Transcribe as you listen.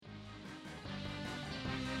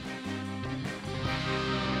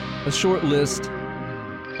a short list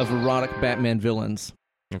of erotic Batman villains.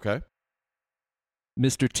 Okay.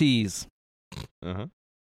 Mr. Tease, Uh-huh.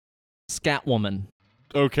 Scatwoman,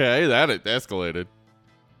 Okay, that it escalated.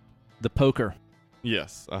 the Poker,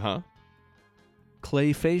 Yes. Uh-huh.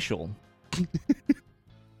 Clay Facial,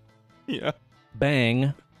 Yeah.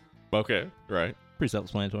 Bang, Okay, right. pretty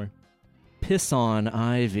self-explanatory, Piss on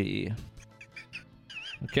Ivy,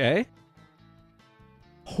 okay,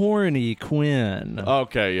 Horny Quinn,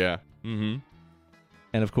 Okay, yeah. Mm-hmm.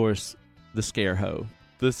 and of course, the Scarehoe.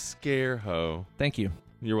 The Scare Hoe. Thank you.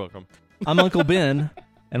 You're welcome. I'm Uncle Ben,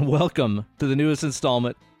 and welcome to the newest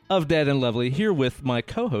installment of Dead and Lovely, here with my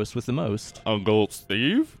co-host with the most, Uncle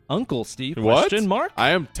Steve? Uncle Steve, What? question mark?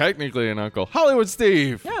 I am technically an uncle. Hollywood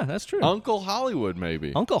Steve. Yeah, that's true. Uncle Hollywood,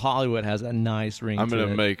 maybe. Uncle Hollywood has a nice ring I'm to going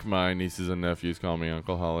to it. make my nieces and nephews call me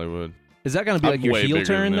Uncle Hollywood. Is that going to be I'm like your way heel bigger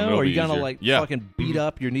turn, than them. though? It'll Or are be you going to, easier. like, Yeah. fucking beat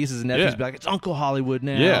up your nieces and nephews Yeah. and be like, it's Uncle Hollywood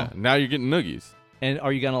now? Yeah, now you're getting noogies. And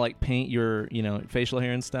are you going to, like, paint your, facial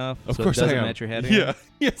hair and stuff? Of so course it doesn't I am. match your head hair? Yeah.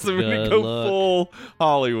 Yes, I'm going to Good go luck. full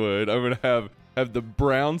Hollywood. I'm going to have the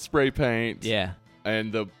brown spray paint. Yeah.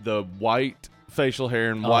 And the white facial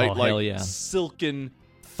hair and white, hell like, yeah. silken,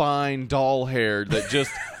 fine doll hair that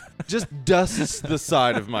just dusts the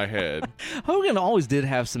side of my head. Hogan always did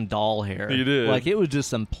have some doll hair. He did. Like, it was just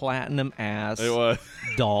some platinum ass It was.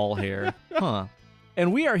 doll hair. Huh.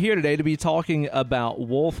 And we are here today to be talking about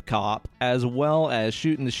Wolf Cop, as well as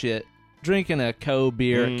shooting the shit, drinking a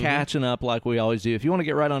beer, Mhm. catching up like we always do. If you want to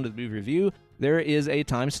get right onto the movie review, there is a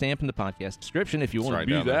timestamp in the podcast description. If you It's want right to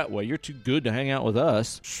be down there. that way, you're too good to hang out with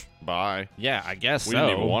us. Bye. Yeah, I guess We so.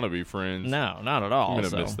 didn't even want to be friends. No, not at all. I'm going to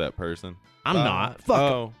so. miss that person. I'm Bye. not. Fuck 'em.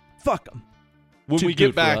 Oh. Fuck them. When Too we good get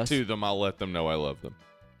for back us. to them, I'll let them know I love them.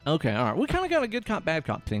 Okay, all right. We kind of got a good cop, bad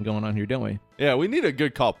cop thing going on here, don't we? Yeah, we need a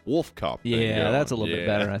good cop, wolf cop. thing Yeah, going. that's a little bit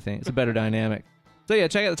Yeah. better, I think. It's a better dynamic. So, yeah,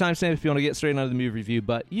 check out the timestamp if you want to get straight into the movie review,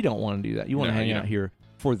 but you don't want to do that. You want to No, hang you out don't. here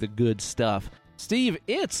for the good stuff. Steve,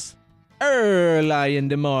 it's early in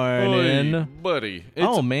the morning. Oy, buddy. It's,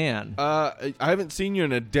 Oh, man. I haven't seen you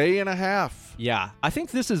in a day and a half. Yeah, I think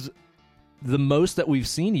this is the most that we've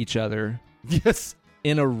seen each other Yes.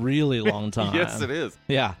 in a really long time. Yes, it is.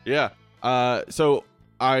 Yeah. Yeah. So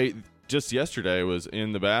I just yesterday was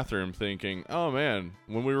in the bathroom thinking, oh man,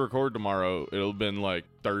 when we record tomorrow, it'll have been like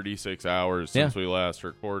 36 hours since we last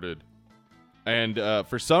recorded. And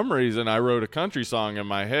for some reason, I wrote a country song in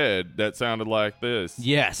my head that sounded like this.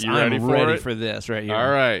 Yes, You I'm ready for it? this right here. All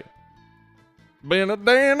right. Been a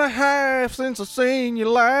day and a half since I seen you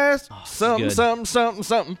last. Oh, this is Something, good. something, something,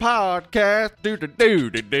 something podcast. Do do do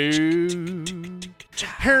do do.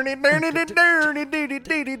 Hurny dirty dirty dirty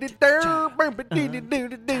dirty dirty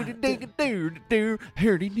dirty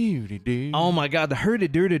hurdy doody doo. Oh, my God, the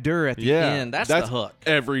hurdy-dur-dur at the Yeah, end. That's the hook.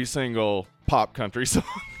 Every single pop country song.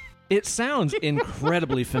 It sounds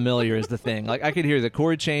incredibly familiar is the thing. Like, I could hear the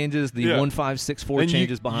chord changes, the Yeah. 1-5-6-4 And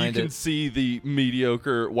changes behind you can it. see the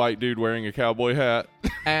mediocre white dude wearing a cowboy hat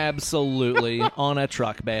Absolutely. On a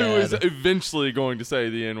truck bed. who is eventually going to say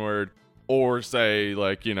the N-word or say,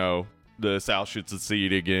 like, you know, the South should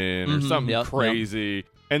secede again or Mhm, something yep, crazy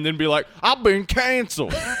and then be like, I've been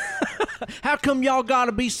canceled. How come y'all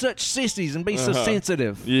gotta be such sissies and be so Uh-huh.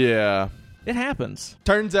 sensitive? Yeah. It happens.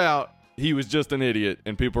 Turns out he was just an idiot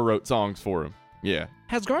and people wrote songs for him. Yeah.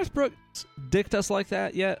 Has Garth Brooks dicked us like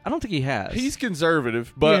that yet? I don't think he has. He's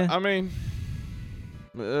conservative, but Yeah. I mean,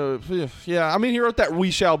 yeah. I mean, he wrote that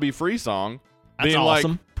 "We Shall Be Free" song, That's being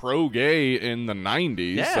awesome. like pro-gay in the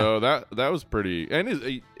 '90s. Yeah. So that was pretty.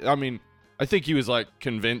 And I mean, I think he was like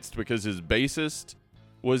convinced because his bassist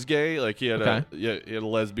was gay. Like he had he had a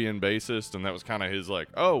lesbian bassist, and that was kind of his like,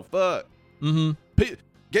 oh fuck, Mm-hmm.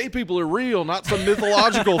 gay people are real, not some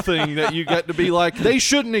mythological thing that you get to be like they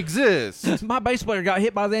shouldn't exist. My bass player got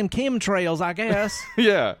hit by them chemtrails, I guess.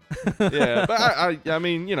 Yeah, yeah. But I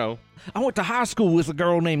mean, you know. I went to high school with a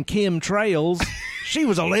girl named Kim Trails. She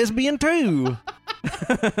was a lesbian too.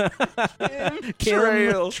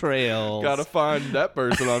 Kim Trails. Gotta find that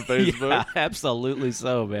person on Facebook. Yeah, absolutely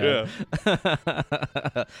so, man.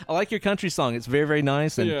 I like your country song. It's very, very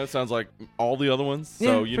nice. And Yeah, it sounds like all the other ones. yeah,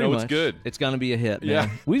 So you know pretty it's much. good. It's going to be a hit, man. Yeah.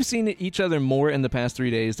 We've seen each other more in the past 3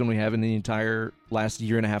 days than we have in the entire last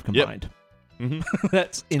year and a half combined. Mhm.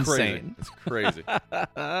 That's Crazy. insane. It's crazy.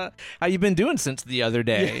 How you been doing since the other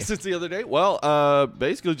day? Yeah, since the other day. Well,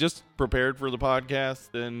 basically just prepared for the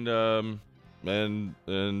podcast and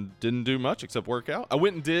didn't do much except work out. I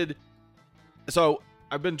went and did. So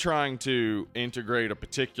I've been trying to integrate a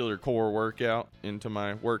particular core workout into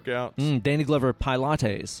my workouts. Danny Glover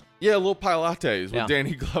Pilates. Yeah, a little Pilates with Yeah.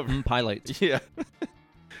 Danny Glover. Pilates. Yeah.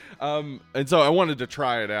 And so I wanted to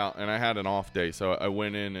try it out, and I had an off day, so I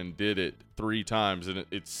went in and did it 3 times, and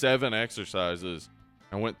it's 7 exercises.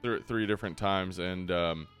 I went through it 3 different times, and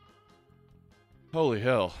holy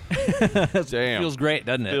hell. Damn. Feels great,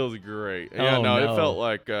 doesn't it? Feels great. Yeah, Oh, no, no. it felt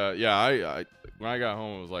like, I when I got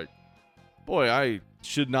home, I was like, boy, I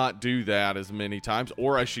should not do that as many times,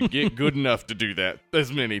 or I should get good enough to do that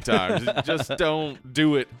as many times. Just don't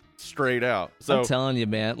do it straight out. So I'm telling you,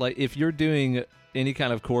 man, like if you're doing any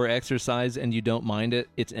kind of core exercise and you don't mind it,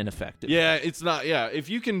 it's ineffective. yeah, it's not. Yeah, if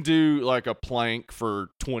you can do like a plank for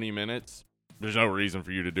 20 minutes, there's no reason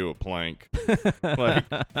for you to do a plank. Like,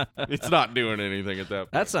 it's not doing anything at that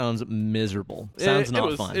point. That sounds miserable. Sounds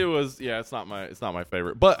not fun. It was. Yeah, it's not my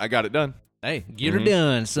favorite, but I got it done. Hey, get her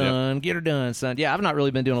done, son. Get her done, son. Yeah, I've not really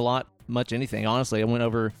been doing much anything, honestly. I went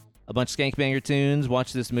over a bunch of Skankbanger tunes,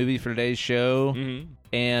 watched this movie for today's show,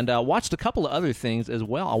 and watched a couple of other things as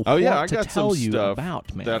well. I I want to got tell some you stuff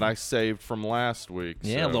about, man. that I saved from last week.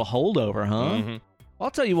 Yeah, so. a little holdover, huh? Mhm. Well,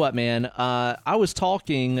 I'll tell you what, man. I was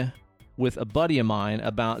talking with a buddy of mine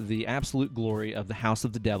about the absolute glory of The House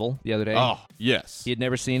of the Devil the other day. Oh, yes. He had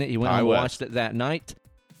never seen it. He went Ty and West. watched it that night,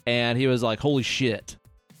 and he was like, holy shit,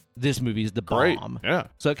 this movie's the Great. bomb. Yeah.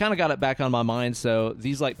 So it kind of got it back on my mind. So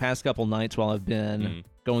these like past couple nights while I've been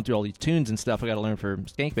going through all these tunes and stuff I got to learn for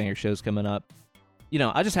Skankbanger shows coming up, you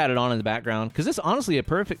know, I just had it on in the background because it's honestly a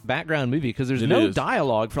perfect background movie because there's It no is.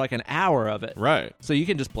 dialogue for like an hour of it. Right. So you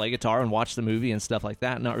can just play guitar and watch the movie and stuff like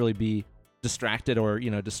that and not really be distracted or,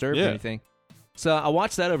 you know, disturbed or Yeah. anything. So I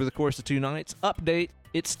watched that over the course of 2 nights. Update,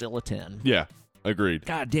 it's still a 10. Yeah. Agreed.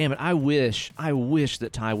 God damn it. I wish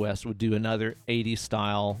that Ty West would do another 80s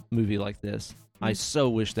style movie like this. I so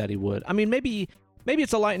wish that he would. I mean, maybe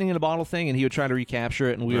it's a lightning in a bottle thing and he would try to recapture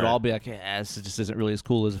it and we would Right. all be like, yeah, this just isn't really as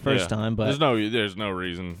cool as the first Yeah. time. But there's no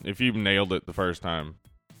reason. If you nailed it the first time,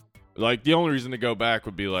 like the only reason to go back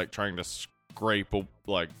would be like trying to scrape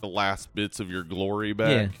like the last bits of your glory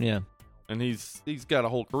back. yeah. And he's got a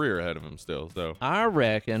whole career ahead of him still. So I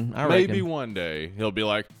reckon. maybe one day he'll be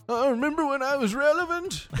like, "Oh, remember when I was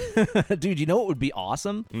relevant?" Dude, you know what would be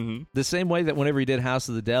awesome? Mm-hmm. The same way that whenever he did House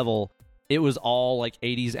of the Devil, it was all like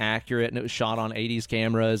 80s accurate and it was shot on 80s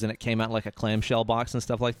cameras and it came out in like a clamshell box and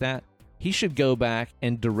stuff like that. He should go back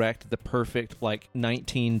and direct the perfect like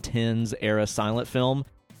 1910s era silent film,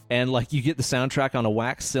 and like you get the soundtrack on a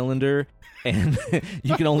wax cylinder and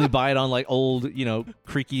you can only buy it on like old, you know,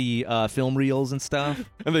 creaky film reels and stuff.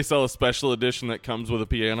 And they sell a special edition that comes with a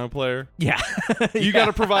piano player. Yeah. You got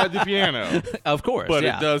to provide the piano, Of course, but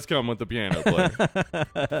yeah. it does come with the piano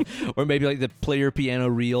player. Or maybe like the player piano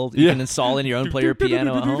reel you can install in your own player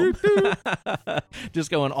piano at home. Just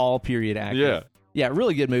going all period accurate. Yeah,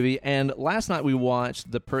 really good movie. And last night we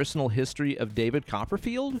watched The Personal History of David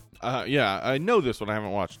Copperfield. Yeah, I know this one. I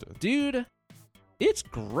haven't watched it. Dude, it's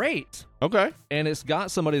great. Okay. And it's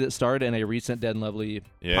got somebody that starred in a recent Dead and Lovely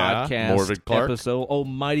Yeah, podcast Morfydd Clark. episode. Oh,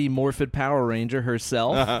 mighty Morfydd Power Ranger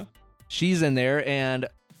herself. Uh-huh. She's in there, and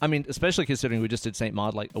I mean, especially considering we just did Saint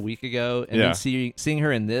Maud like a week ago, and Yeah. then seeing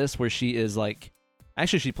her in this, where she is like,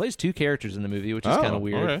 actually, she plays 2 characters in the movie, which is kind of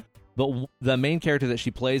weird. Okay. But the main character that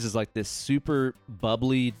she plays is like this super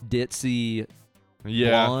bubbly, ditzy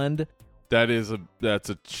Yeah, blonde. that's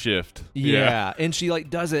a shift. Yeah, and she like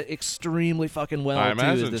does it extremely fucking well. I too, is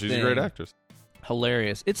imagine the she's thing. a great actress.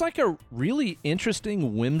 Hilarious. It's like a really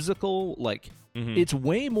interesting, whimsical, like Mhm. it's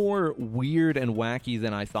way more weird and wacky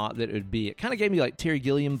than I thought that it would be. It kind of gave me like Terry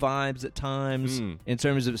Gilliam vibes at times in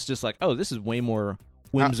terms of it's just like, oh, this is way more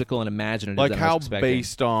whimsical and imaginative Like than I how was expecting.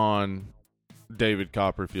 based on David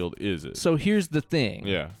Copperfield is it? So here's the thing.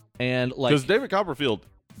 Yeah, And like because David Copperfield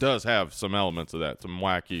does have some elements of that, some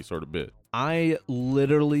wacky sort of bit. I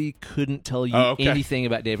literally couldn't tell you Oh, okay. anything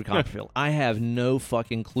about David Copperfield. I have no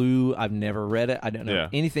fucking clue. I've never read it. I don't know Yeah.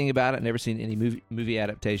 anything about it. Never seen any movie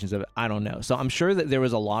adaptations of it. I don't know. So I'm sure that there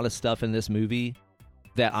was a lot of stuff in this movie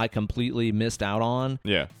that I completely missed out on.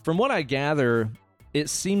 Yeah, From what I gather, it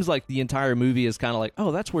seems like the entire movie is kind of like,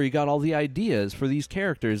 oh, that's where he got all the ideas for these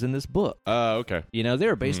characters in this book. okay. You know, they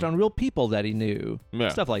were based on real people that he knew. Yeah.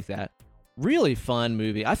 Stuff like that. Really fun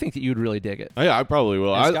movie. I think that you'd really dig it. Oh, yeah, I probably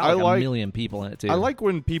will. It's got I like like a million people in it, too. I like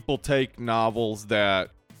when people take novels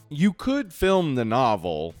that you could film the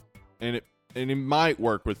novel and it might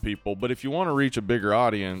work with people, but if you want to reach a bigger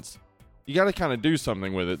audience, you got to kind of do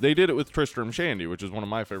something with it. They did it with Tristram Shandy, which is one of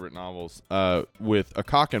my favorite novels, with A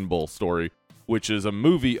Cock and Bull Story, which is a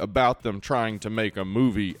movie about them trying to make a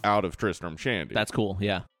movie out of Tristram Shandy. That's cool,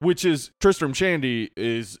 yeah. Which is Tristram Shandy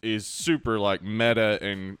is super like meta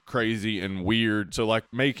and crazy and weird. So like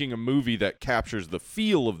making a movie that captures the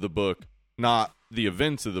feel of the book, not the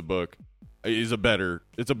events of the book, is a better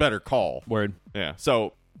call. Word. Yeah.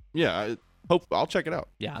 So yeah, I'll check it out.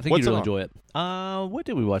 Yeah, I think What's you'd really it enjoy it. What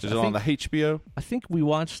did we watch? Is it on the HBO? I think we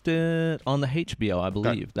watched it on the HBO, I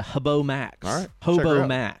believe. Okay. The Hobo Max. All right, check her Hobo out.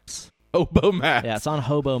 Max. Hobo Max. Yeah, it's on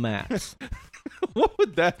Hobo Max. What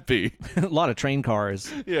would that be? A lot of train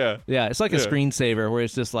cars. Yeah. Yeah, it's like a Yeah. screensaver where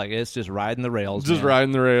it's just riding the rails. Just man.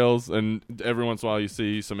 riding the rails, and every once in a while you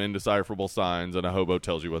see some indecipherable signs, and a hobo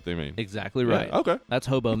tells you what they mean. Exactly right. Yeah, okay. That's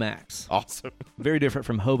Hobo Max. Awesome. Very different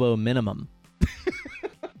from Hobo Minimum.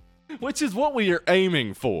 Which is what we are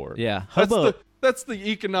aiming for. Yeah. That's the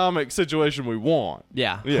economic situation we want.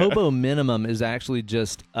 Yeah. Yeah. Hobo Minimum is actually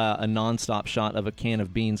just a nonstop shot of a can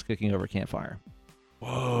of beans cooking over a campfire.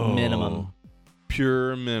 Whoa. Minimum.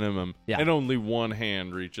 Pure minimum. Yeah. And only one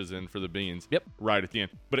hand reaches in for the beans. Yep. Right at the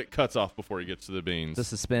end. But it cuts off before he gets to the beans. The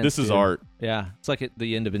suspense. This is dude. art. Yeah. It's like at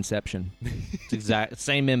the end of Inception. It's exact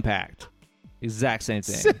same impact. Exact same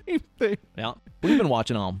thing. Same thing. Yeah. What have you been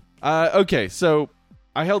watching on? Okay, so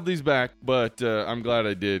I held these back, but I'm glad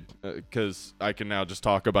I did because I can now just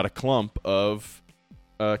talk about a clump of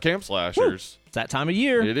camp slashers. It's that time of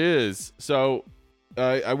year. It is. So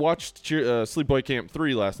I watched Sleepaway Camp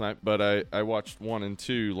 3 last night, but I watched 1 and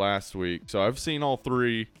 2 last week. So I've seen all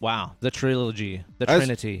 3. Wow. The trilogy. The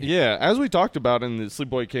Trinity. Yeah, as we talked about in the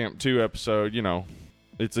Sleepaway Camp 2 episode,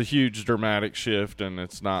 it's a huge dramatic shift, and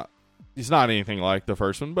it's not anything like the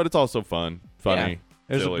first one, but it's also funny. Yeah.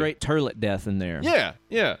 There's silly. a great turlet death in there.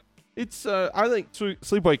 Yeah. It's I think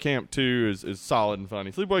Sleepaway Camp 2 is solid and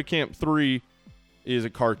funny. Sleepaway Camp 3 is a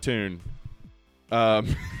cartoon.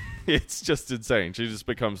 It's just insane. She just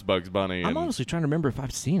becomes Bugs Bunny. I'm honestly trying to remember if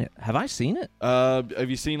I've seen it. Have I seen it? Have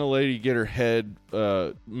you seen a lady get her head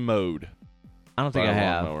mowed? I don't think by I a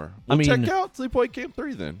have. lawnmower? I mean, check out Sleepaway Camp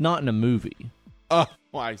 3 then. Not in a movie. Oh,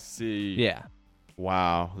 I see. Yeah.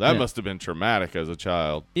 Wow, that Yeah. must have been traumatic as a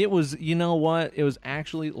child. It was, you know what? It was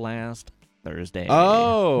actually last Thursday.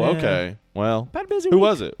 Oh, Yeah. okay. Well, About a busy who week.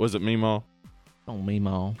 was it? Was it Meemaw? Oh,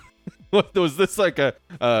 Meemaw. Was this like a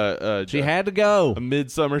She had to go.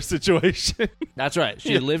 midsummer situation? That's right.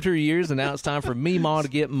 She had lived her years, and now it's time for Meemaw to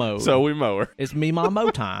get mowed. So we mow her. It's Meemaw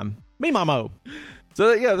mow time. Meemaw mow.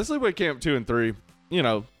 So yeah, the Sleepaway Camp 2 and 3,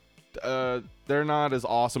 they're not as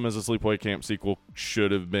awesome as the Sleepaway Camp sequel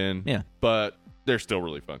should have been. Yeah. But they're still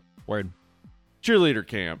really fun. Word. Cheerleader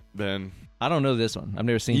Camp, Ben. I don't know this one. I've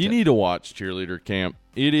never seen it. You need to watch Cheerleader Camp.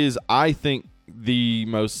 It is, I think, the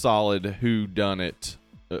most solid whodunit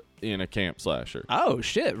in a camp slasher. Oh,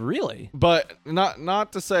 shit. Really? But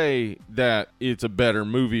not to say that it's a better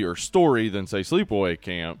movie or story than, say, Sleepaway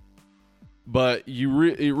Camp, but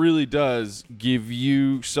it really does give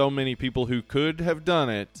you so many people who could have done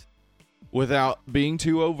it without being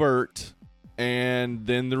too overt, and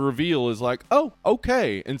then the reveal is like, oh,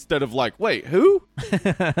 okay, instead of like, wait, who?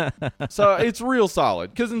 So it's real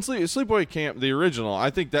solid, because in Sleepaway Camp, the original,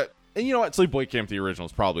 I think that, and you know what, Sleepaway Camp, the original,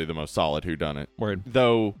 is probably the most solid whodunit. Word.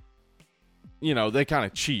 Though, they kind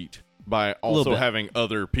of cheat by also bit. having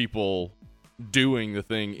other people doing the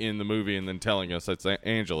thing in the movie and then telling us that's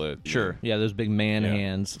Angela. Sure. Yeah, those big man Yeah.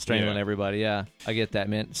 hands strangling Yeah. everybody. Yeah, I get that,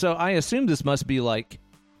 man. So I assume this must be like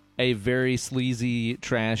a very sleazy,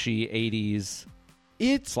 trashy 80s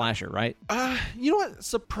slasher, right? You know what?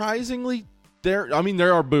 Surprisingly, there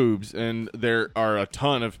are boobs, and there are a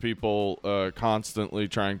ton of people constantly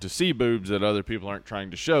trying to see boobs that other people aren't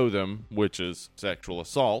trying to show them, which is sexual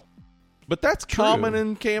assault. But that's common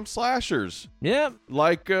in camp slashers. Yeah.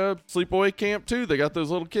 Like Sleepaway Camp 2, they got those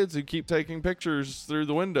little kids who keep taking pictures through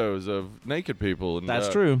the windows of naked people. And, That's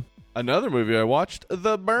true. Another movie I watched,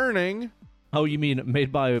 The Burning. Oh, you mean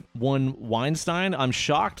made by one Weinstein? I'm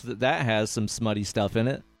shocked that has some smutty stuff in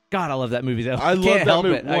it. God, I love that movie, though. I love can't that help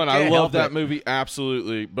movie. it. I can't love help that it. movie,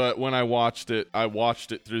 absolutely. But when I watched it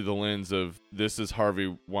through the lens of this is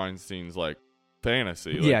Harvey Weinstein's like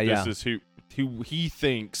fantasy. Like, Yeah. This is who he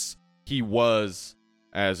thinks he was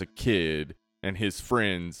as a kid and his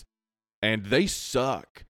friends, and they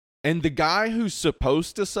suck. And the guy who's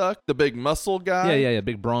supposed to suck, the big muscle guy. Yeah.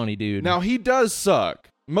 Big brawny dude. Now, he does suck.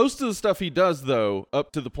 Most of the stuff he does, though,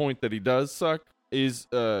 up to the point that he does suck, is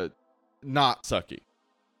not sucky.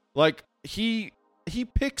 Like, he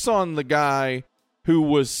picks on the guy who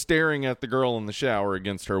was staring at the girl in the shower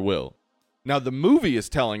against her will. Now, the movie is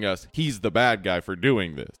telling us he's the bad guy for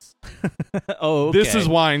doing this. Oh, okay. This is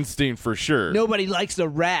Weinstein for sure. Nobody likes a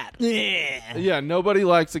rat. Yeah, nobody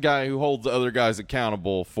likes a guy who holds other guys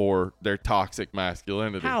accountable for their toxic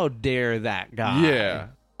masculinity. How dare that guy? Yeah.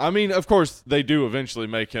 I mean, of course, they do eventually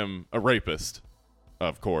make him a rapist.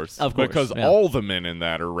 Of course. Because yeah. all the men in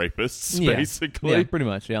that are rapists, Yeah. basically. Yeah, pretty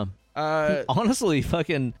much, yeah. Honestly,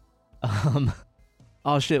 fucking...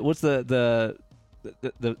 oh, shit, what's the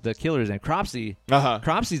the killer's name, Cropsy. Uh-huh.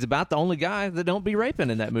 Cropsy's about the only guy that don't be raping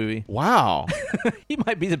in that movie. Wow. He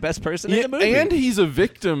might be the best person in the movie. And he's a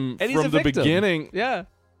victim from the beginning. Yeah.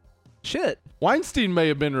 Shit. Weinstein may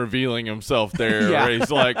have been revealing himself there. Yeah. Where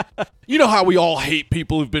he's like, you know how we all hate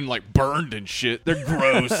people who've been like burned and shit. They're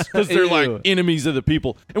gross because they're like enemies of the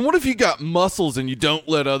people. And what if you got muscles and you don't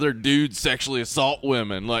let other dudes sexually assault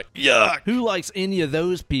women? Like, yuck. Who likes any of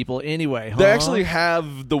those people anyway? Huh? They actually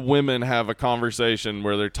have the women have a conversation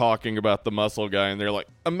where they're talking about the muscle guy, and they're like,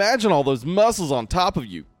 imagine all those muscles on top of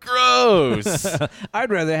you. Gross.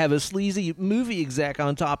 I'd rather have a sleazy movie exec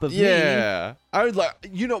on top of me. Yeah. I would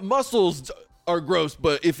like, muscles are gross,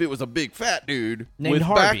 but if it was a big fat dude named with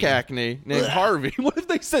Harvey. back acne named Harvey, what if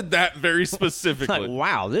they said that very specifically? Like,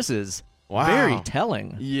 wow, this is very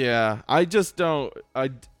telling. Yeah, I just don't.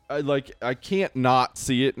 I can't not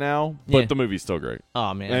see it now, but the movie's still great.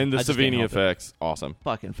 Oh man, and the Savini effects, awesome,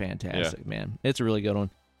 fucking fantastic, man. It's a really good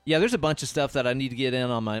one. Yeah, there's a bunch of stuff that I need to get in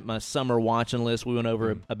on my summer watching list. We went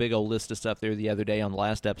over a big old list of stuff there the other day on the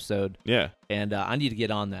last episode. Yeah. And I need to get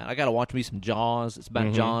on that. I got to watch me some Jaws. It's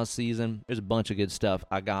about Jaws season. There's a bunch of good stuff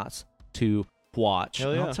I got to watch.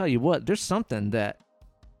 Hell yeah. I'll tell you what, there's something that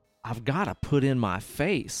I've got to put in my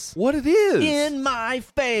face. What it is? In my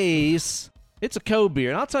face. It's a co-beer.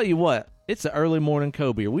 And I'll tell you what, it's an early morning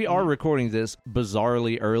co-beer. We are recording this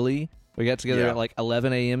bizarrely early. We got together at like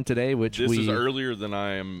 11 a.m. today, which this is earlier than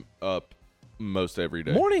I am up most every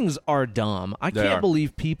day. Mornings are dumb. I can't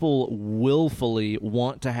believe people willfully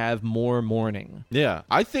want to have more morning. Yeah.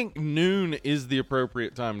 I think noon is the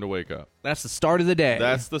appropriate time to wake up. That's the start of the day.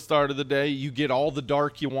 That's the start of the day. You get all the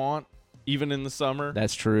dark you want, even in the summer.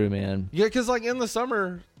 That's true, man. Yeah, because like in the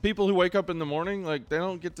summer, people who wake up in the morning, like they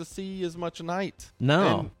don't get to see as much night.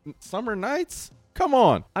 No. And summer nights? Come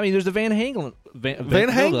on. I mean, there's the Van Halen. Van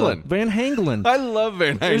Halen. Van Halen. I love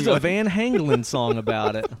Van Halen. There's a Van Halen song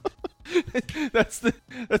about it.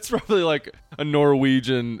 That's probably like a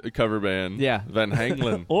Norwegian cover band. Yeah. Van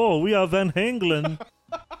Halen. Oh, we are Van Halen.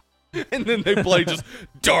 And then they play just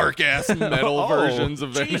dark ass metal versions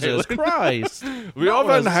of Van Jesus Halen. Christ. We are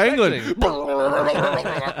Van Halen.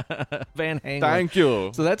 Van Halen. Thank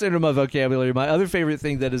you. So that's entered my vocabulary. My other favorite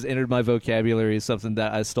thing that has entered my vocabulary is something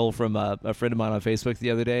that I stole from a friend of mine on Facebook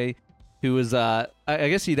the other day, who was, I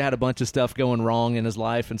guess he'd had a bunch of stuff going wrong in his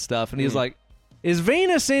life and stuff, and he was like, is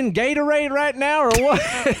Venus in Gatorade right now or what?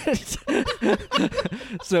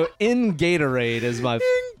 So in Gatorade is my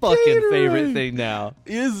fucking favorite thing now.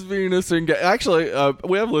 Is Venus in Gatorade? Actually,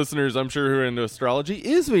 we have listeners, I'm sure, who are into astrology.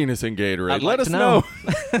 Is Venus in Gatorade? Let us know.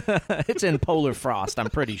 It's in Polar Frost, I'm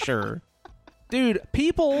pretty sure. Dude,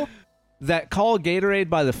 people that call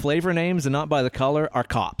Gatorade by the flavor names and not by the color are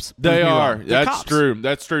cops. They are. That's cops. true.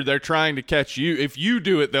 That's true. They're trying to catch you. If you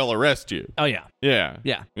do it, they'll arrest you. Oh, yeah. Yeah.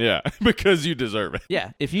 Yeah. Yeah. Because you deserve it.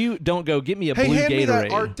 Yeah. If you don't go, get me a blue hand Gatorade. Me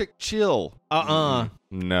that Arctic Chill.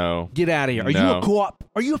 No. Get out of here. Are you a co-op?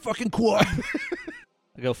 Are you a fucking co-op?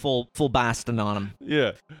 I go full Boston on them.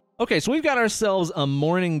 Yeah. Okay, so we've got ourselves a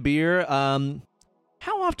morning beer.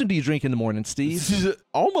 How often do you drink in the morning, Steve?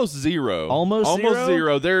 Almost zero. Almost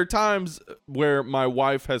zero. There are times where my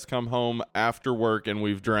wife has come home after work and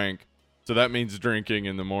we've drank, so that means drinking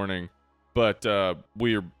in the morning. But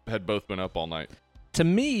we had both been up all night. To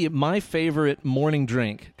me, my favorite morning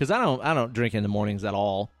drink, because I don't drink in the mornings at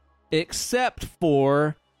all, except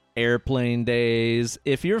for airplane days.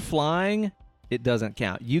 If you're flying, it doesn't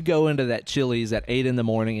count. You go into that Chili's at 8 in the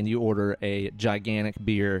morning and you order a gigantic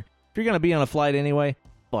beer. If you're going to be on a flight anyway,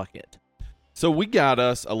 fuck it. So we got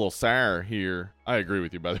us a little sour here. I agree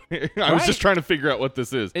with you, by the way. I was just trying to figure out what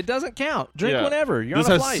this is. It doesn't count. Drink whenever. You're this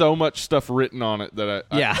on a has flight. so much stuff written on it that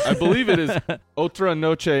I believe it is Otra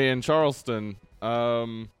Noche in Charleston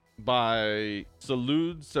by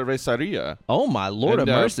Salud Cerveceria. Oh, my Lord of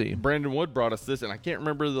mercy. Brandon Wood brought us this, and I can't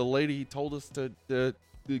remember the lady he told us to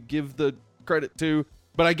give the credit to.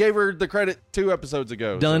 But I gave her the credit 2 episodes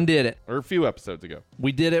ago. Did it. Or a few episodes ago.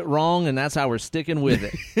 We did it wrong, and that's how we're sticking with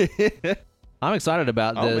it. I'm excited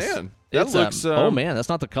about this. Oh, man. That looks... oh, man. That's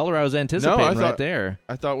not the color I was anticipating right there.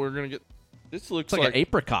 I thought we were going to get... This looks like an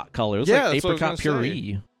apricot color. It's like apricot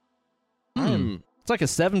puree. It's like a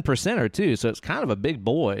 7%er, too, so it's kind of a big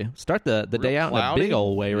boy. Start the day out in a big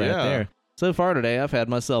old way right there. So far today, I've had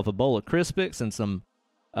myself a bowl of Crispix and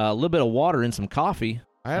a little bit of water and some coffee.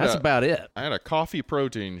 That's about it. I had a coffee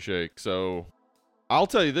protein shake, so I'll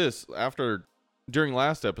tell you this. During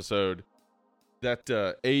last episode, that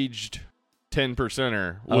aged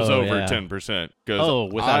 10%er was over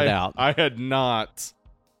 10%. Without a doubt. I had not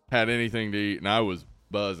had anything to eat, and I was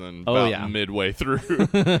buzzing about midway through.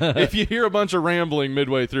 If you hear a bunch of rambling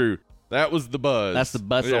midway through, That was the buzz. That's the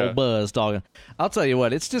best old buzz talking. I'll tell you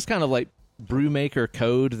what, it's just kind of like brewmaker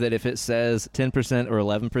code that if it says 10% or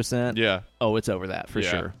 11%, oh, it's over that for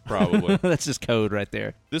sure. Probably. That's just code right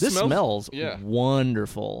there. This smells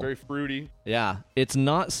wonderful. Very fruity. Yeah. It's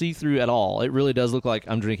not see-through at all. It really does look like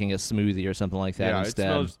I'm drinking a smoothie or something like that instead. It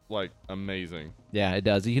smells like amazing. Yeah, it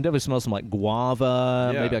does. You can definitely smell some like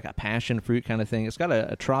guava, maybe like a passion fruit kind of thing. It's got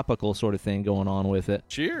a tropical sort of thing going on with it.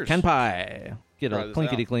 Cheers. Kanpai. Get a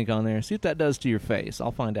clinkety-clink on there. See what that does to your face.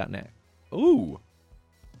 I'll find out next. Ooh.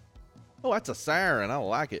 Oh, that's a sour, and I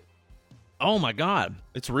like it. Oh, my God.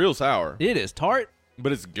 It's real sour. It is tart.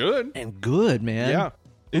 But it's good. And good, man. Yeah.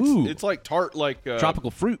 It's like tart, like... tropical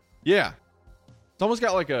fruit. Yeah. It's almost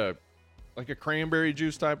got like a cranberry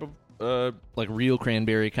juice type of... like real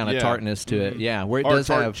cranberry kind of tartness to it. Yeah, where it or does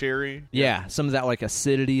tart have... cherry. Yeah, some of that like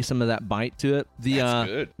acidity, some of that bite to it. That's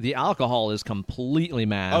good. The alcohol is completely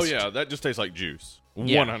masked. Oh, yeah. That just tastes like juice.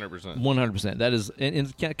 Yeah, 100%. 100%. That is,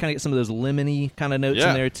 and kind of get some of those lemony kind of notes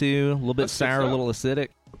in there too. A little bit sour, a little acidic.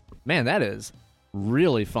 Man, that is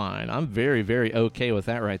really fine. I'm very, very okay with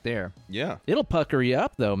that right there. Yeah. It'll pucker you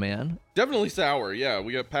up though, man. Definitely sour. Yeah,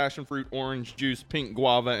 we got passion fruit, orange juice, pink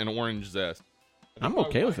guava, and orange zest. I'm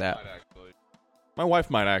okay with that. My wife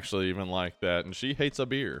might actually even like that, and she hates a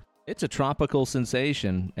beer. It's a tropical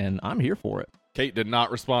sensation, and I'm here for it. Kate did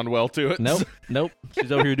not respond well to it. Nope. She's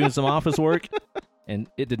over here doing some office work. And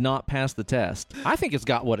it did not pass the test. I think it's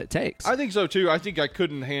got what it takes. I think so too. I think I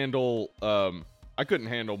couldn't handle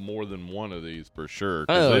more than one of these for sure.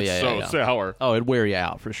 Oh, it's sour. Oh, it'd wear you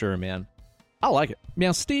out for sure, man. I like it.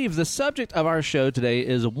 Now, Steve, the subject of our show today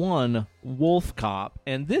is one wolf cop.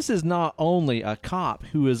 And this is not only a cop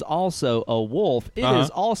who is also a wolf. It is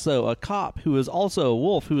also a cop who is also a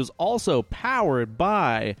wolf, who is also powered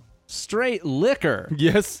by straight liquor.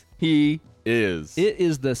 Yes, he is. It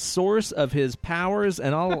is the source of his powers,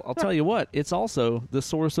 and I'll tell you what, it's also the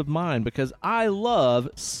source of mine, because I love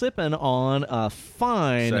sipping on a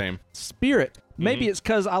fine spirit. Maybe it's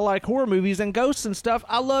because I like horror movies and ghosts and stuff.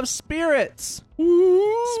 I love spirits.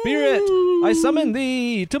 Spirit, I summon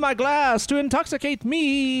thee to my glass to intoxicate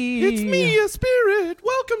me. It's me, a spirit.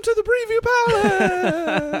 Welcome to the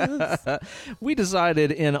Preview Palace. We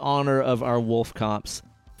decided, in honor of our wolf cops'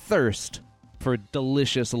 thirst for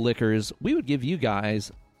delicious liquors, we would give you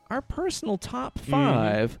guys our personal top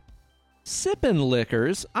 5 sipping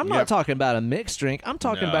liquors. I'm not talking about a mixed drink. I'm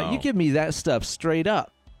talking about you give me that stuff straight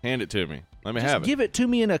up. Hand it to me. Let me Just have it. Give it to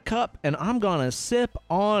me in a cup, and I'm going to sip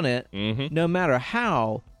on it, no matter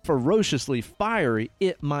how ferociously fiery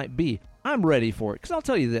it might be. I'm ready for it, because I'll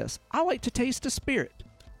tell you this. I like to taste a spirit.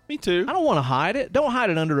 Me too. I don't want to hide it. Don't hide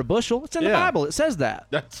it under a bushel. It's in the Bible. It says that.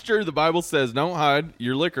 That's true. The Bible says don't hide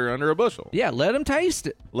your liquor under a bushel. Yeah, let him taste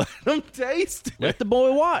it. Let him taste it. Let the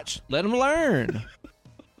boy watch. Let him learn.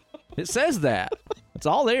 It says that. It's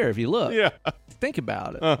all there if you look. Yeah. Think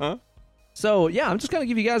about it. Uh-huh. So, yeah, I'm just going to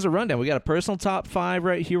give you guys a rundown. We got a personal top 5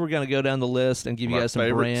 right here. We're going to go down the list and give you guys some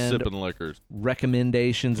brand sipping liquors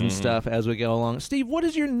recommendations and stuff as we go along. Steve, what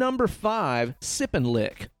is your number 5 sipping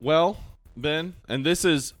lick? Well, Ben, and this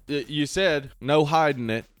is, you said no hiding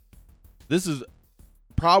it. This is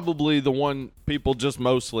probably the one people just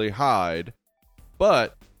mostly hide,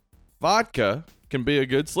 but vodka can be a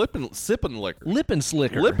good sipping liquor. Lip and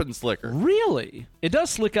slicker. Lip and slicker. Really? It does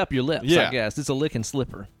slick up your lips, I guess. It's a lick and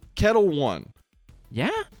slipper. Kettle One.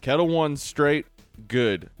 Yeah? Kettle One straight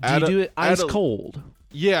good. Do you do it ice cold?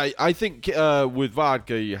 Yeah, I think with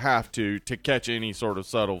vodka you have to catch any sort of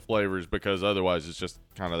subtle flavors, because otherwise it's just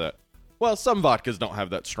kind of that. Well, some vodkas don't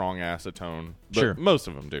have that strong acetone, but most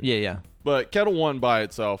of them do. Yeah. But Kettle One by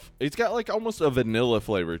itself, it's got like almost a vanilla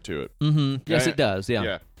flavor to it. Mm-hmm. Yes, it does.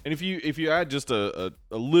 Yeah. And if you add just a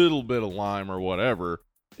little bit of lime or whatever,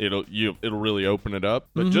 it'll really open it up.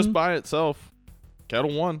 But just by itself,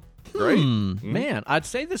 Kettle One, great. Man, I'd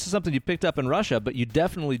say this is something you picked up in Russia, but you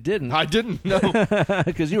definitely didn't. I didn't know.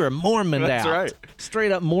 Because you were Mormoned out. That's right.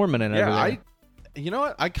 Straight up Mormoning everything. You know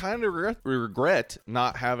what? I kind of regret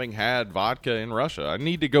not having had vodka in Russia. I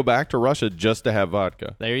need to go back to Russia just to have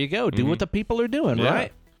vodka. There you go. Do what the people are doing,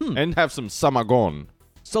 right? And have some samagon.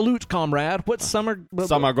 Salute, comrade. What's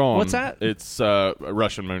Samagon. What's that? It's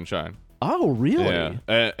Russian moonshine. Oh, really?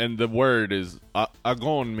 Yeah. And the word is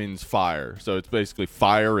agon means fire, so it's basically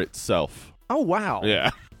fire itself. Oh, wow.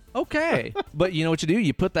 Yeah. Okay. But you know what you do?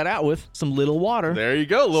 You put that out with some little water. There you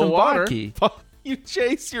go, little some water. Vodka. You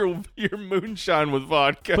chase your moonshine with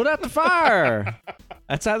vodka. Put out the fire.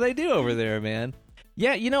 That's how they do over there, man.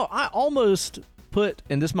 Yeah, I almost put,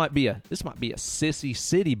 and this might be a sissy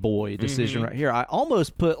city boy decision right here. I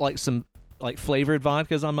almost put like some like flavored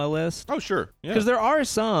vodkas on my list. Oh, sure. Yeah. Because there are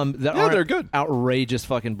some that they're good. Outrageous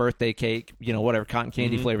fucking birthday cake, whatever, cotton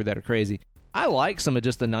candy flavored that are crazy. I like some of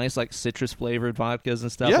just the nice, like, citrus flavored vodkas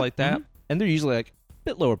and stuff like that. And they're usually, like, a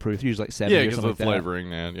bit lower proof, usually like 70 or something like that. Yeah, because of the flavoring,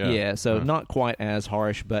 man. Yeah, so not quite as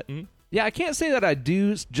harsh. But, yeah, I can't say that I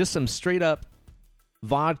do just some straight up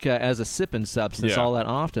vodka as a sipping substance all that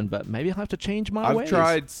often, but maybe I'll have to change my ways. I've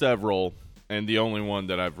tried several, and the only one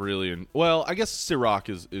that I've really... Well, I guess Ciroc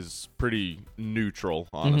is pretty neutral,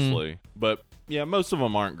 honestly. But, yeah, most of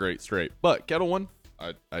them aren't great straight. But Kettle One,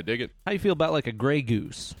 I dig it. How you feel about, like, a Grey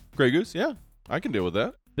Goose? Grey Goose, yeah. I can deal with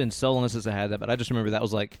that. Been so long since I had that, but I just remember that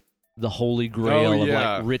was, like, the holy grail of,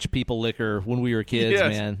 like, rich people liquor when we were kids,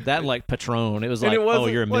 man. That, like, Patron. It was like, oh,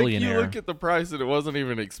 you're a millionaire. Like, you look at the price, and it wasn't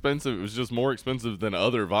even expensive. It was just more expensive than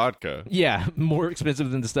other vodka. Yeah, more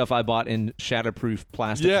expensive than the stuff I bought in shatterproof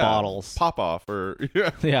plastic bottles. Pop-off or...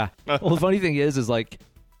 Yeah. Well, the funny thing is like,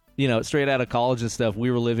 straight out of college and stuff,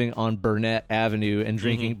 we were living on Burnett Avenue and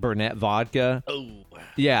drinking Burnett vodka. Oh,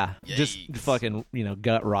 yeah, yikes. Just fucking,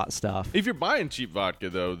 gut rot stuff. If you're buying cheap vodka,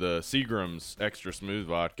 though, the Seagram's Extra Smooth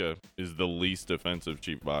vodka is the least offensive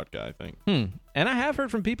cheap vodka, I think. And I have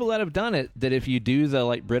heard from people that have done it that if you do the,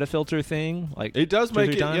 like, Brita filter thing, like, it does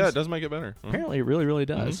make it, yeah, it does make it better. Apparently it really, really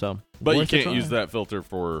does. So, but you can't use that filter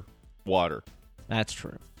for water. That's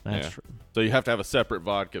true. That's true. So you have to have a separate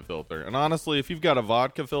vodka filter. And honestly, if you've got a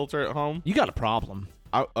vodka filter at home, you got a problem.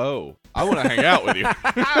 I want to hang out with you.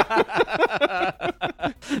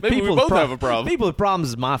 Maybe we both have a problem. People with problems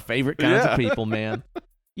is my favorite kinds of people, man.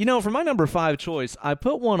 For my number 5 choice, I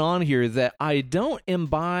put one on here that I don't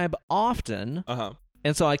imbibe often.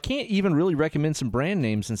 And so I can't even really recommend some brand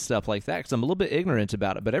names and stuff like that because I'm a little bit ignorant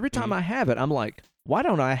about it. But every time I have it, I'm like, why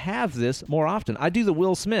don't I have this more often? I do the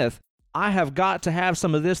Will Smith. I have got to have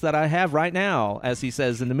some of this that I have right now, as he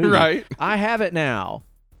says in the movie. Right. I have it now.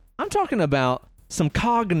 I'm talking about some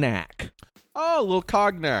cognac. Oh, a little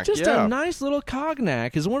cognac. Just a nice little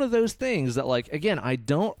cognac is one of those things that, like, again, I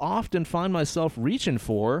don't often find myself reaching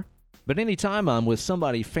for, but anytime I'm with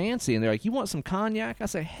somebody fancy and they're like, you want some cognac? I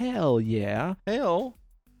say, hell yeah. Hell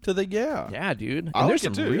to the yeah. Yeah, dude. And there's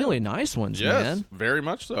some really nice ones, man. Yes, very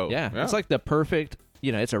much so. Yeah, it's like the perfect,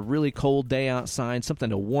 it's a really cold day outside, something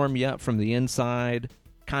to warm you up from the inside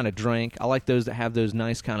kind of drink. I like those that have those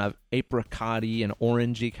nice kind of apricot-y and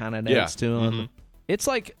orangey kind of notes to them. It's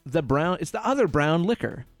like it's the other brown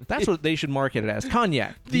liquor. That's what they should market it as.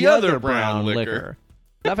 Cognac. The other brown liquor.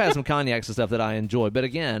 I've had some cognacs and stuff that I enjoy, but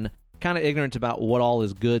again, kind of ignorant about what all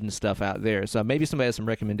is good and stuff out there. So maybe somebody has some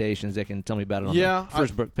recommendations that can tell me about it on the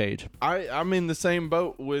first book page. I'm in the same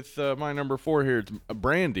boat with my number 4 here. It's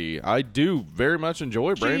Brandy. I do very much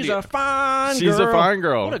enjoy Brandy. She's a fine girl. She's a fine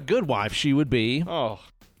girl. What a good wife she would be. Oh.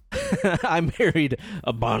 I married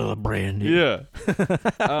a bottle of brandy. Yeah.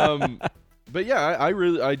 But yeah,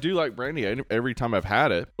 I do like brandy every time I've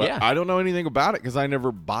had it. But I don't know anything about it because I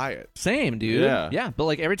never buy it. Same, dude. Yeah. But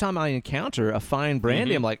like every time I encounter a fine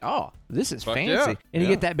brandy, I'm like, oh, this is fancy. And you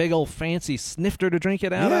get that big old fancy snifter to drink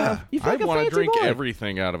it out of. You feel like I want to drink boy.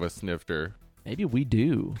 everything out of a snifter. Maybe we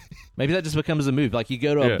do. Maybe that just becomes a move. Like you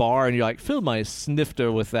go to a bar and you're like, fill my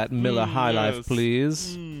snifter with that Miller High Life,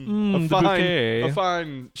 please. A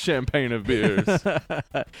fine champagne of beers.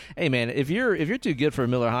 Hey man, if you're too good for a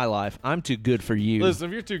Miller High Life, I'm too good for you. Listen,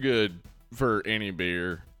 if you're too good for any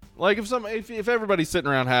beer, like if everybody's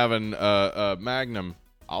sitting around having a Magnum,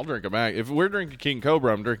 I'll drink a Magnum. If we're drinking King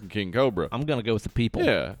Cobra, I'm drinking King Cobra. I'm gonna go with the people.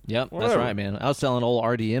 Yeah. Yep. Whatever. That's right, man. I was telling old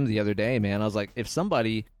RDM the other day, man. I was like, if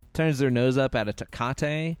somebody turns their nose up at a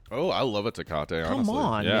Tecate. Oh, I love a Tecate, honestly. Come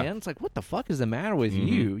on, man. It's like, what the fuck is the matter with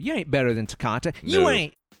you? You ain't better than Tecate. You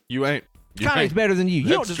ain't. Tecate's better than you. You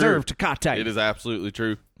don't deserve Tecate. It is absolutely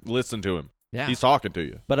true. Listen to him. Yeah. He's talking to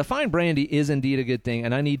you. But a fine brandy is indeed a good thing,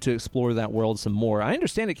 and I need to explore that world some more. I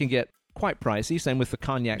understand it can get quite pricey, same with the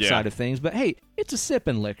cognac side of things, but hey, it's a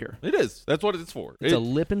sipping liquor. It is. That's what it's for. It's a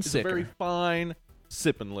lippin' sicker. It's a very fine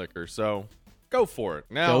sipping liquor, so go for it.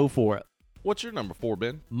 Now, go for it. What's your number 4,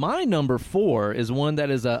 Ben? My number 4 is one that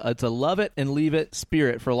is it's a love it and leave it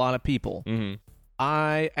spirit for a lot of people.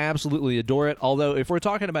 I absolutely adore it. Although, if we're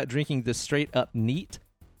talking about drinking this straight up neat,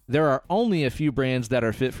 there are only a few brands that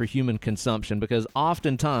are fit for human consumption because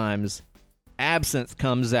oftentimes absinthe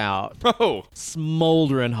comes out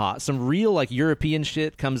smoldering hot. Some real like European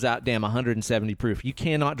shit comes out 170 proof. You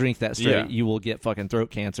cannot drink that straight. Yeah. You will get fucking throat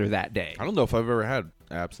cancer that day. I don't know if I've ever had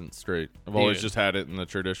absinthe straight. I've always just had it in the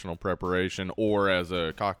traditional preparation or as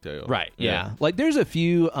a cocktail. Right. Yeah. Like there's a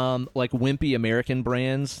few like wimpy American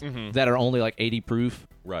brands that are only like 80 proof.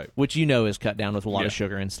 Right. Which is cut down with a lot of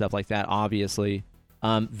sugar and stuff like that, obviously.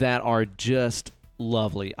 That are just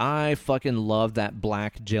lovely. I fucking love that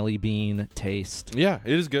black jelly bean taste. Yeah,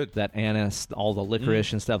 it is good. That anise, all the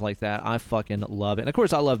licorice and stuff like that. I fucking love it. And of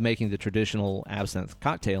course, I love making the traditional absinthe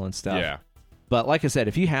cocktail and stuff. Yeah. But like I said,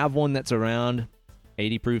 if you have one that's around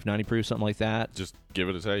 80 proof, 90 proof, something like that, just give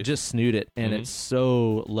it a taste. Just snoot it, and it's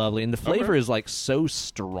so lovely. And the flavor is like so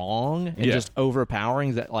strong and just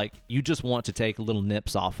overpowering that like you just want to take little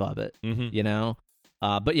nips off of it, you know?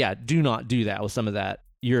 But yeah, do not do that with some of that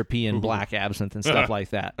European black absinthe and stuff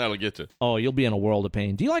like that. That'll get you. Oh, you'll be in a world of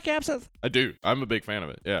pain. Do you like absinthe? I do. I'm a big fan of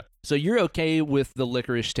it, yeah. So you're okay with the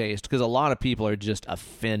licorice taste, because a lot of people are just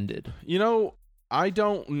offended. You know, I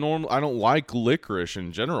don't like licorice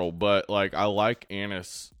in general, but like I like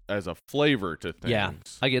anise as a flavor to things. Yeah,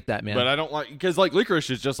 I get that, man. But I don't like, because like licorice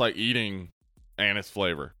is just like eating anise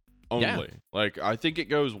flavor only. Yeah. Like I think it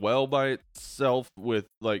goes well by itself with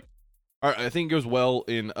like, I think it goes well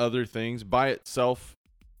in other things by itself.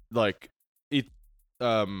 Like it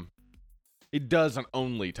doesn't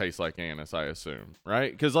only taste like anise, I assume,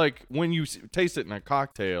 right? Because like when you taste it in a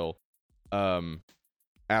cocktail,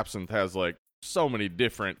 absinthe has like so many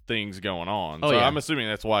different things going on. Oh, so yeah. I'm assuming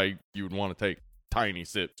that's why you would want to take tiny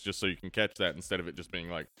sips just so you can catch that instead of it just being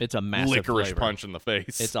like it's a massive licorice flavor. punch in the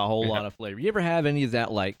face. It's a whole lot of flavor. You ever have any of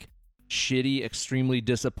that like shitty, extremely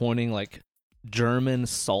disappointing, like German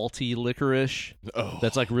salty licorice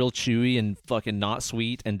that's like real chewy and fucking not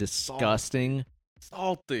sweet and disgusting?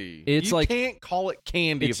 Salty. It's you like, can't call it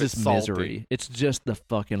candy it's if it's just salty. misery. It's just the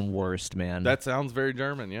fucking worst, man. That sounds very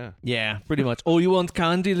German, yeah. Yeah, pretty much. Oh, you want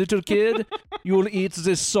candy, little kid? You will eat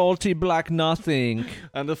this salty black nothing.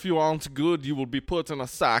 And if you aren't good, you will be put in a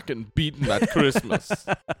sack and beaten at Christmas.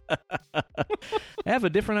 Have a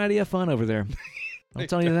different idea of fun over there. I'll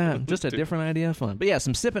tell you that. Just a different idea of fun. But yeah,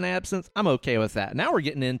 some sipping absinthe, I'm okay with that. Now we're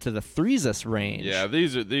getting into the Threesus range. Yeah,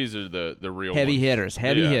 these are the real heavy ones. hitters.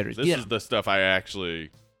 Heavy hitters. This is the stuff I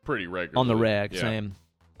actually pretty regularly. On the reg, yeah. same.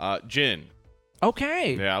 Gin.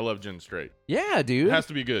 Okay. Yeah, I love gin straight. Yeah, dude. It has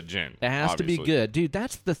to be good gin. It has to be good. Dude,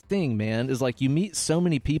 that's the thing, man, is like you meet so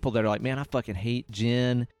many people that are like, man, I fucking hate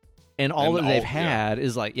gin. And all that they've had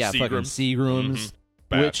is like, fucking Seagrams,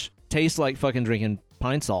 which tastes like fucking drinking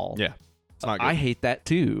Pine Sol. Yeah. It's not good. I hate that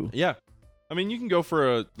too. Yeah. I mean, you can go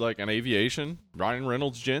for an Aviation Ryan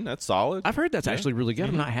Reynolds gin. That's solid. I've heard that's actually really good.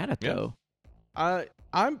 I've not had it though.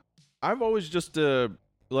 I've always just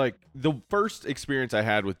like the first experience I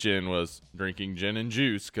had with gin was drinking gin and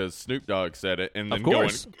juice because Snoop Dogg said it, and then going,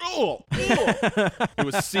 oh, it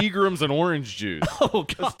was Seagram's and orange juice. Oh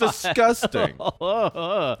god, it's disgusting.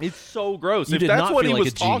 It's so gross. You if did that's not what feel he like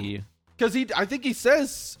was a talking, because I think he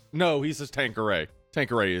says no. He says Tanqueray.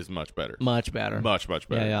 Tanqueray is much better. Much better. Much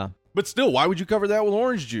better. Yeah. But still, why would you cover that with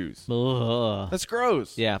orange juice? Ugh. That's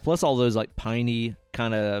gross. Yeah. Plus all those like piney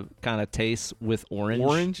kind of tastes with orange.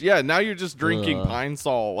 Orange? Yeah. Now you're just drinking Pine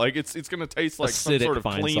Sol. Like it's gonna taste like Acidic some sort of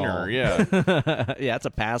Pine cleaner. Sol. Yeah. Yeah. It's a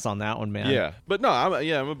pass on that one, man. Yeah. But no,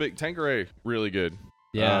 I'm a big Tanqueray. Really good.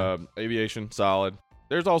 Yeah. Aviation solid.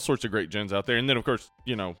 There's all sorts of great gins out there, and then of course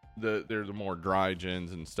there's the more dry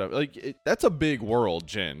gins and stuff. Like that's a big world,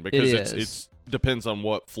 gin, because it's depends on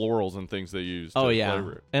what florals and things they use to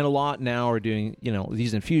flavor it. And a lot now are doing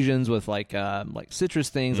these infusions with like citrus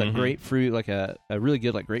things, like grapefruit, like a really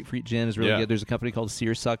good like grapefruit gin is really good. There's a company called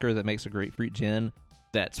Seersucker that makes a grapefruit gin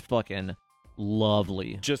that's fucking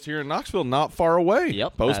lovely. Just here in Knoxville, not far away.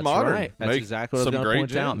 Yep, Postmodern. That's right. That's exactly what I was going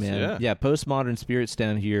to point out, man. Yeah, Postmodern Spirits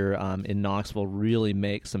down here in Knoxville really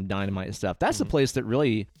make some dynamite stuff. That's the place that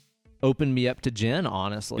really opened me up to gin,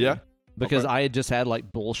 honestly. Yeah. Because I had just had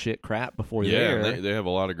like bullshit crap before there. Yeah, they have a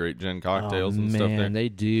lot of great gin cocktails and stuff there. Man, they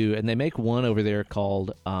do. And they make one over there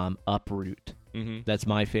called Uproot. That's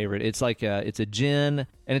my favorite. It's like it's a gin,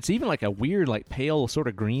 and it's even like a weird like pale sort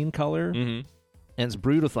of green color. And it's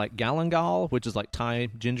brewed with like galangal, which is like Thai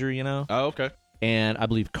ginger, Oh, okay. And I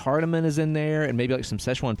believe cardamom is in there, and maybe like some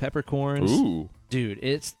Szechuan peppercorns. Ooh. Dude,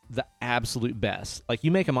 it's the absolute best. Like,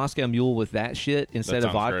 you make a Moscow Mule with that shit instead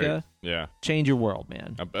of vodka. Great. Yeah. Change your world,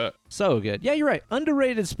 man. I bet. So good. Yeah, you're right.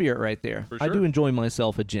 Underrated spirit right there. For sure. I do enjoy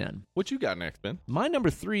myself a gin. What you got next, Ben? My number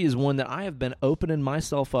 3 is one that I have been opening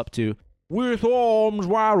myself up to with arms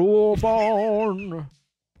wide open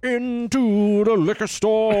into the liquor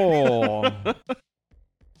store.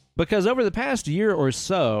 Because over the past year or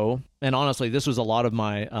so, and honestly, this was a lot of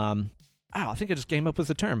my, I think I just came up with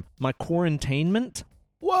the term, my quarantainment.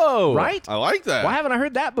 Whoa. Right? I like that. Why haven't I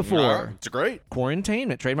heard that before? It's great.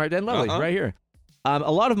 Quarantainment, trademark Dead and Lovely, right here.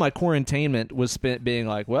 A lot of my quarantainment was spent being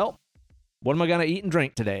like, well, what am I going to eat and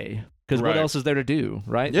drink today? Because what else is there to do,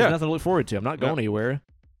 right? Yeah. There's nothing to look forward to. I'm not going anywhere.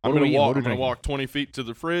 I'm going to walk 20 feet to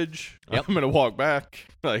the fridge. Yep. I'm going to walk back.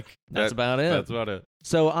 Like That's about it. That's about it.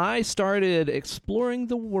 So I started exploring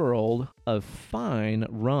the world of fine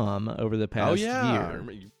rum over the past year.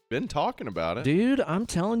 You've been talking about it. Dude, I'm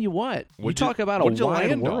telling you what. You talk about a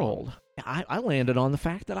wide world. I landed on the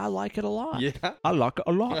fact that I like it a lot. Yeah. I like it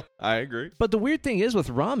a lot. I agree. But the weird thing is with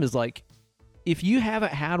rum is like, if you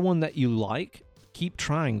haven't had one that you like, keep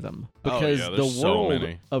trying them. Because the world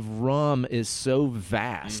of rum is so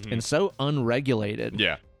vast and so unregulated.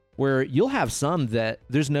 Yeah. Where you'll have some that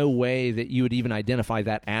there's no way that you would even identify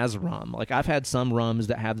that as rum. Like I've had some rums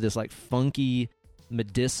that have this like funky,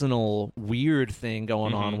 medicinal, weird thing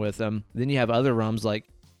going on with them. Then you have other rums like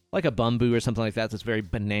a Bumbu or something like that that's very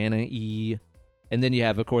banana-y. And then you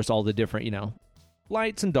have, of course, all the different,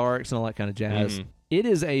 lights and darks and all that kind of jazz. It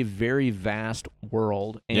is a very vast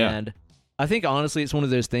world. And I think, honestly, it's one of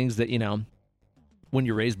those things that, when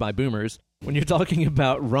you're raised by boomers, when you're talking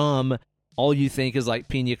about rum, all you think is like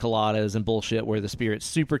pina coladas and bullshit where the spirit's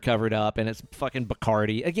super covered up and it's fucking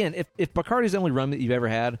Bacardi. Again, if Bacardi's the only rum that you've ever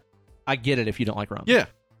had, I get it if you don't like rum. Yeah.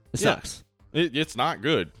 It sucks. It's not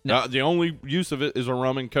good. No. The only use of it is a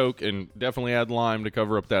rum and Coke, and definitely add lime to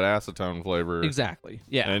cover up that acetone flavor. Exactly.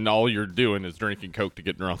 Yeah. And all you're doing is drinking Coke to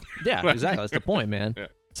get drunk. Yeah, exactly. That's the point, man. Yeah.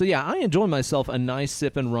 So, I enjoy myself a nice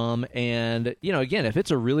sipping rum. And, again, if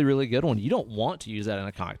it's a really, really good one, you don't want to use that in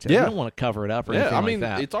a cocktail. You don't want to cover it up or anything like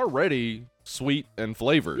that. It's already sweet and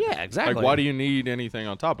flavored. Yeah, exactly. Like, why do you need anything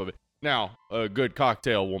on top of it? Now, a good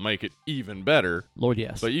cocktail will make it even better. Lord,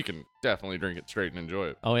 yes. But you can definitely drink it straight and enjoy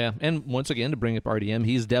it. Oh, yeah. And once again, to bring up RDM,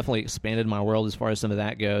 he's definitely expanded my world as far as some of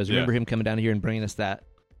that goes. Remember him coming down here and bringing us that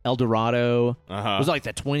El Dorado? It was like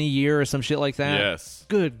the 20-year or some shit like that? Yes.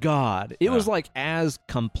 Good God. It was like as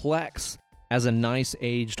complex as a nice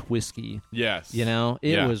aged whiskey. Yes.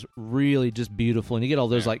 It was really just beautiful. And you get all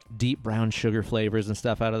those like deep brown sugar flavors and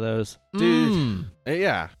stuff out of those. Dude.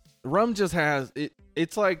 Yeah. Rum just has...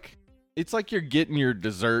 It's like you're getting your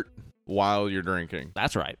dessert while you're drinking.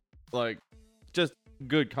 That's right. Like, just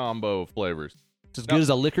good combo of flavors. It's as good as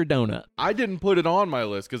a liquor donut. I didn't put it on my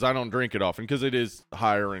list because I don't drink it often because it is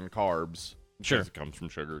higher in carbs. Sure. Because it comes from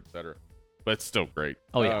sugar, etc. But it's still great.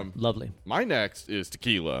 Oh, yeah. Lovely. My next is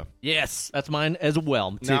tequila. Yes, that's mine as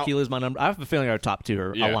well. Tequila is my number. I have a feeling our top two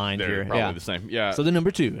are aligned here. Probably the same. Yeah. So the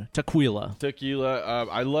number two, tequila. Tequila.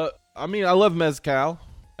 I love mezcal.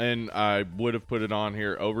 And I would have put it on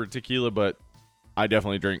here over tequila, but I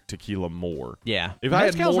definitely drink tequila more. Yeah. If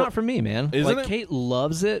Mezcal's not for me, man. Isn't it? Kate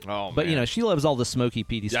loves it, but she loves all the smoky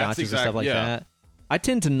peaty scotches and stuff like that. I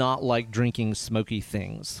tend to not like drinking smoky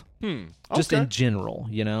things. Just in general,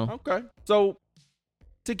 Okay. So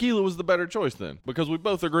tequila was the better choice then, because we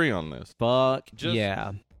both agree on this. Fuck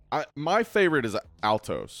yeah. My favorite is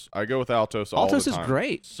Altos. I go with Altos all the time. Altos is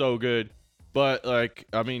great. So good. But,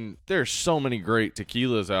 there's so many great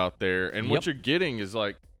tequilas out there. And what you're getting is,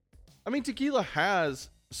 some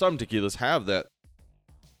tequilas have that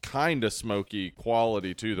kind of smoky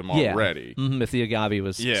quality to them already. If the agave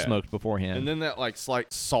was smoked beforehand. And then that, slight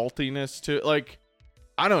saltiness to it.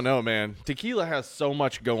 I don't know, man. Tequila has so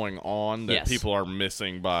much going on that people are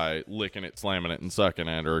missing by licking it, slamming it, and sucking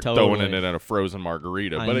it, or throwing it in a frozen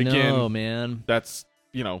margarita. But again, man. That's...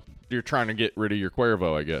 you're trying to get rid of your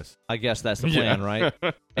Cuervo, I guess. I guess that's the plan, right?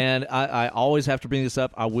 And I always have to bring this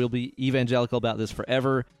up. I will be evangelical about this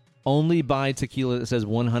forever. Only buy tequila that says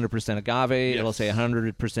 100% agave. It'll say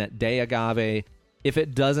 100% de agave. If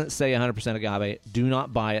it doesn't say 100% agave, do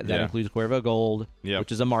not buy it. That includes Cuervo Gold,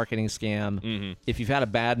 which is a marketing scam. If you've had a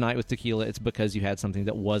bad night with tequila, it's because you had something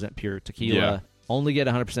that wasn't pure tequila. Only get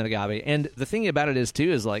 100% agave. And the thing about it is,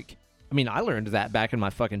 too, is I learned that back in my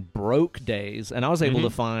fucking broke days, and I was able to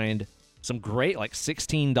find some great,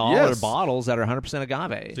 $16 bottles that are 100%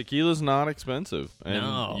 agave. Tequila's not expensive,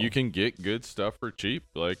 and you can get good stuff for cheap.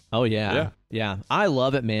 Oh, yeah. I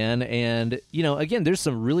love it, man. And, again, there's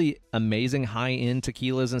some really amazing high-end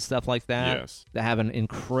tequilas and stuff like that that have an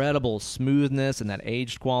incredible smoothness and that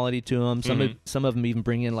aged quality to them. Some of them even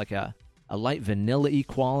bring in, a light vanilla-y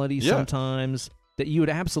quality sometimes. That you would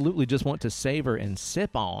absolutely just want to savor and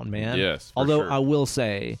sip on, man. Yes, although sure. I will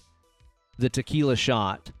say, the tequila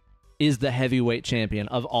shot is the heavyweight champion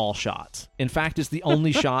of all shots. In fact, it's the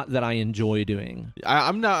only shot that I enjoy doing.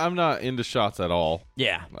 I'm not into shots at all.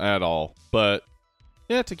 Yeah, at all. But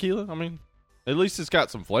tequila. At least it's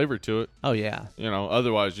got some flavor to it. Oh yeah.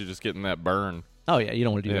 Otherwise you're just getting that burn. Oh yeah, you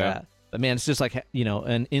don't want to do that. But man, it's just like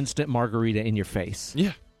an instant margarita in your face.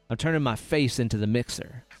 Yeah. I'm turning my face into the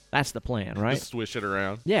mixer. That's the plan, right? Just swish it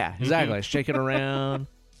around. Yeah, exactly. Shake it around.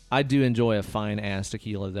 I do enjoy a fine-ass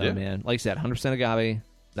tequila, though, man. Like I said, 100% agave,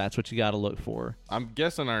 that's what you got to look for. I'm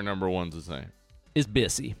guessing our number one's the same. Is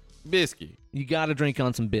Bissy. Bisky. You got to drink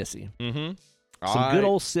on some Bissy. Some good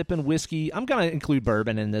old sipping whiskey. I'm going to include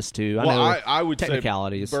bourbon in this, too. I would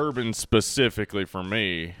technicalities. say bourbon specifically for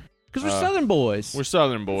me. Because we're Southern boys. We're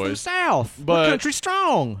Southern boys. We're from the South. But we're country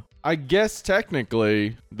strong. I guess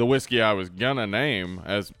technically the whiskey I was going to name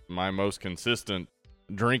as my most consistent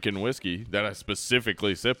drinking whiskey that I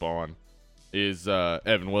specifically sip on is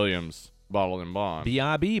Evan Williams Bottled and Bond.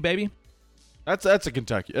 B.I.B., baby. That's a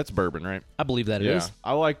Kentucky. That's bourbon, right? I believe that it is.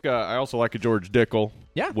 I like. I also like a George Dickel.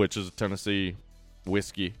 Yeah. Which is a Tennessee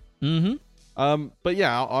whiskey. Mm-hmm. But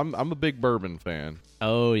yeah, I'm a big bourbon fan.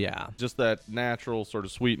 Oh yeah. Just that natural sort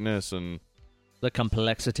of sweetness and the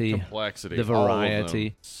complexity, the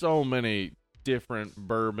variety. So many different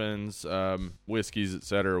bourbons, whiskeys,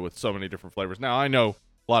 etc., with so many different flavors. Now I know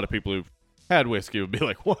a lot of people who've had whiskey would be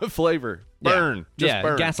like, "What flavor? Burn, just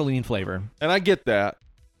burn." Gasoline flavor. And I get that.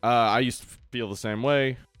 I used to feel the same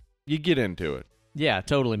way. You get into it. Yeah,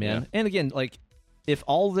 totally, man. Yeah. And again, like, if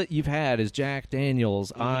all that you've had is Jack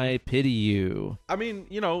Daniels, I pity you. I mean,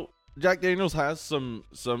 Jack Daniels has some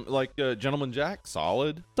like Gentleman Jack,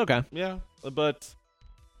 solid. It's okay. Yeah, but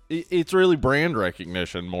it's really brand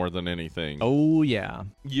recognition more than anything. Oh, yeah.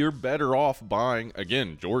 You're better off buying,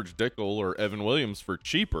 again, George Dickel or Evan Williams for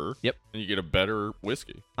cheaper. Yep. And you get a better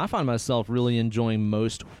whiskey. I find myself really enjoying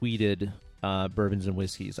most wheated bourbons and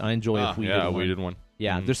whiskeys. I enjoy a wheated one. Wheated one.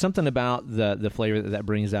 Yeah, there's something about the flavor that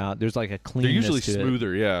brings out. There's like a cleanness. They're usually to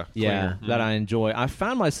smoother, it. Yeah, that I enjoy. I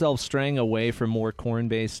found myself straying away from more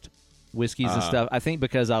corn-based whiskeys and stuff. I think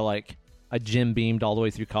because I Jim Beamed all the way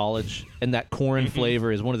through college, and that corn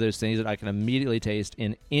flavor is one of those things that I can immediately taste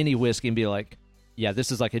in any whiskey and be like, yeah,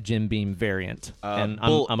 this is like a Jim Beam variant, and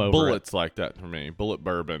I'm over Bullet's it. like that for me. Bullet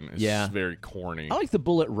bourbon is very corny. I like the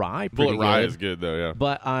Bullet Rye. Bullet Rye is good though, yeah.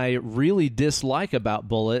 But I really dislike about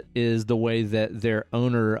Bullet is the way that their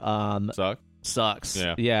owner sucks.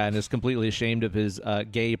 Yeah, and is completely ashamed of his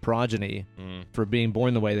gay progeny for being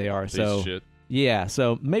born the way they are. Piece of shit. Yeah,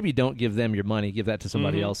 so maybe don't give them your money. Give that to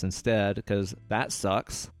somebody else instead, because that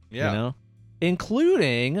sucks. Yeah,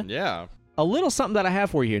 including a little something that I have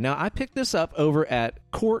for you here. Now, I picked this up over at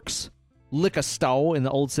Cork's Liquor Store in the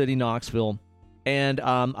Old City, Knoxville. And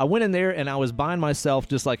I went in there and I was buying myself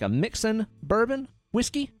just like a mixin' bourbon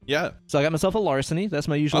whiskey. Yeah. So I got myself a Larceny. That's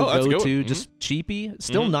my usual go-to. Just cheapy.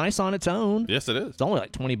 Still nice on its own. Yes, it is. It's only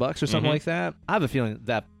like $20 or something like that. I have a feeling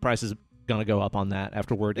that price is going to go up on that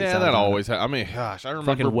afterward. Yeah, that always I mean, gosh, I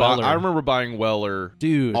remember buying Weller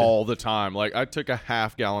all the time. Like, I took a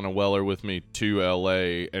half gallon of Weller with me to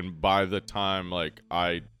L.A., and by the time, like,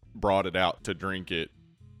 I brought it out to drink it,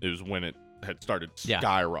 it was when it had started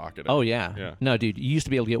skyrocketing. Oh, yeah. No, dude, you used to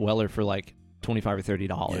be able to get Weller for, like, $25 or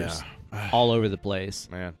 $30 all over the place.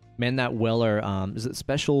 Man, that Weller, is it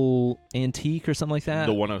Special Antique or something like that?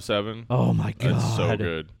 The 107? Oh, my God. That's so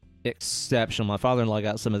good. Exceptional. My father-in-law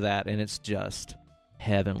got some of that, and it's just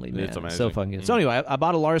heavenly, man. It's amazing. So fucking good. So anyway, I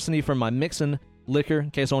bought a Larceny for my mixing liquor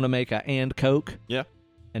in case I want to make a and Coke. Yeah.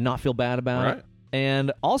 And not feel bad about it.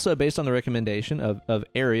 And also based on the recommendation of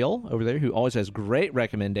Ariel over there, who always has great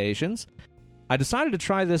recommendations, I decided to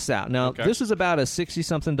try this out. Now, this is about a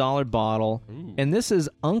 $60-something bottle, and this is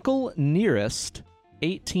Uncle Nearest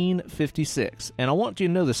 1856. And I want you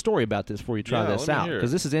to know the story about this before you try this out,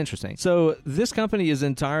 because this is interesting. So this company is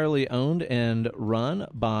entirely owned and run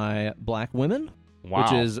by black women,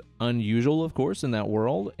 which is unusual, of course, in that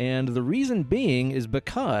world. And the reason being is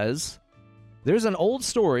because there's an old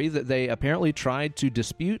story that they apparently tried to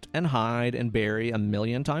dispute and hide and bury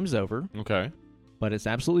 1,000,000 times over. Okay. But it's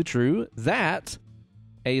absolutely true that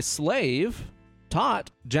a slave taught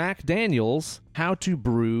Jack Daniels how to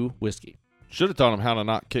brew whiskey. Should have taught him how to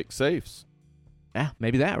not kick safes. Yeah,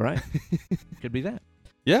 maybe that, right? Could be that.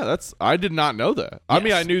 Yeah, I did not know that. Yes. I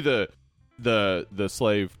mean, I knew the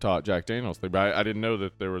slave taught Jack Daniels thing, but I didn't know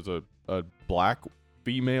that there was a black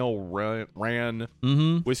female ran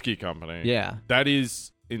whiskey company. Yeah. That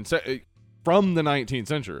is insane. From the 19th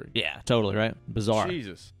century. Yeah, totally, right? Bizarre.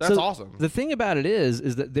 Jesus. That's awesome. The thing about it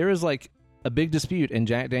is that there is like a big dispute, and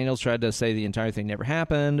Jack Daniels tried to say the entire thing never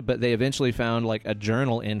happened, but they eventually found like a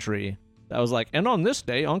journal entry that was like, and on this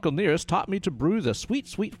day, Uncle Nearest taught me to brew the sweet,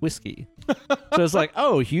 sweet whiskey. So it's like,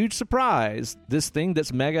 oh, huge surprise. This thing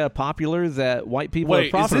that's mega popular that white people have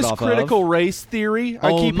profited off of. Is this critical race theory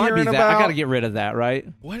I keep hearing about? I got to get rid of that, right?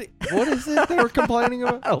 What is it they were complaining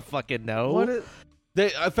about? I don't fucking know.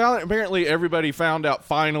 I found apparently everybody found out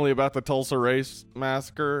finally about the Tulsa Race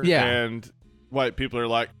Massacre. Yeah. And white people are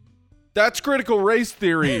like, that's critical race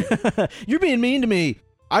theory. You're being mean to me.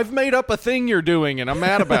 I've made up a thing you're doing, and I'm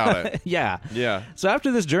mad about it. Yeah. Yeah. So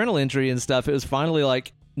after this journal entry and stuff, it was finally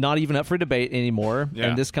like not even up for debate anymore. Yeah.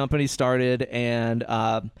 And this company started, and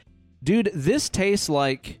dude, this tastes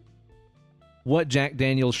like what Jack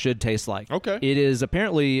Daniels should taste like. Okay. It is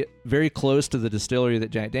apparently very close to the distillery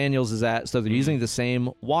that Jack Daniels is at, so they're using the same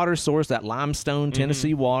water source, that limestone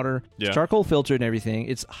Tennessee water. Yeah. It's charcoal filtered and everything.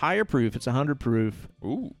 It's higher proof. It's 100 proof.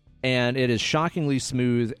 Ooh. And it is shockingly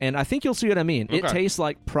smooth. And I think you'll see what I mean. It Okay. tastes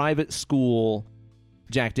like private school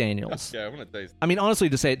Jack Daniels. Yeah, I want to taste. I mean, honestly,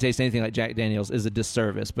 to say it tastes anything like Jack Daniels is a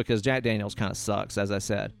disservice because Jack Daniels kind of sucks, as I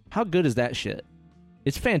said. How good is that shit?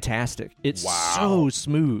 It's fantastic. It's Wow. so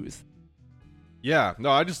smooth. Yeah, no,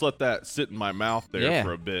 I just let that sit in my mouth there Yeah.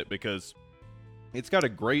 for a bit because it's got a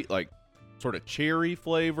great, like, sort of cherry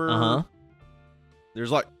flavor. Uh-huh.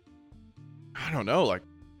 There's, like, I don't know, like,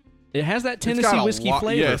 It has that it's Tennessee got a whiskey lot-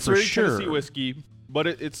 flavor yeah, it's for very sure. Tennessee whiskey, but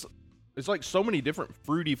it's like so many different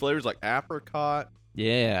fruity flavors, like apricot.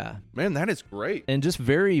 Yeah. Man, that is great. And just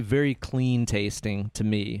very, very clean tasting to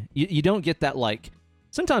me. You don't get that, like,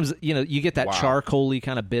 sometimes, you get that Wow. charcoaly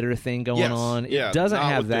kind of bitter thing going Yes. on. It Yeah, doesn't not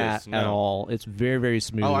have with that this, at no. all. It's very, very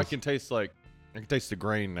smooth. Oh, I can taste the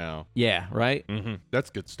grain now. Yeah, right? Mm-hmm. That's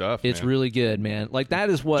good stuff. It's man. really good, man. Like, that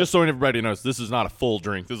is what... Just so everybody knows, this is not a full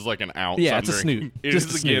drink. This is like an ounce. Yeah, I'm it's a drinking. snoot. It Just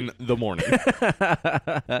is a snoot. again the morning.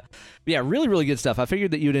 Yeah, really, really good stuff. I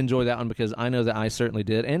figured that you'd enjoy that one because I know that I certainly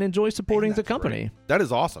did and enjoy supporting the That's company. great. That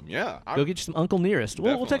is awesome. Yeah. Go get you some Uncle Nearest.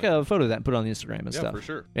 We'll take a photo of that and put it on the Instagram and Yeah, stuff. for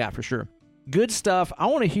sure. Yeah, for sure. Good stuff. I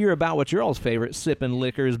want to hear about what your all's favorite sipping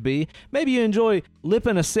liquors be. Maybe you enjoy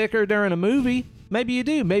lipping a sicker during a movie. Maybe you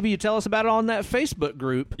do. Maybe you tell us about it on that Facebook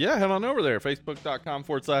group. Yeah, head on over there.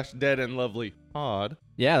 Facebook.com/Dead and Lovely Pod.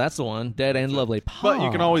 Yeah, that's the one. Dead and Lovely Pod. But you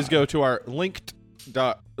can always go to our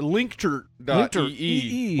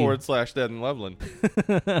linkter.ee/Dead and Loveland.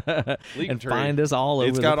 and find us all over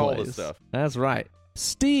It's the got place. all the stuff. That's right.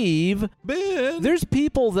 Steve, Ben. there's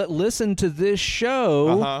people that listen to this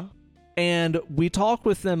show, Uh-huh. and we talk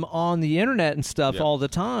with them on the internet and stuff Yeah. all the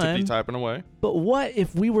To time. be typing away. But what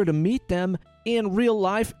if we were to meet them in real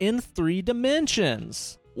life in 3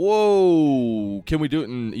 dimensions? Whoa. Can we do it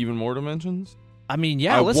in even more dimensions? I mean,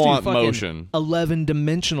 yeah, I let's want do fucking motion.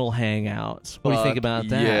 11-dimensional hangouts. What do you think about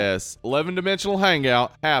that? Yes. 11-dimensional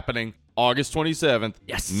hangout happening August 27th.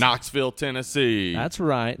 Yes. Knoxville, Tennessee. That's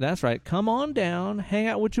right. That's right. Come on down. Hang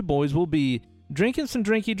out with your boys. We'll be drinking some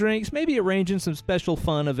drinky drinks, maybe arranging some special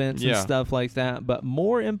fun events and Yeah. stuff like that. But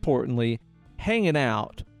more importantly, hanging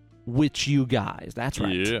out with you guys. That's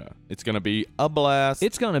right. Yeah. It's going to be a blast.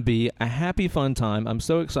 It's going to be a happy, fun time. I'm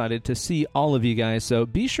so excited to see all of you guys. So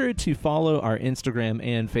be sure to follow our Instagram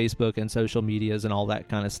and Facebook and social medias and all that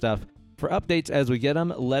kind of stuff for updates as we get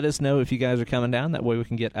them. Let us know if you guys are coming down. That way we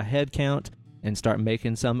can get a head count and start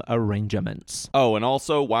making some arrangements. Oh, and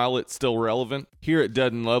also, while it's still relevant, here at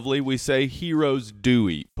Dead and Lovely, we say heroes do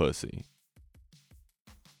eat pussy.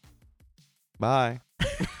 Bye.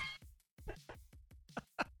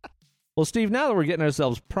 Well, Steve, now that we're getting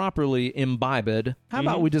ourselves properly imbibed, how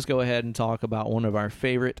about we just go ahead and talk about one of our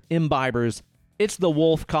favorite imbibers? It's the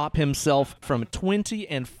Wolf Cop himself from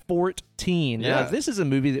 2014. Yeah. Now, this is a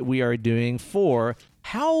movie that we are doing for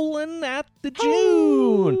Howlin' at the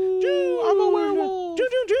June. June, I'm a werewolf.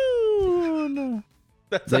 June.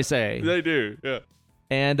 They say. They do, yeah.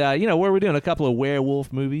 And, where we're doing a couple of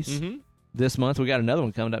werewolf movies. Mm-hmm. This month. We got another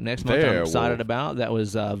one coming up next month I'm Werewolf. excited about. That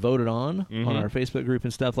was voted on our Facebook group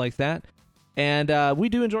and stuff like that. And we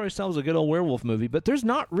do enjoy ourselves a good old werewolf movie, but there's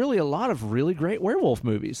not really a lot of really great werewolf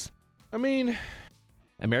movies. I mean,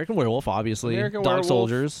 American Werewolf, obviously. American Dog Werewolf,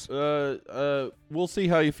 Soldiers. We'll see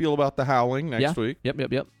how you feel about The Howling next week. Yep.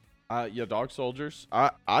 Yeah, Dog Soldiers.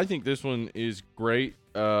 I think this one is great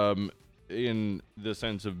in the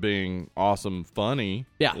sense of being awesome, funny.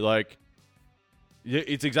 Yeah. Like,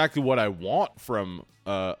 it's exactly what I want from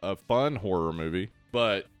a fun horror movie.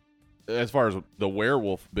 But as far as the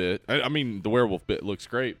werewolf bit, I mean, the werewolf bit looks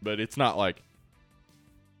great, but it's not like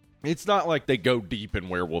they go deep in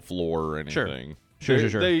werewolf lore or anything. Sure.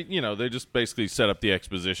 They they just basically set up the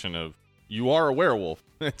exposition of you are a werewolf.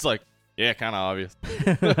 It's like, yeah, kind of obvious.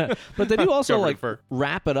 But they do also Covered fur.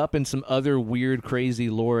 wrap it up in some other weird,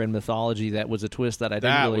 crazy lore and mythology that was a twist that I didn't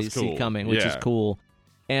That really was see cool. coming, which is Yeah. cool.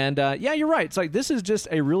 And yeah, you're right. It's like this is just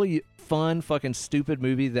a really fun, fucking stupid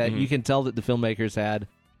movie that you can tell that the filmmakers had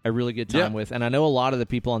a really good time with. And I know a lot of the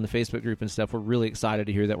people on the Facebook group and stuff were really excited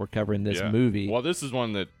to hear that we're covering this movie. Well, this is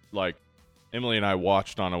one that like Emily and I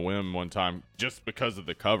watched on a whim one time just because of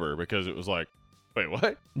the cover, because it was like, wait,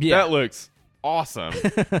 what? Yeah. That looks awesome.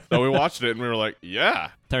 So we watched it and we were like, yeah.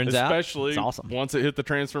 Turns out, especially it's awesome. once it hit the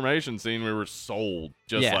transformation scene, we were sold.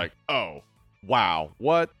 Just Yeah. like, oh, wow,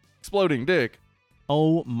 what? Exploding dick.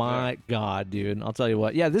 Oh my God, dude. I'll tell you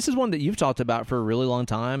what. Yeah, this is one that you've talked about for a really long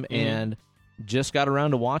time. And just got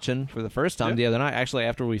around to watching for the first time the other night. Actually,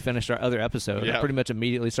 after we finished our other episode, I pretty much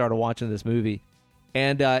immediately started watching this movie.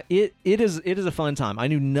 And it is a fun time. I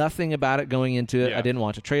knew nothing about it going into it. I didn't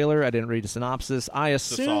watch a trailer. I didn't read a synopsis. I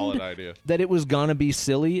assumed that it was going to be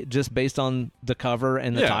silly just based on the cover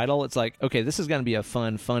and the title. It's like, okay, this is going to be a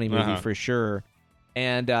fun, funny movie for sure.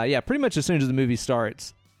 And pretty much as soon as the movie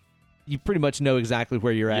starts, you pretty much know exactly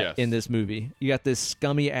where you're at in this movie. You got this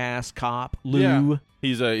scummy ass cop, Lou. Yeah.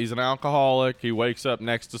 He's an alcoholic. He wakes up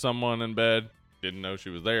next to someone in bed. Didn't know she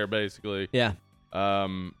was there, basically. Yeah.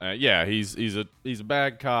 He's a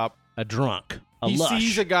bad cop, a drunk, he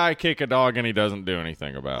sees a guy kick a dog and he doesn't do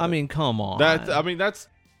anything about it. I mean, come on.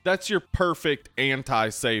 That's your perfect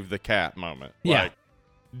anti-save the cat moment. Yeah. Like,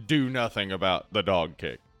 do nothing about the dog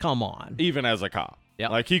kick. Come on. Even as a cop. Yeah.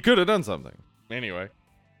 Like, he could have done something. Anyway.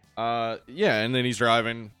 And then he's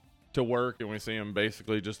driving to work and we see him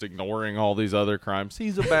basically just ignoring all these other crimes.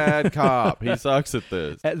 He's a bad cop. He sucks at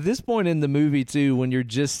this. At this point in the movie too, when you're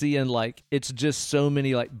just seeing like it's just so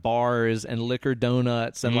many like bars and liquor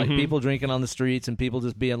donuts and like people drinking on the streets and people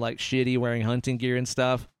just being like shitty wearing hunting gear and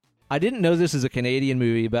stuff. I didn't know this is a Canadian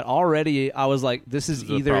movie, but already I was like, this is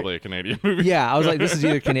either probably a Canadian movie. Yeah, I was like, this is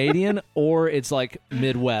either Canadian or it's like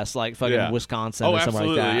Midwest, like fucking Wisconsin or something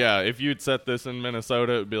like that. Yeah, if you'd set this in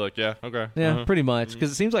Minnesota, it'd be like, yeah, okay. Yeah, pretty much.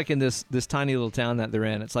 Because it seems like in this tiny little town that they're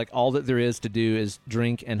in, it's like all that there is to do is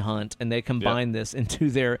drink and hunt, and they combine this into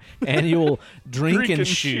their annual drink and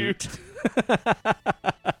shoot.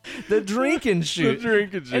 The drink and shoot. The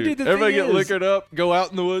drink and shoot. And dude, everybody get liquored up, go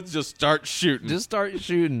out in the woods, just start shooting.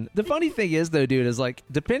 The funny thing is, though, dude, is like,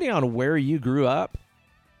 depending on where you grew up,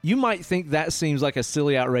 you might think that seems like a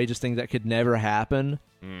silly, outrageous thing that could never happen,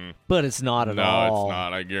 but it's not at all. No, it's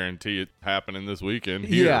not. I guarantee it's happening this weekend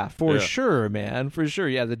here. Yeah, for sure, man. For sure.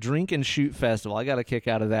 Yeah, the Drink and Shoot Festival. I got a kick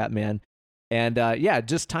out of that, man. And,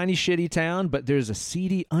 just tiny, shitty town, but there's a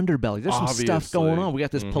seedy underbelly. There's some stuff going on. We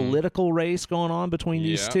got this political race going on between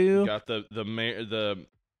these two. We got the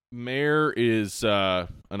mayor is an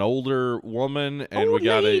older woman, and we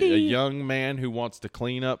got a young man who wants to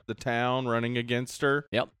clean up the town running against her.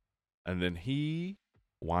 Yep. And then he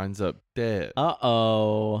winds up dead.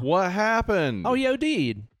 Uh-oh. What happened? Oh, he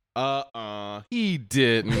OD'd. He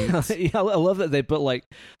didn't. Yeah, I love that they put like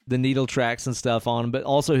the needle tracks and stuff on, but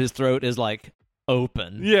also his throat is like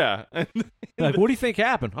open. Yeah. Like, what do you think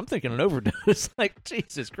happened? I'm thinking an overdose. Like,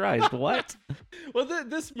 Jesus Christ, what? Well,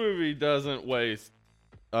 this movie doesn't waste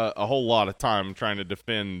a whole lot of time trying to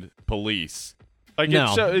defend police. Like,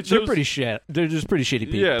 no, it shows, they're pretty shit. They're just pretty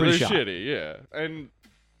shitty people. Yeah, pretty they're shitty. Yeah, and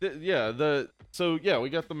we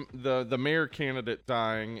got the mayor candidate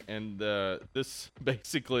dying, and this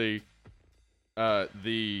basically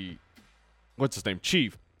the what's his name,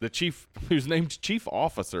 the chief who's named chief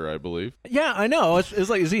officer, I believe. Yeah, I know. It's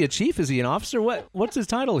like, is he a chief? Is he an officer? What's his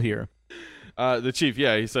title here? The chief,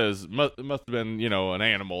 he says must have been an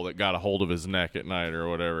animal that got a hold of his neck at night or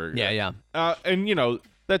whatever. Yeah. And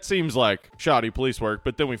that seems like shoddy police work,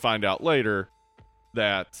 but then we find out later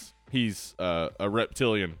that he's a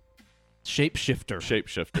reptilian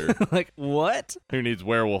shapeshifter. Like, what? Who needs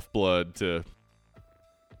werewolf blood to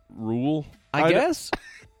rule? I guess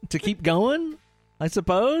to keep going, I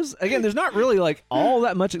suppose. Again, there's not really like all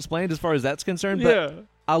that much explained as far as that's concerned, but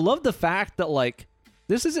I love the fact that like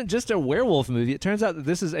this isn't just a werewolf movie. It turns out that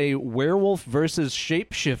this is a werewolf versus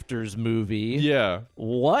shapeshifters movie. Yeah.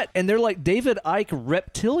 What? And they're like David Icke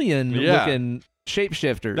reptilian looking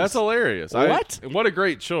shapeshifters. That's hilarious. What? What a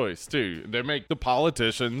great choice too. They make the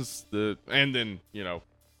politicians and then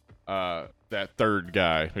that third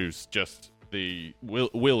guy who's just the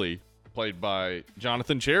Willie, played by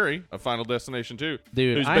Jonathan Cherry of Final Destination 2.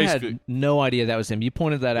 Dude, I had no idea that was him. You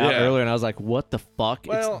pointed that out earlier, and I was like, what the fuck?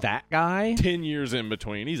 Well, it's that guy? 10 years in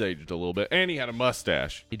between. He's aged a little bit. And he had a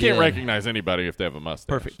mustache. You can't recognize anybody if they have a mustache.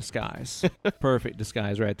 Perfect disguise. Perfect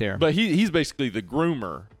disguise right there. But he's basically the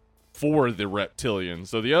groomer for the reptilians.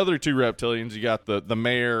 So the other two reptilians, you got the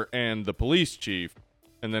mayor and the police chief.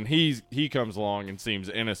 And then he comes along and seems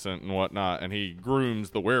innocent and whatnot, and he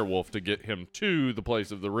grooms the werewolf to get him to the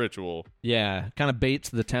place of the ritual. Yeah, kind of baits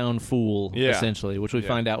the town fool, essentially, which we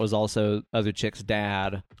find out was also other chick's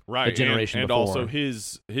dad, right? A generation and before. Also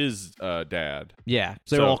his dad. Yeah,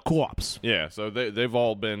 so they're all co-ops. Yeah, so they've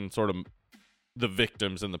all been sort of the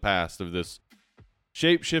victims in the past of this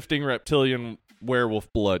shape-shifting reptilian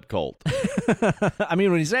werewolf blood cult. I mean,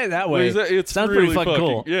 when you say it that way, it sounds really pretty fucking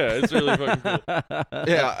cool. Yeah, it's really fucking cool.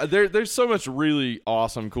 Yeah, there's so much really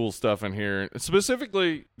awesome, cool stuff in here.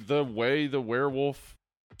 Specifically, the way the werewolf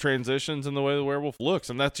transitions in the way the werewolf looks,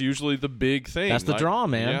 and that's usually the big thing. That's the draw,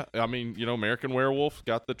 man. Yeah, I mean, American Werewolf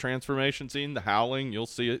got the transformation scene, the howling. You'll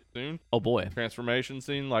see it soon. Oh boy, transformation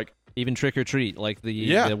scene, like even Trick or Treat, like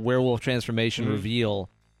the werewolf transformation reveal.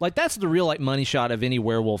 Like, that's the real, like, money shot of any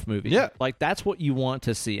werewolf movie. Yeah. Like, that's what you want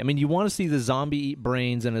to see. I mean, you want to see the zombie eat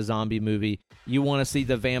brains in a zombie movie. You want to see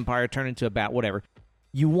the vampire turn into a bat, whatever.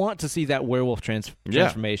 You want to see that werewolf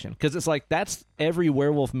transformation. Because it's like, that's every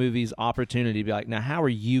werewolf movie's opportunity to be like, now, how are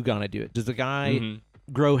you going to do it? Does the guy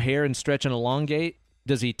grow hair and stretch and elongate?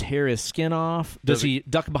 Does he tear his skin off? Does he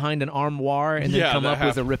duck behind an armoire and then come up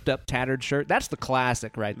with a ripped up, tattered shirt? That's the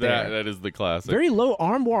classic right there. That is the classic. Very low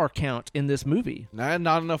armoire count in this movie. Not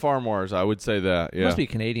enough armoires, I would say that. Yeah. Must be a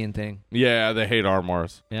Canadian thing. Yeah, they hate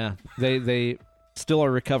armoires. Yeah, they still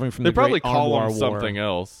are recovering from the They probably Great call Armoire them War. something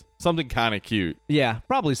else. Something kind of cute. Yeah,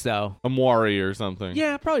 probably so. A moire or something.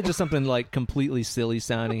 Yeah, probably just something like completely silly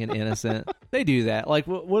sounding and innocent. They do that. Like,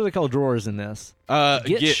 what do they call drawers in this?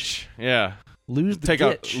 Gitch. Yeah. Lose the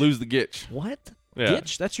gitch. Lose the gitch. What? Yeah.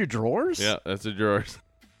 Gitch? That's your drawers? Yeah, that's the drawers.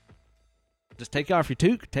 Just take off your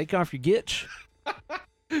toque, take off your gitch.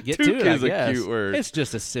 Get Toque to it, is I a guess. cute word. It's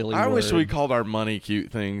just a silly word. I wish we called our money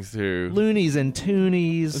cute things too. Loonies and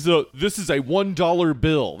toonies. So this is a $1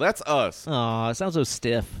 bill. That's us. Aw, it sounds so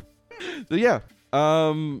stiff. So yeah.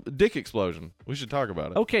 Dick explosion. We should talk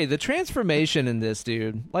about it. Okay, the transformation in this,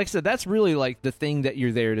 dude. Like I said, that's really like the thing that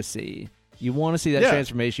you're there to see. You want to see that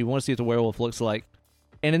transformation. You want to see what the werewolf looks like.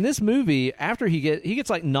 And in this movie, after he gets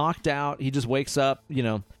like knocked out, he just wakes up.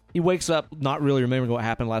 He wakes up not really remembering what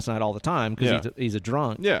happened last night all the time because he's a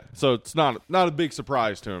drunk. Yeah, so it's not a big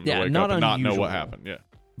surprise to him to wake up and not know what happened. Yeah.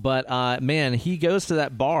 But man, he goes to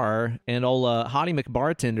that bar, and old Hottie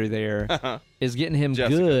McBartender there is getting him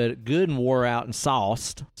good and wore out and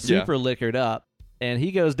sauced, super liquored up. And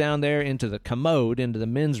he goes down there into the commode, into the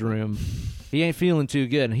men's room. He ain't feeling too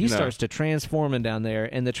good, and he starts to transforming down there.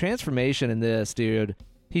 And the transformation in this, dude,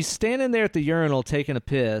 he's standing there at the urinal taking a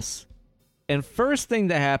piss, and first thing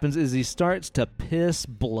that happens is he starts to piss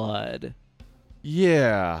blood.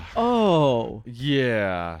 Yeah. Oh.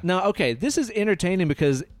 Yeah. Now, okay, this is entertaining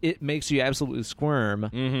because it makes you absolutely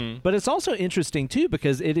squirm, but it's also interesting, too,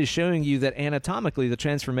 because it is showing you that anatomically the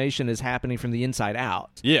transformation is happening from the inside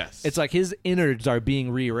out. Yes. It's like his innards are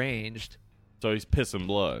being rearranged. So he's pissing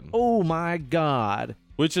blood. Oh, my God.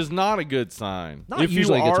 Which is not a good sign. Not if you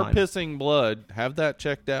usually a good are sign. pissing blood, have that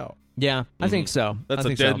checked out. Yeah, I think so. That's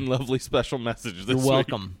a dead and lovely special message this You're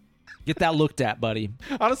welcome. Get that looked at, buddy.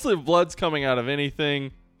 Honestly, if blood's coming out of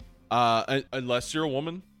anything, unless you're a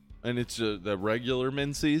woman and it's the regular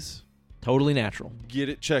menses, totally natural. Get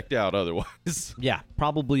it checked out otherwise. Yeah,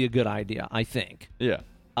 probably a good idea, I think. Yeah.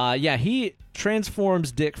 Yeah, he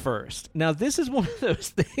transforms Dick first. Now, this is one of those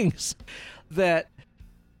things that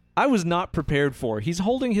I was not prepared for. He's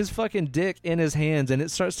holding his fucking dick in his hands, and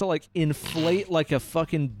it starts to, like, inflate like a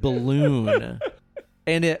fucking balloon.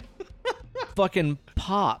 And it fucking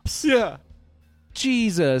pops. Yeah.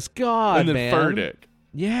 Jesus, God, and then man. fur dick.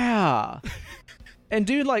 Yeah. And,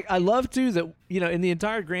 dude, like, I love, too, that, in the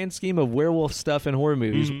entire grand scheme of werewolf stuff in horror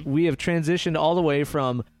movies, we have transitioned all the way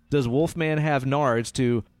from does Wolfman have nards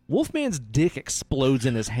to Wolfman's dick explodes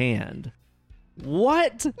in his hand.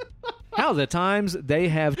 What? How the times they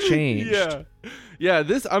have changed. Yeah. Yeah,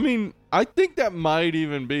 I think that might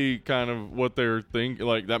even be kind of what they're thinking.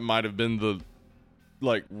 Like, that might have been the,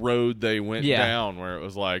 road they went down, where it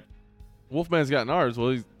was like, Wolfman's got nards.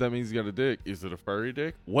 Well, that means he's got a dick. Is it a furry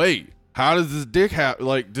dick? Wait, how does this dick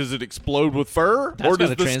does it explode with fur? That's or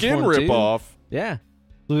does the skin rip off? Yeah.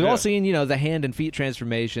 We've all seen, the hand and feet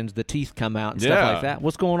transformations, the teeth come out and stuff like that.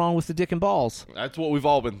 What's going on with the dick and balls? That's what we've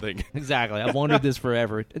all been thinking. Exactly. I've wondered this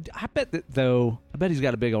forever. I bet he's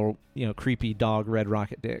got a big old, creepy dog red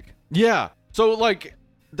rocket dick. Yeah. So,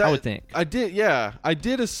 that, I would think. I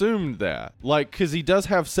did assume that. Because he does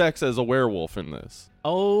have sex as a werewolf in this.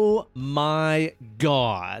 Oh, my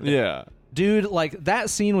God. Yeah. Dude, that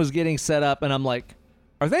scene was getting set up, and I'm like,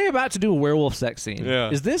 are they about to do a werewolf sex scene?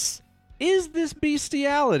 Yeah. Is this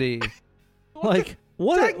bestiality? Well,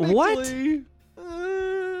 what?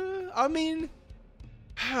 I mean,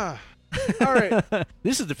 all right.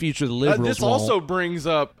 This is the future the liberals this want. also brings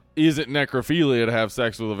up, is it necrophilia to have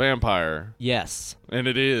sex with a vampire? Yes. And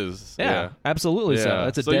it is. Yeah. Absolutely so. Yeah.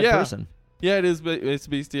 That's a dead person. Yeah, it is. It's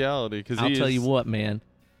bestiality. I'll tell you what, man.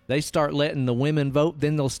 They start letting the women vote,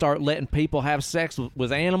 then they'll start letting people have sex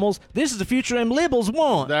with animals. This is the future them liberals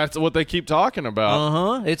want. That's what they keep talking about.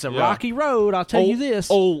 Uh-huh. It's a rocky road, I'll tell you this.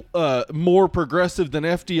 More progressive than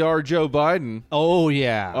FDR Joe Biden. Oh,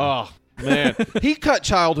 yeah. Oh, Man, he cut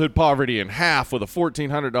childhood poverty in half with a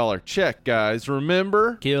 $1,400 check, guys.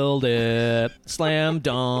 Remember? Killed it. Slam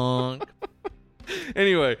dunk.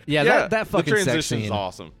 Anyway, that fucking the sex transition's scene.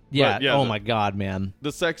 awesome. Yeah. But, Oh my god, man.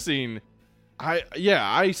 The sex scene.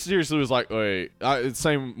 I seriously was like, wait.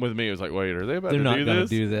 Same with me. It was like, wait, are they about They're to not do gonna this?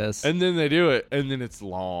 do this. And then they do it, and then it's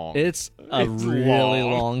long. It's a really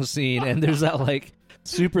long scene, and there's that like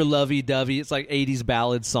super lovey-dovey. It's like 80s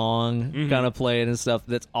ballad song kind of playing and stuff.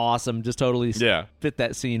 That's awesome. Just totally fit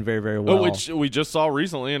that scene very, very well. Which we just saw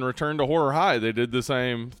recently in Return to Horror High. They did the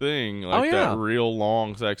same thing, like that real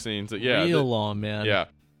long sex scene. So, real long, man. Yeah,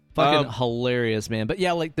 fucking hilarious, man. But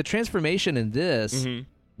yeah, like the transformation in this.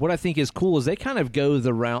 What I think is cool is they kind of go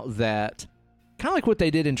the route that, kind of like what they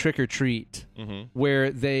did in Trick or Treat, where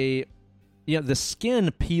they, the skin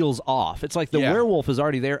peels off. It's like the werewolf is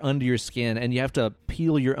already there under your skin, and you have to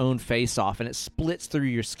peel your own face off, and it splits through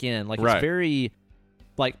your skin. Like it's very,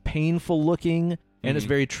 like painful looking, and it's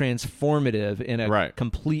very transformative in a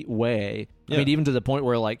complete way. I mean, even to the point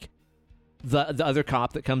where like the other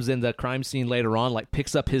cop that comes in the crime scene later on, like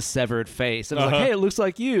picks up his severed face and is like, "Hey, it looks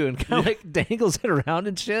like you," and kind of like dangles it around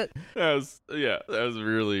and shit. That was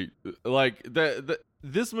really like that.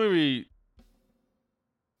 This movie,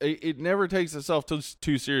 it never takes itself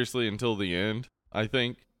too seriously until the end. I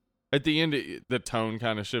think at the end, the tone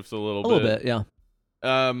kind of shifts a little bit. Yeah.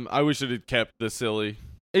 I wish it had kept the silly.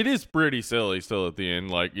 It is pretty silly still at the end.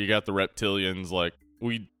 Like you got the reptilians, like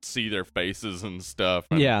we see their faces and stuff.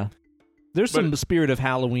 And, there's some spirit of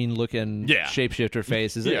Halloween looking shapeshifter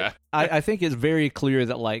faces. I think it's very clear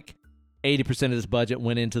that like 80% of this budget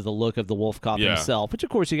went into the look of the Wolf Cop himself, which of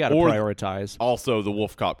course you got to prioritize. Also the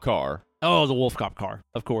Wolf Cop car. Oh, the Wolf Cop car,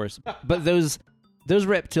 of course. But those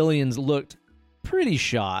reptilians looked pretty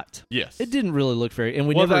shot. Yes. It didn't really look very, and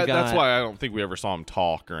that's why I don't think we ever saw him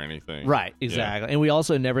talk or anything. Right, exactly. And we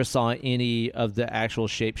also never saw any of the actual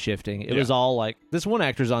shape shifting. It was all like, this one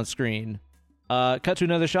actor's on screen. Cut to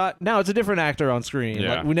another shot. Now it's a different actor on screen.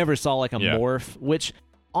 Yeah. Like, we never saw like a morph, which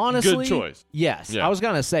honestly, good choice. Yes, I was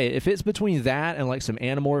gonna say if it's between that and like some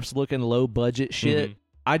Animorphs looking low budget shit,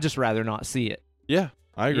 I'd just rather not see it. Yeah,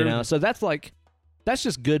 I agree. So that's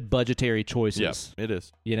just good budgetary choices. Yes, it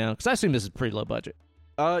is. Because I assume this is pretty low budget.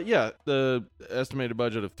 The estimated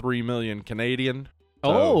budget of 3 million Canadian.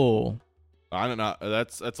 So, I don't know.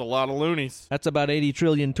 That's a lot of loonies. That's about 80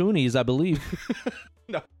 trillion toonies, I believe.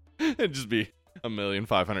 No, it'd just be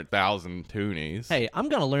 1,500,000 toonies. Hey, I'm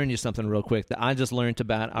going to learn you something real quick that I just learned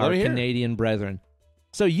about our Canadian brethren.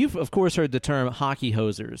 So you've, of course, heard the term hockey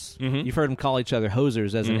hosers. You've heard them call each other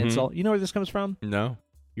hosers as an insult. You know where this comes from? No.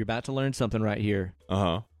 You're about to learn something right here.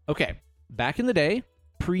 Uh-huh. Okay. Back in the day,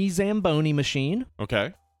 pre-Zamboni machine,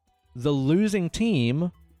 the losing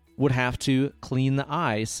team would have to clean the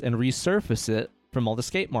ice and resurface it from all the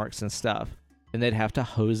skate marks and stuff. And they'd have to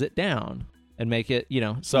hose it down and make it,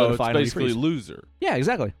 solidified. So it's basically loser. Yeah,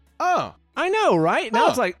 exactly. Oh. I know, right? Now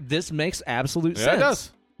it's like, this makes absolute sense. Yeah, it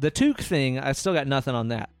does. The toque thing, I still got nothing on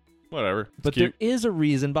that. Whatever. But cute. there is a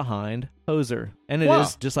reason behind hoser. And it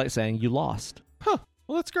is just like saying you lost. Huh.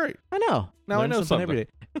 Well, that's great. I know. Now I know something. Every day.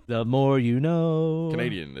 The more you know.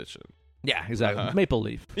 Canadian edition. Yeah, exactly. Maple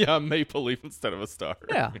Leaf. Yeah, Maple Leaf instead of a star.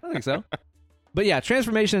 Yeah, I think so. But yeah,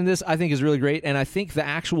 transformation in this I think is really great, and I think the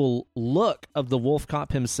actual look of the Wolf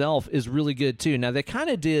Cop himself is really good too. Now they kind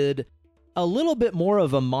of did a little bit more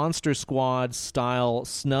of a Monster Squad style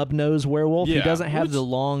snub nose werewolf. He doesn't have the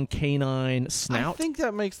long canine snout. I think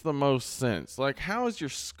that makes the most sense. Like, how is your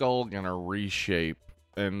skull gonna reshape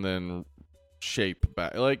and then shape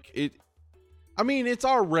back? Like it. I mean, it's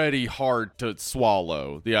already hard to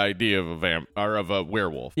swallow the idea of a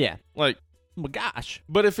werewolf. Yeah, like. Oh my gosh.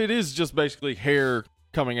 But if it is just basically hair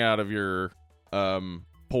coming out of your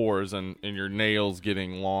pores and your nails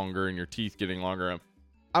getting longer and your teeth getting longer,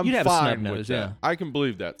 I'm You'd have fine a snub nose, with that. I can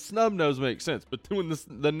believe that. Snub nose makes sense. But when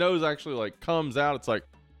the nose actually like comes out, it's like,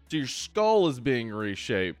 so your skull is being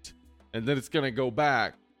reshaped and then it's going to go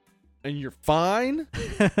back and you're fine?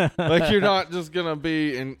 Like you're not just going to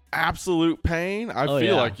be in absolute pain? I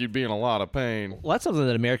feel like you'd be in a lot of pain. Well, that's something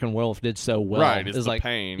that American Werewolf did so well. Right, it's the like,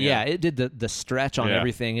 pain. Yeah, it did the stretch on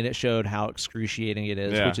everything, and it showed how excruciating it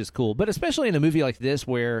is, which is cool. But especially in a movie like this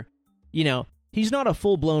where, he's not a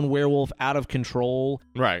full-blown werewolf out of control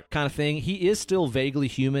kind of thing. He is still vaguely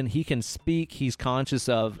human. He can speak. He's conscious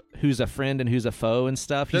of who's a friend and who's a foe and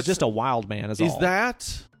stuff. He's just a wild man is all.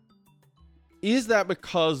 Is that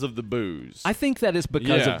because of the booze? I think that is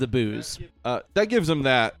because of the booze. That gives him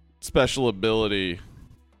that special ability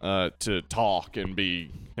to talk and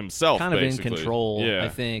be himself, kind of basically. in control. I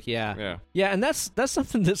think. Yeah, and that's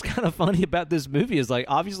something that's kind of funny about this movie is like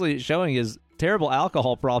obviously it's showing his terrible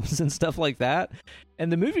alcohol problems and stuff like that.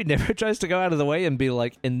 And the movie never tries to go out of the way and be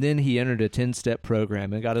like, and then he entered a 10-step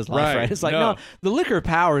program and got his life right. It's like, no, the liquor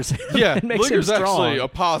powers him. Yeah, and makes liquor's him strong. actually a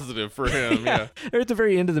positive for him. Yeah. Or at the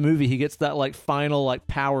very end of the movie, he gets that like final like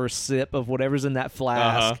power sip of whatever's in that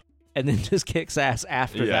flask, and then just kicks ass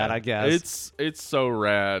after that, I guess. It's so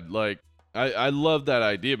rad. Like, I love that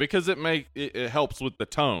idea because it helps with the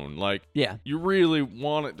tone. Like, you really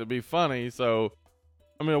want it to be funny, so...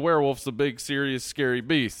 I mean, a werewolf's a big, serious, scary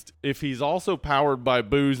beast. If he's also powered by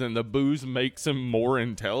booze and the booze makes him more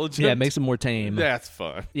intelligent... Yeah, it makes him more tame. That's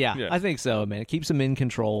fun. Yeah, I think so, man. It keeps him in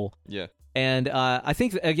control. Yeah. And I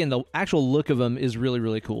think, again, the actual look of him is really,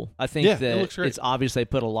 really cool. I think that it looks great. It's obvious they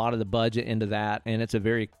put a lot of the budget into that, and it's a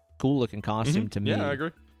very cool-looking costume to me. Yeah, I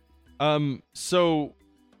agree. So,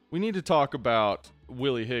 we need to talk about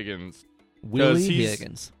Willie Higgins.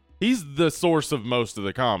 Higgins. He's the source of most of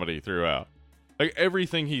the comedy throughout. Like,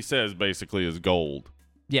 everything he says basically is gold.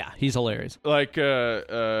 Yeah, he's hilarious. Like,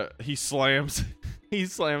 he slams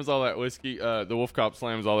all that whiskey. The wolf cop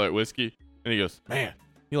slams all that whiskey, and he goes, "Man,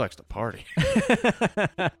 he likes to party."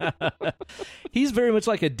 He's very much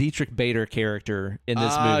like a Dietrich Bader character in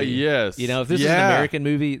this movie. Yes. You know, if this is an American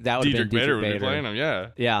movie, that would have been Dietrich Bader Bader. would be playing him,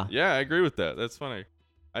 yeah. Yeah, I agree with that. That's funny.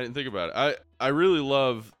 I didn't think about it. I really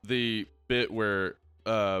love the bit where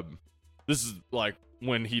this is like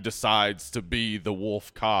when he decides to be the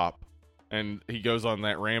wolf cop and he goes on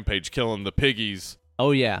that rampage killing the piggies. Oh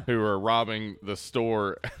yeah. Who are robbing the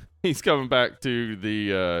store. He's coming back to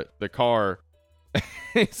the car.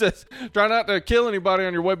 He says, "Try not to kill anybody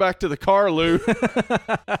on your way back to the car, Lou."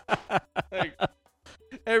 Like,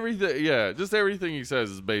 everything he says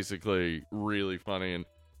is basically really funny, and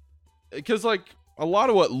because like a lot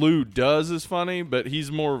of what Lou does is funny, but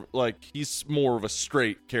he's more of a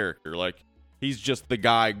straight character. Like, he's just the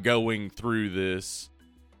guy going through this,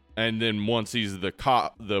 and then once he's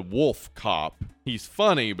the wolf cop, he's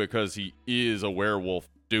funny because he is a werewolf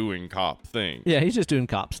doing cop things. Yeah, he's just doing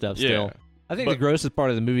cop stuff still. I think the grossest part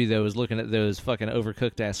of the movie, though, is looking at those fucking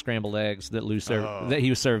overcooked-ass scrambled eggs that Lou served, that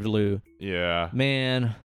he served Lou. Yeah.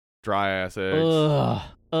 Man. Dry-ass eggs. Ugh.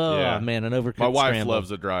 Oh, man, an overcooked My wife scramble.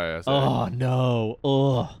 loves a dry-ass egg. Oh, no.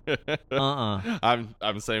 Ugh. I'm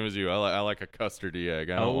the same as you. I like a custardy egg.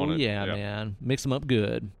 I don't want it. Yeah, man. Mix them up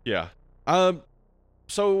good. Yeah.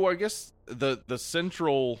 So I guess the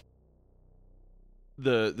central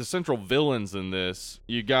villains in this,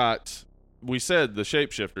 you got, we said the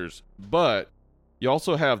shapeshifters, but you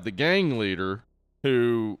also have the gang leader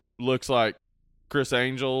who looks like Chris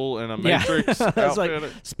Angel in a Matrix outfit. It's like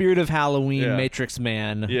Spirit of Halloween Matrix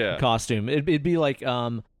Man costume. It'd be like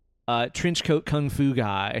trench coat kung fu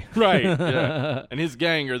guy. Right, yeah. And his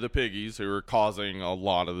gang are the piggies who are causing a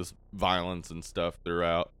lot of this violence and stuff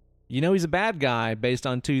throughout. You know he's a bad guy based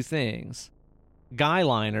on two things. Guy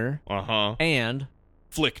liner and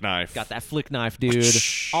flick knife. Got that flick knife, dude.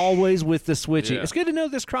 Always with the switchy. Yeah. It's good to know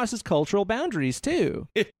this crosses cultural boundaries, too.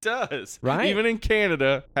 It does. Right? Even in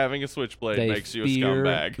Canada, having a switchblade makes you a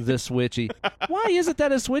scumbag. The switchy. Why is it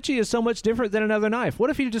that a switchy is so much different than another knife? What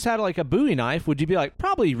if you just had like a Bowie knife? Would you be like,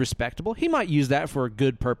 probably respectable? He might use that for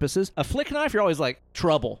good purposes. A flick knife, you're always like,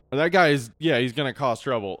 trouble. That guy is, he's going to cause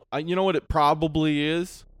trouble. You know what it probably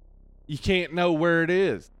is? You can't know where it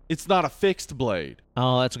is. It's not a fixed blade.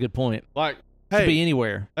 Oh, that's a good point. Like, could be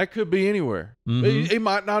anywhere. That could be anywhere. Mm-hmm. It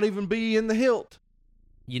might not even be in the hilt.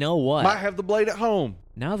 You know what? Might have the blade at home.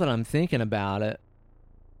 Now that I'm thinking about it,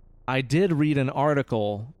 I did read an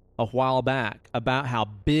article a while back about how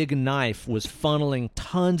Big Knife was funneling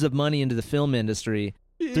tons of money into the film industry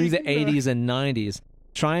through the 80s and 90s,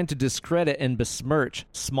 trying to discredit and besmirch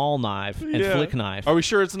Small Knife and Flick Knife. Are we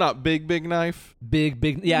sure it's not Big Knife?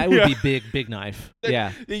 Yeah, it would be Big Knife.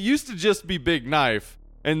 Yeah. It used to just be Big Knife.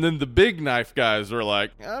 And then the Big Knife guys were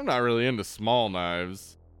like, I'm not really into small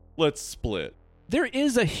knives. Let's split. There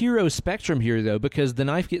is a hero spectrum here, though, because the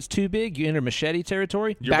knife gets too big, you enter machete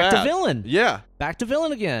territory, You're back bad. to villain. Yeah. Back to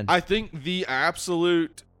villain again. I think the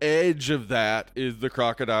absolute edge of that is the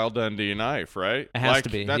Crocodile Dundee knife, right? It has to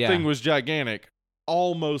be, That thing was gigantic.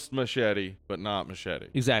 Almost machete, but not machete.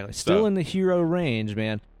 Exactly. Still in the hero range,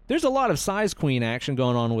 man. There's a lot of size queen action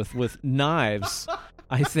going on with knives.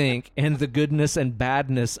 I think, and the goodness and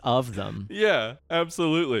badness of them. Yeah,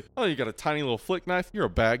 absolutely. Oh, you got a tiny little flick knife? You're a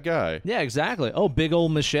bad guy. Yeah, exactly. Oh, big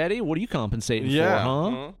old machete? What are you compensating for,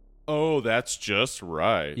 huh? Oh, that's just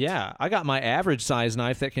right. Yeah, I got my average size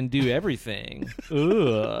knife that can do everything.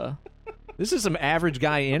 Ugh. This is some average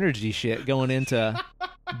guy energy shit going into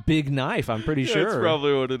big knife, I'm pretty sure. That's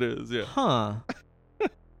probably what it is, yeah. Huh.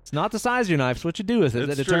 It's not the size of your knife, it's what you do with it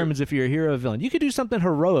that determines if you're a hero or villain. You could do something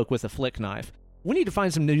heroic with a flick knife. We need to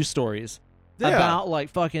find some news stories about like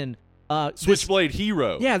fucking Switchblade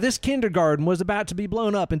Hero. Yeah, this kindergarten was about to be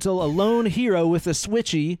blown up until a lone hero with a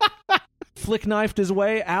switchy flick knifed his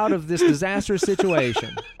way out of this disastrous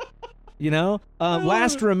situation. You know,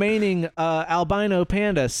 last remaining albino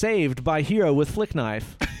panda saved by hero with flick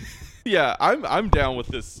knife. Yeah, I'm down with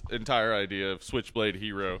this entire idea of Switchblade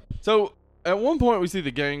Hero. So at one point we see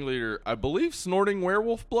the gang leader, I believe, snorting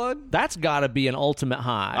werewolf blood. That's got to be an ultimate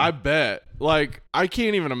high. I bet. Like, I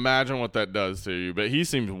can't even imagine what that does to you, but he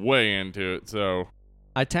seems way into it. So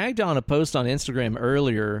I tagged on a post on Instagram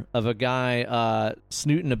earlier of a guy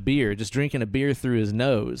snooting a beer, just drinking a beer through his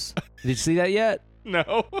nose. Did you see that yet?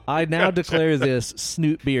 No. I now declare this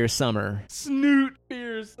snoot beer summer. Snoot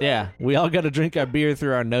beer summer. Yeah, we all got to drink our beer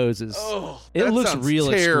through our noses. Oh, it looks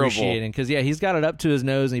real terrible. excruciating because, yeah, he's got it up to his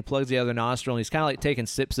nose and he plugs the other nostril and he's kind of like taking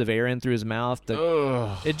sips of air in through his mouth.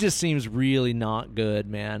 It just seems really not good,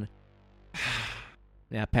 man.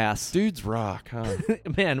 Yeah, pass. Dudes rock, huh?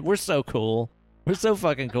 Man, we're so cool. We're so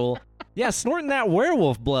fucking cool. Yeah, snorting that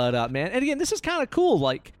werewolf blood up, man. And again, this is kind of cool.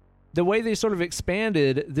 Like, the way they sort of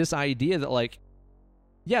expanded this idea that, like,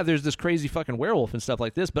 yeah, there's this crazy fucking werewolf and stuff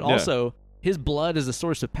like this, but also his blood is a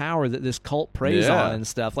source of power that this cult preys on and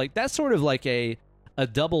stuff. Like, that's sort of like a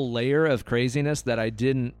double layer of craziness that I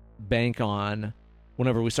didn't bank on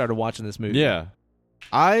whenever we started watching this movie. Yeah.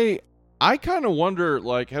 I kind of wonder,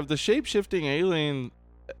 like, have the shape-shifting alien,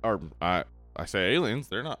 or I say aliens,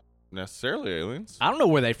 they're not necessarily aliens. I don't know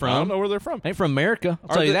where they're from. I don't know where they're from. Ain't from America.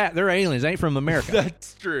 I'll tell you that. They're aliens. They ain't from America.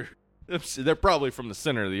 That's true. They're probably from the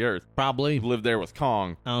center of the earth. Probably. Lived there with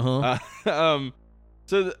Kong. Uh-huh.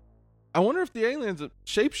 I wonder if the aliens,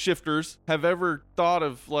 shapeshifters, have ever thought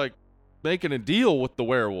of, like, making a deal with the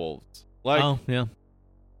werewolves. Like, oh, yeah.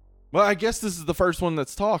 Well, I guess this is the first one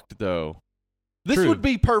that's talked, though. This True. would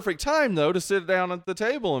be perfect time, though, to sit down at the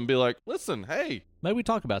table and be like, listen, hey. Maybe we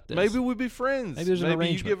talk about this. Maybe we'd be friends. Maybe there's an Maybe you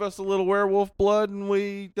arrangement. give us a little werewolf blood and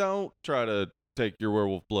we don't try to take your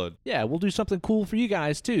werewolf blood. Yeah, we'll do something cool for you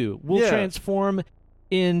guys, too. We'll transform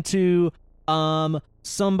into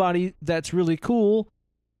somebody that's really cool,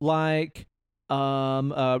 like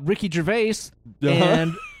Ricky Gervais,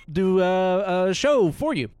 and do a show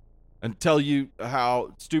for you. And tell you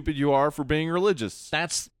how stupid you are for being religious.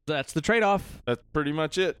 That's the trade-off. That's pretty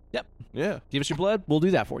much it. Yep. Yeah. Give us your blood, we'll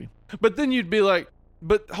do that for you. But then you'd be like,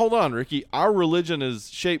 but hold on, Ricky. Our religion is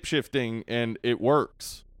shape-shifting, and it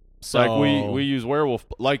works. So, like, we use werewolf.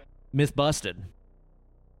 Like, myth busted.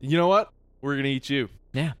 You know what? We're going to eat you.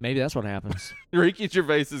 Yeah, maybe that's what happens. Ricky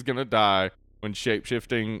Gervais is going to die when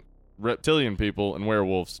shape-shifting reptilian people and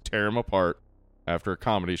werewolves tear him apart after a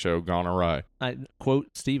comedy show gone awry. I quote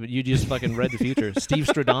Steve, you just fucking read the future. Steve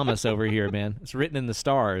Stradamus over here, man. It's written in the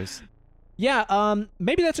stars. Yeah,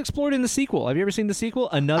 maybe that's explored in the sequel. Have you ever seen the sequel?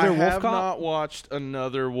 Another Wolf Cop? I have not watched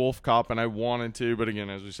Another Wolf Cop, and I wanted to, but again,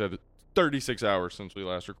 as we said, 36 hours since we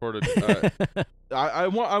last recorded. I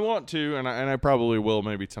want to, and I probably will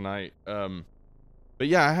maybe tonight. But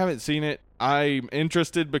yeah, I haven't seen it. I'm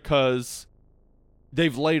interested because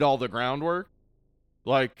they've laid all the groundwork.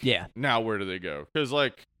 Like, yeah. Now where do they go? Because,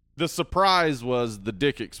 like, the surprise was the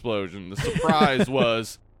dick explosion. The surprise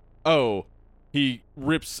was, oh, he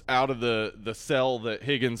rips out of the cell that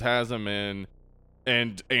Higgins has him in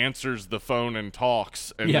and answers the phone and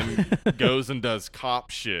talks and then goes and does cop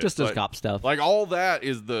shit. Just does cop stuff. Like, all that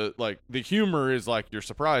is the humor is like you're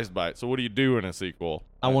surprised by it. So what do you do in a sequel?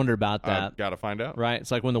 I wonder about that. I've got to find out. Right?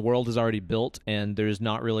 It's like when the world is already built and there's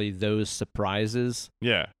not really those surprises.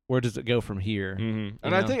 Yeah. Where does it go from here? Mm-hmm.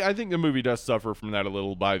 And I think the movie does suffer from that a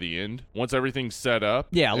little by the end. Once everything's set up,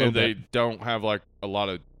 yeah, a little and they bit. don't have like a lot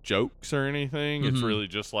of jokes or anything. It's really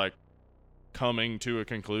just like coming to a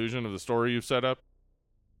conclusion of the story you've set up.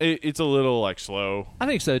 It's a little like slow. I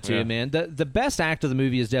think so too, man. The best act of the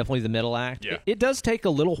movie is definitely the middle act. Yeah. It does take a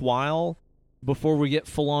little while before we get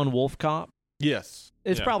full on Wolf Cop. Yes.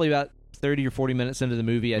 It's probably about 30 or 40 minutes into the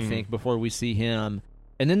movie, I think, before we see him.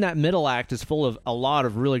 And then that middle act is full of a lot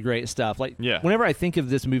of really great stuff. Like, whenever I think of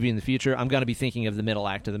this movie in the future, I'm going to be thinking of the middle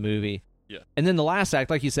act of the movie. Yeah. And then the last act,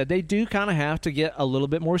 like you said, they do kind of have to get a little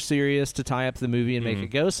bit more serious to tie up the movie and make it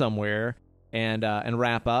go somewhere and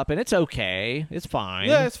wrap up. And it's okay. It's fine.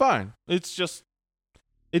 Yeah, it's fine. It's just,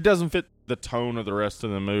 it doesn't fit the tone of the rest of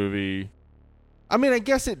the movie. I mean, I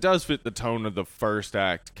guess it does fit the tone of the first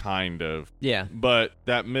act, kind of. Yeah. But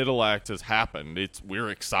that middle act has happened. We're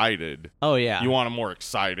excited. Oh, yeah. You want a more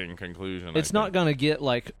exciting conclusion. It's not going to get,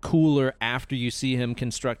 like, cooler after you see him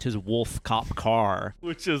construct his Wolf Cop car.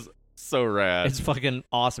 Which is so rad. It's fucking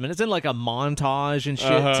awesome. And it's in, like, a montage and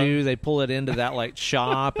shit, too. They pull it into that, like,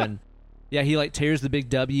 shop. And, yeah, he, like, tears the big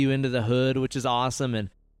W into the hood, which is awesome. And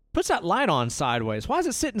puts that light on sideways? Why is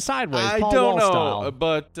it sitting sideways? I Paul don't Wall know, style?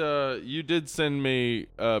 but you did send me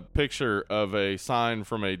a picture of a sign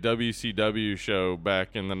from a WCW show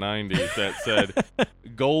back in the 90s that said,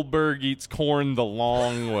 Goldberg eats corn the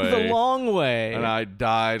long way. The long way. And I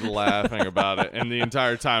died laughing about it. And the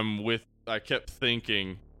entire time I kept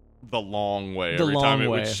thinking the long way The every long time it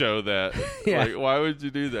way. would show that. Yeah. Like, why would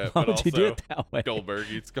you do that? Why But would you do it that way? Goldberg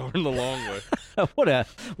eats corn the long way.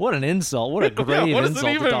 What an insult. What a grave Yeah, what does it insult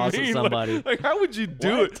to even toss mean? at somebody. Like, how would you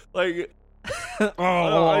do What? it? Like,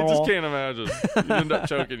 I just can't imagine. You end up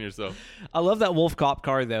choking yourself. I love that wolf cop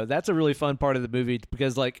car, though. That's a really fun part of the movie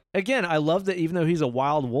because, like, again, I love that even though he's a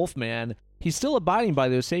wild wolf man, he's still abiding by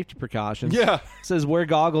those safety precautions. Yeah. Says wear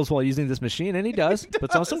goggles while using this machine, and he does.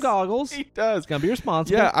 Puts on some goggles. He does. He's going to be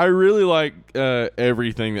responsible. Yeah, I really like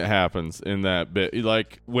everything that happens in that bit.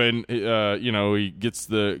 Like when, he gets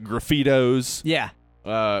the graffitos. Yeah.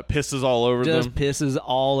 Pisses all over Just them. pisses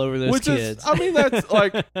all over those Which kids. is, I mean, that's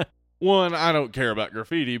like, one, I don't care about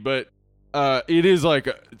graffiti, but it is like,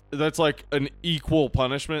 that's like an equal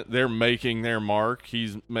punishment. They're making their mark.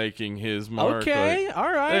 He's making his mark. Okay, Like,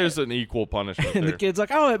 all right. there's an equal punishment And there. the kid's like,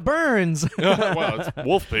 oh, it burns. Well, it's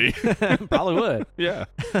wolf pee. Probably would. Yeah.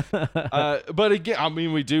 But again, I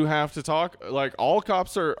mean, we do have to talk, like, all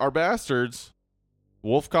cops are bastards.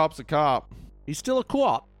 Wolf cop's a cop. He's still a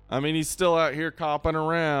co-op. I mean, he's still out here copping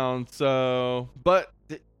around, so... But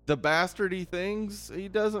the bastardy things, he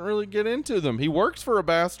doesn't really get into them. He works for a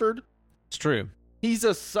bastard. It's true. He's a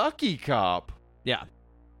sucky cop. Yeah.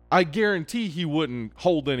 I guarantee he wouldn't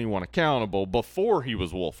hold anyone accountable before he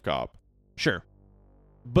was wolf cop. Sure.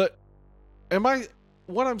 But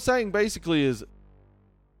what I'm saying basically is,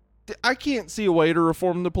 I can't see a way to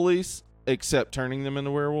reform the police except turning them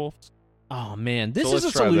into werewolves. Oh, man. This So is a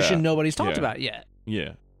let's try solution that. nobody's talked Yeah. about yet.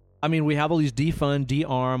 Yeah. I mean, we have all these defund,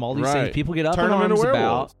 de-arm, all these Right. things people get up Turn in them into arms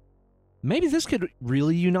werewolves. about. Maybe this could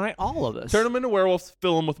really unite all of us. Turn them into werewolves,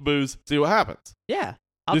 fill them with booze, see what happens. Yeah.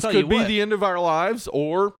 I'll This tell could you be what, the end of our lives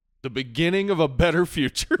or the beginning of a better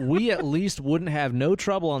future. we at least wouldn't have no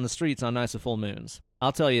trouble on the streets on nights of full moons.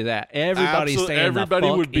 I'll tell you that. Everybody's Absolutely. staying Everybody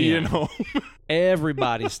the fuck would be in. home.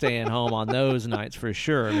 Everybody's staying home on those nights for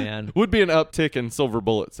sure, man. Would be an uptick in silver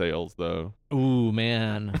bullet sales, though. Ooh,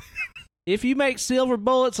 man. If you make silver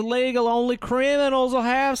bullets illegal, only criminals will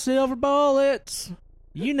have silver bullets.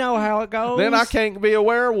 You know how it goes. Then I can't be a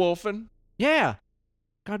werewolfing. Yeah.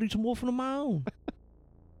 Gotta do some wolfing of my own.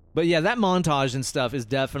 But yeah, that montage and stuff is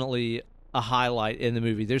definitely a highlight in the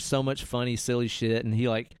movie. There's so much funny, silly shit, and he,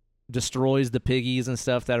 like, destroys the piggies and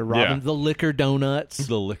stuff that are robbing Yeah. the liquor donuts.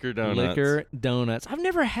 The liquor donuts. Liquor donuts. I've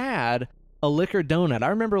never had a liquor donut. I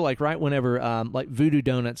remember, like, right whenever, like, Voodoo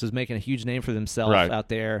Donuts was making a huge name for themselves Right. out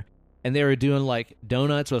there, and they were doing, like,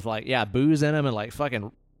 donuts with, like, booze in them and, like,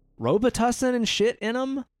 fucking Robitussin and shit in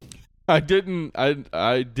them. I didn't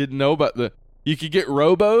know about you could get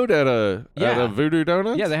roboed at a Voodoo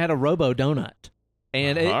Donuts? Yeah, they had a Robo Donut.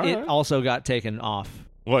 And it Alright. also got taken off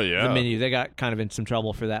Well, yeah. the menu. They got kind of in some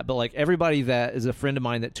trouble for that. But, like, everybody that is a friend of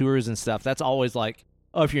mine that tours and stuff, that's always like,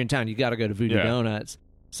 oh, if you're in town, you got to go to Voodoo Yeah. Donuts.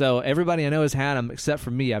 So everybody I know has had them except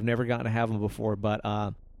for me. I've never gotten to have them before, but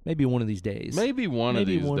maybe one of these days. Maybe one of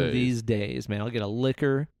these days. Man. I'll get a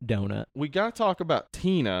liquor donut. We got to talk about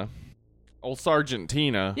Tina, old Sergeant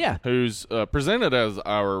Tina, Yeah. who's presented as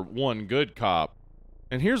our one good cop.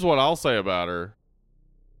 And here's what I'll say about her.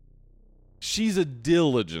 She's a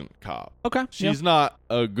diligent cop. Okay. She's not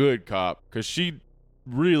a good cop because she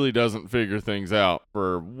really doesn't figure things out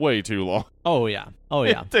for way too long. Oh, yeah. Oh,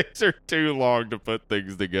 yeah. It takes her too long to put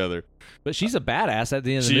things together. But she's a badass at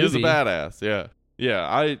the end of the She movie. is a badass. Yeah.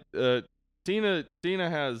 Yeah. Tina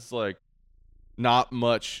has, like, not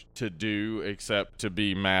much to do except to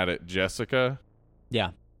be mad at Jessica. Yeah.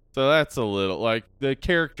 So that's a little, like, the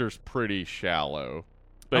character's pretty shallow.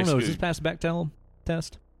 I don't know. Does Basically, this pass the Bechdel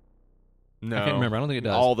test? no. I can't remember. I don't think it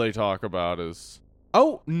does. All they talk about is,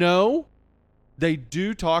 oh, no. They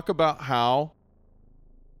do talk about how,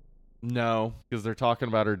 no, because they're talking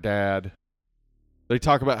about her dad. They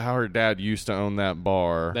talk about how her dad used to own that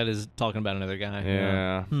bar. That is talking about another guy.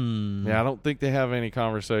 Yeah. Yeah, I don't think they have any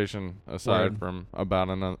conversation aside Word. from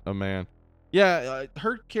about a man. Yeah,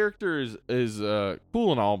 her character is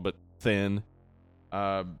cool and all, but thin.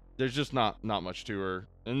 There's just not much to her.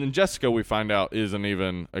 And then Jessica, we find out, isn't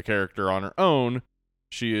even a character on her own.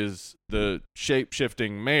 She is the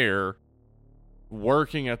shape-shifting mayor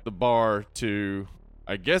working at the bar to,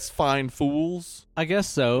 I guess, find fools. I guess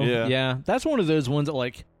so. Yeah. That's one of those ones that,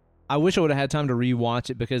 like, I wish I would have had time to rewatch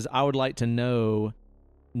it because I would like to know,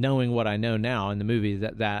 knowing what I know now in the movie,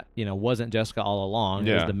 that wasn't Jessica all along.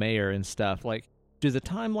 It was Yeah. the mayor and stuff. Like, do the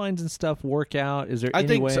timelines and stuff work out? Is there I any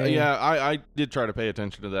think way? so. Yeah, I did try to pay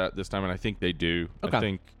attention to that this time, and I think they do.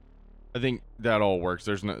 Okay. I think that all works.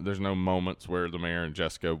 There's no moments where the mayor and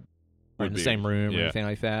Jessica Or in the same room or anything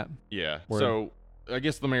like that. Yeah. Where- So I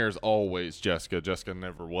guess the mayor is always Jessica. Jessica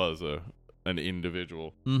never was an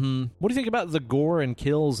individual. Mm-hmm. What do you think about the gore and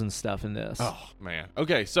kills and stuff in this? Oh man.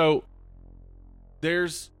 Okay, so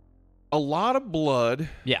there's a lot of blood.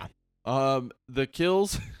 Yeah. The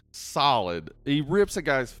kills solid. He rips a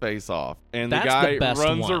guy's face off, and That's the guy the best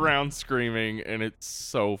runs one. around screaming, and it's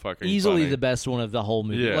so fucking Easily funny. the best one of the whole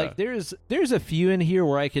movie. Yeah. Like there's a few in here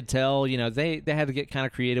where I could tell, they had to get kind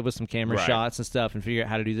of creative with some camera Right. shots and stuff and figure out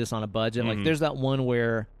how to do this on a budget. Like Mhm. there's that one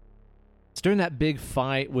where it's during that big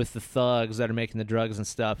fight with the thugs that are making the drugs and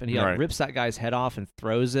stuff, and he like Right. rips that guy's head off and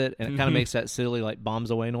throws it, and it kind of Mhm. makes that silly like bombs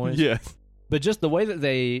away noise. Yes. But just the way that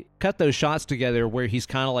they cut those shots together where he's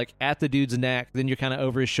kind of like at the dude's neck, then you're kind of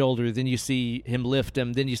over his shoulder, then you see him lift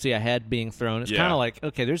him, then you see a head being thrown. It's Yeah. kind of like,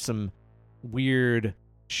 okay, there's some weird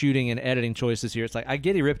shooting and editing choices here. It's like, I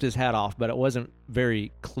get he ripped his hat off, but it wasn't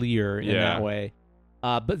very clear in Yeah. that way.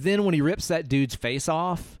 But then when he rips that dude's face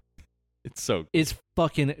off, It's so it's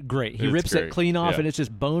fucking great. He It's rips it great. clean off, Yeah. and it's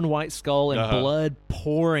just bone white skull and Uh-huh. blood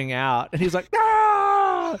pouring out. And he's like,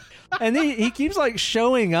 ah! And then he keeps like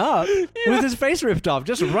showing up with his face ripped off,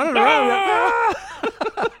 just running around. Like,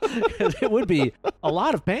 ah! 'Cause it would be a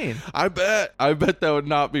lot of pain. I bet that would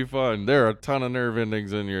not be fun. There are a ton of nerve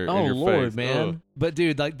endings in your Oh in your Lord, face. man! Ugh. But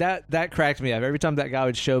dude, like that cracked me up every time that guy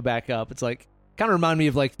would show back up. It's like kind of remind me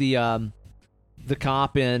of like the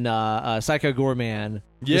cop in Psycho Gorman.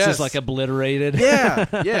 Yes. It's just like obliterated. Yeah.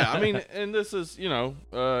 I mean, and this is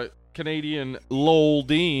Canadian Lowell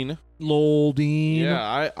Dean. Lol Dean.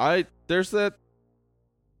 Yeah, I there's that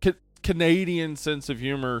Canadian sense of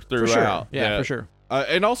humor For throughout. sure. Yeah, that- for sure.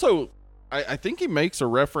 And also, I think he makes a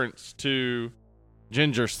reference to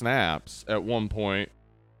Ginger Snaps at one point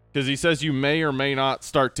because he says you may or may not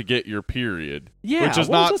start to get your period. Yeah, which is what was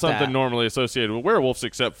not with something that? normally associated with werewolves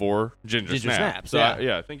except for Ginger Ginger Snaps. Snaps, So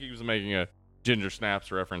yeah. I think he was making a Ginger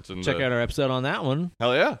Snaps reference. In Check out our episode on that one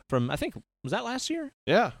Hell yeah. from, I think, was that last year?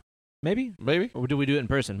 Yeah, Maybe? maybe. Or did we do it in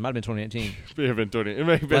person? Might have been 2018. May have been 20. It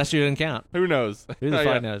may have been, Last year didn't count. who knows? Who the Oh,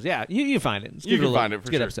 fuck yeah. knows? Yeah, you find it. Let's You give can a look. find it It's for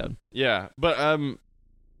a good sure. episode. Yeah, but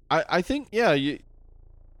I think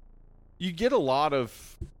you get a lot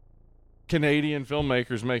of Canadian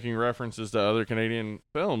filmmakers making references to other Canadian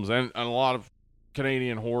films and a lot of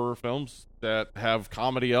Canadian horror films that have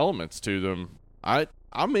comedy elements to them.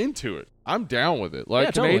 I'm into it. I'm down with it. Like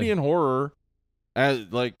Yeah, totally. Canadian horror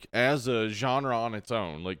as a genre on its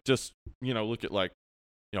own. Like just, look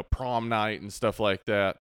at Prom Night and stuff like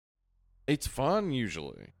that. It's fun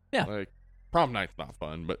usually. Yeah. Like Prom Night's not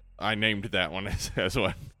fun, but I named that one as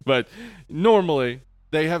one. But normally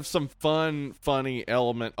they have some funny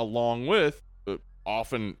element along with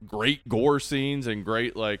often great gore scenes and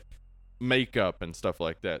great makeup and stuff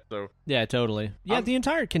like that. So Yeah, totally. Yeah, the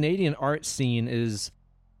entire Canadian art scene is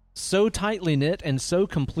so tightly knit and so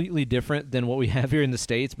completely different than what we have here in the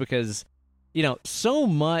States because, so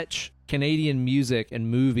much Canadian music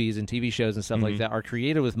and movies and TV shows and stuff like that are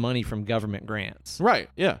created with money from government grants. right,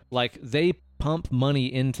 yeah, Like, they pump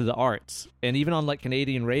money into the arts. And even on,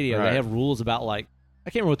 Canadian radio, Right. they have rules about, I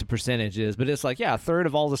can't remember what the percentage is, but it's a third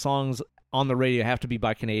of all the songs on the radio have to be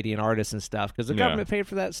by Canadian artists and stuff because the Yeah. government paid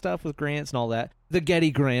for that stuff with grants and all that. The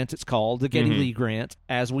Getty Grant, it's called. The Getty Lee Grant,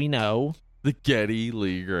 as we know. the Getty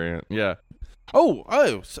Lee Grant, yeah.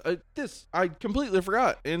 This I completely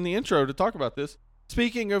forgot in the intro to talk about this.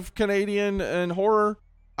 Speaking of Canadian and horror,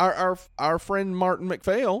 our friend Martin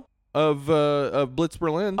McPhail of Blitz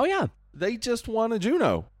Berlin, Oh, yeah. they just won a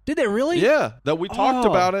Juno. Did they really? Yeah, that we talked Oh.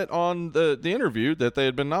 about it on the interview that they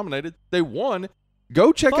had been nominated. They won.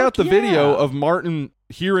 Go check Fuck out the video yeah. of Martin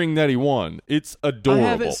hearing that he won. It's adorable. I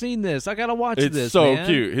haven't seen this. I got to watch it's this, so man.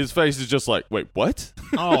 cute. His face is just like, wait, what?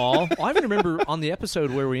 Oh, I even remember on the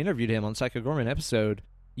episode where we interviewed him on Psycho Gorman episode,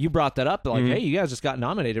 you brought that up, Mhm. hey, you guys just got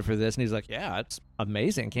nominated for this, and he's like, yeah, it's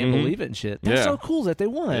amazing, can't Mhm. believe it and shit. That's Yeah. so cool that they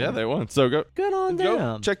won. Yeah, they won. So go Good on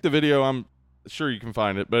them. check the video. I'm sure you can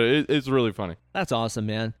find it, but it's really funny. That's awesome,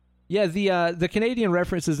 man. Yeah, the Canadian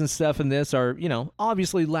references and stuff in this are,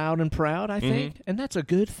 obviously loud and proud, I think, and that's a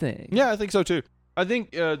good thing. Yeah, I think so too. I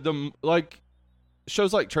think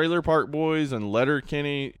shows like Trailer Park Boys and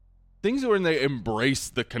Letterkenny, things when they embrace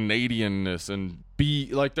the Canadianness and be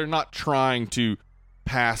like they're not trying to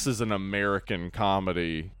pass as an American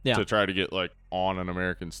comedy Yeah. to try to get on an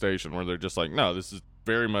American station where they're just like, no, this is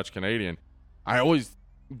very much Canadian. I always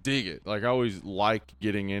dig it. I always like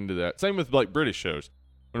getting into that. Same with British shows.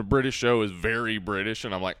 when a British show is very British,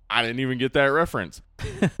 and I'm like, I didn't even get that reference.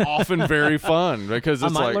 Often very fun because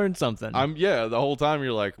it's I might like learn something. the whole time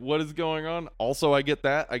you're like, what is going on? Also, I get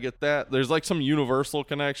that. There's like some universal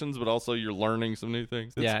connections, but also you're learning some new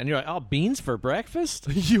things. Yeah, and you're like, oh, beans for breakfast?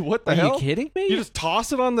 What the Are hell? you kidding me? You just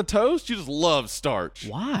toss it on the toast? You just love starch.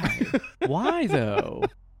 Why? Why though?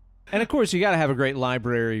 And of course, you got to have a great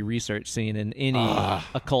library research scene in any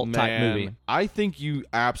occult type movie. I think you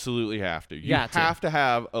absolutely have to. You Got to. have to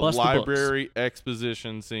have a Bust the library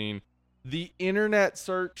exposition scene. The internet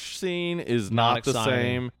search scene is not the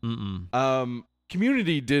exciting. same.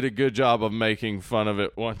 Community did a good job of making fun of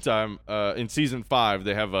it one time. In season 5,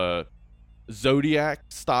 they have a Zodiac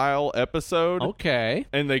style episode. Okay.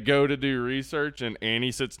 And they go to do research, and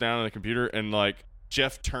Annie sits down on the computer, and like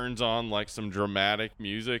Jeff turns on like some dramatic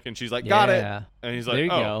music, and she's like, got it. And he's like, there you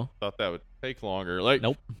go. Thought that would take longer. Like,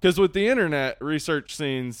 nope. Because with the internet, research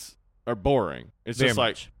scenes are boring. It's Very just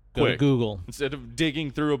much. like Go quick. to Google. Instead of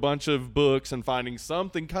digging through a bunch of books and finding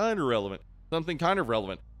something kind of relevant.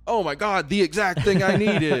 Oh my God, the exact thing I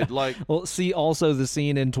needed. Like, well, see also the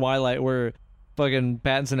scene in Twilight where fucking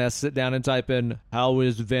Pattinson has to sit down and type in, how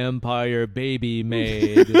is vampire baby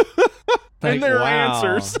made? Like, and there are wow.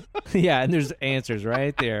 answers. Yeah, and there's answers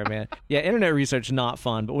right there, man. Yeah, internet research not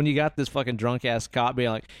fun, but when you got this fucking drunk ass cop being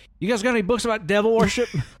like, "You guys got any books about devil worship?"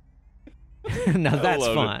 Now that's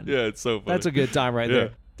fun. Yeah, it's so funny. That's a good time right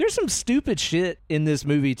there. There's some stupid shit in this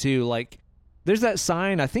movie too. Like, there's that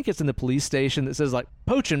sign, I think it's in the police station, that says like,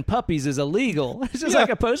 "Poaching puppies is illegal." It's just like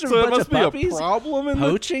a poster of a bunch of puppies. Be a problem in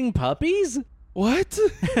poaching puppies. What?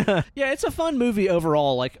 Yeah, it's a fun movie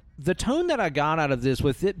overall. Like, the tone that I got out of this,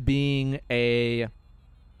 with it being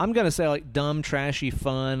I'm going to say like dumb, trashy,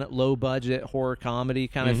 fun, low budget horror comedy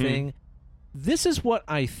kind of thing. This is what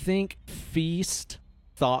I think Feast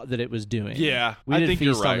thought that it was doing. Yeah, we I did think Feast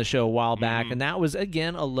you're right. on the show a while back, and that was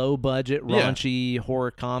again a low budget, raunchy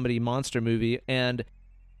horror comedy monster movie, and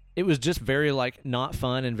it was just very like not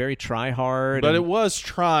fun and very try hard. But it was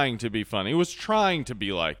trying to be funny. It was trying to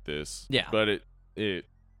be like this. Yeah. But it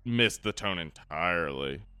missed the tone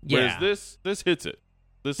entirely. Yeah. Whereas this hits it.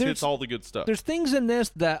 This hits all the good stuff. There's things in this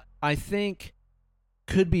that I think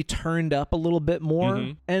could be turned up a little bit more.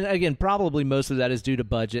 And again, probably most of that is due to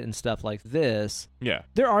budget and stuff like this. Yeah.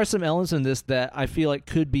 There are some elements in this that I feel like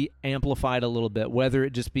could be amplified a little bit, whether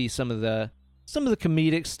it just be some of the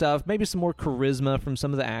comedic stuff, maybe some more charisma from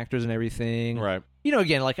some of the actors and everything. Right. You know,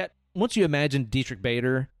 again, like once you imagine Dietrich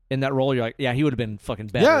Bader in that role, you're like, yeah, he would have been fucking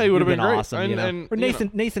better. Yeah, he would have been great. awesome. And, or Nathan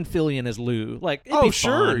Fillion as Lou. Like, it'd oh, be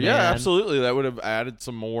sure. fun, Yeah, man. absolutely. That would have added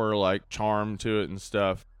some more like charm to it and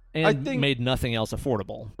stuff. And I think, made nothing else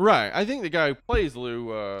affordable. Right. I think the guy who plays Lou,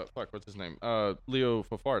 what's his name? Leo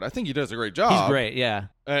Fafard. I think he does a great job. He's great, yeah.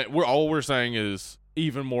 We're saying is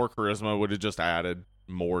even more charisma would have just added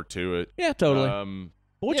more to it. Yeah, totally.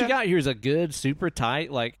 But what yeah. you got here is a good, super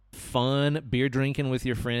tight, like fun beer drinking with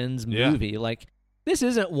your friends movie. Yeah. Like, this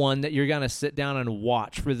isn't one that you're gonna sit down and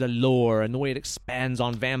watch for the lore and the way it expands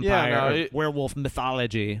on vampire werewolf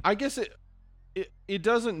mythology. I guess it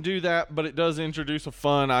doesn't do that, but it does introduce a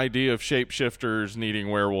fun idea of shapeshifters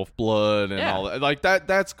needing werewolf blood and all that. Like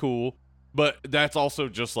that's cool, but that's also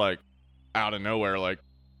just like out of nowhere. Like,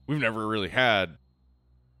 we've never really had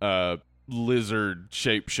lizard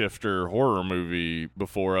shapeshifter horror movie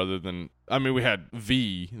before, other than, I mean, we had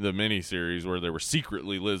V, the miniseries, where there were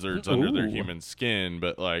secretly lizards under their human skin,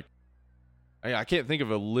 but like, I can't think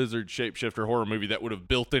of a lizard shapeshifter horror movie that would have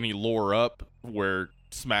built any lore up where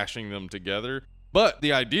smashing them together. But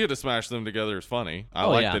the idea to smash them together is funny. I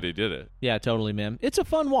like that he did it. Yeah, totally, man. It's a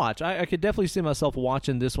fun watch. I could definitely see myself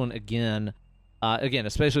watching this one again. Again,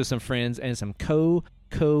 especially with some friends and some co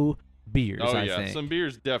beers. Oh, I yeah. think. Some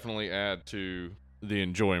beers definitely add to the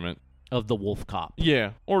enjoyment of the Wolf Cop.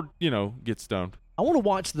 Yeah. Or, get stoned. I want to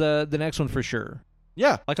watch the next one for sure.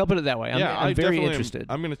 Yeah. Like, I'll put it that way. I'm very interested.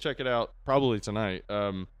 I'm going to check it out probably tonight.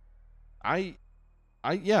 I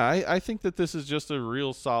think that this is just a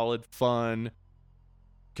real solid, fun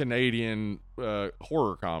Canadian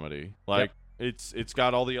horror comedy. Like, it's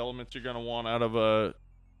got all the elements you're going to want out of a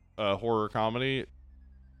horror comedy. A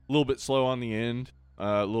little bit slow on the end.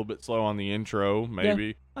 A little bit slow on the intro, maybe.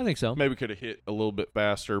 Yeah, I think so. Maybe could have hit a little bit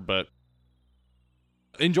faster, but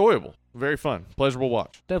enjoyable. Very fun. Pleasurable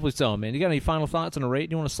watch. Definitely so, man. You got any final thoughts on a rate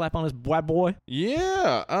you want to slap on this white boy?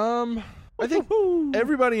 Yeah. I think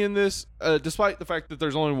everybody in this, despite the fact that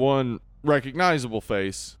there's only one recognizable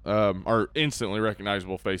face, or instantly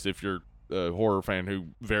recognizable face if you're a horror fan who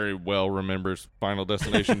very well remembers Final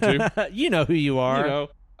Destination 2. You know who you are.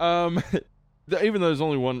 Even though there's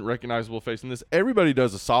only one recognizable face in this, everybody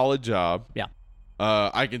does a solid job. Yeah.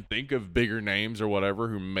 I can think of bigger names or whatever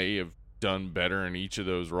who may have done better in each of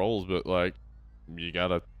those roles, but like you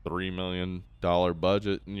got a $3 million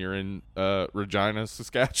budget and you're in Regina,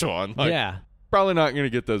 Saskatchewan. Like, yeah. Probably not going to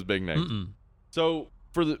get those big names. Mm-mm. So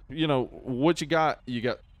for the, what you got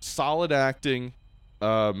solid acting,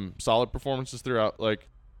 solid performances throughout, like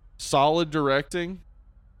solid directing.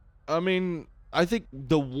 I mean, I think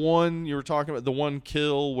the one you were talking about, the one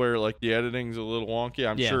kill where like the editing's a little wonky,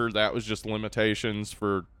 I'm sure that was just limitations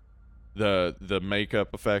for the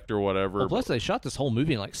makeup effect or whatever. Well, plus they shot this whole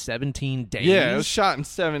movie in like 17 days. Yeah, it was shot in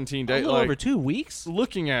 17 days. A little like, over 2 weeks.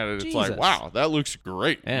 Looking at it, it's Jesus. like, wow, that looks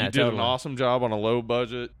great. Yeah, you did totally. an awesome job on a low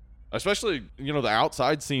budget. Especially, the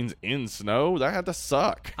outside scenes in snow, that had to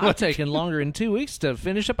suck. I'm taking longer than 2 weeks to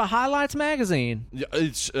finish up a highlights magazine. Yeah,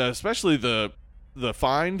 it's especially the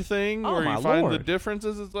find thing Oh, where my you find the Lord.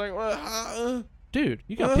 differences. It's like, well, Dude,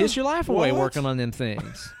 you gotta piss your life away what? working on them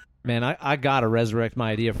things. Man, I gotta resurrect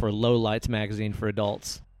my idea for a low lights magazine for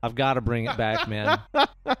adults. I've gotta bring it back, man.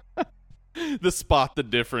 the spot the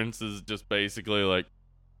difference is just basically like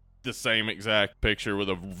the same exact picture with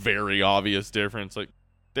a very obvious difference. Like,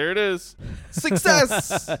 there it is.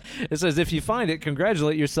 Success! It says, if you find it,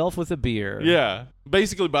 congratulate yourself with a beer. Yeah.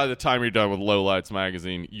 Basically, by the time you're done with Low Lights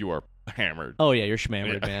magazine, you are hammered. Oh yeah, you're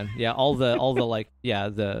schmammered, man. Yeah, all the like, yeah,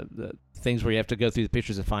 the things where you have to go through the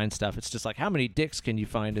pictures and find stuff. It's just like, how many dicks can you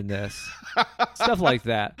find in this? Stuff like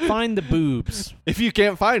that. Find the boobs. If you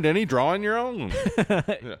can't find any, draw on your own.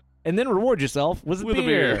 Yeah. And then reward yourself with a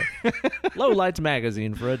beer. Low Lights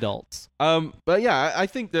magazine for adults. But yeah, I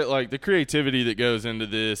think that like the creativity that goes into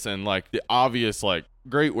this and like the obvious like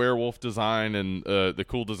great werewolf design and the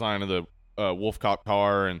cool design of the Wolf Cop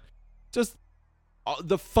car and just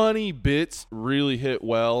the funny bits really hit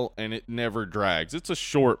well and it never drags. It's a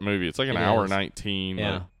short movie. It's like an hour 19.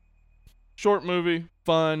 Yeah. Like, short movie,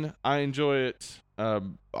 fun. I enjoy it.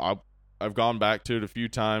 I've gone back to it a few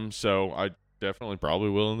times, so I definitely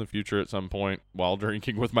probably will in the future at some point while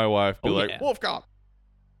drinking with my wife. Be like, Wolf Cop.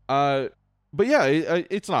 But yeah,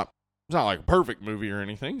 it's not like a perfect movie or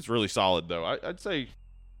anything. It's really solid though. I'd say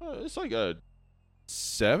it's like a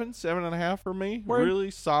 7.5 for me. Word.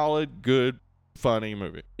 Really solid, good, funny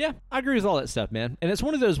movie. Yeah, I agree with all that stuff, man. And it's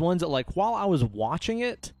one of those ones that, like, while I was watching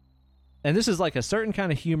it, and this is like a certain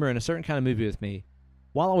kind of humor and a certain kind of movie with me,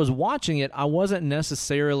 while I was watching it, I wasn't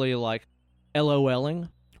necessarily like LOLing.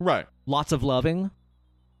 Right. Lots of loving.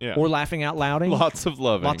 Yeah. Or laughing out louding. Lots of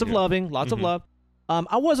loving. Lots of loving. Lots of love.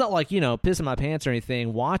 I wasn't like, pissing my pants or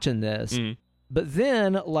anything watching this. But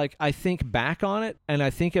then, like, I think back on it, and I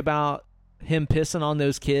think about him pissing on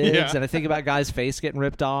those kids, and I think about Guy's face getting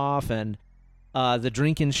ripped off, and the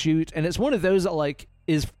drink and shoot, and it's one of those that, like,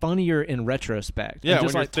 is funnier in retrospect. Yeah, and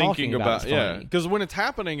just, when like, you're thinking about yeah, because when it's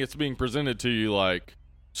happening, it's being presented to you like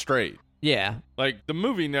straight. Yeah, like the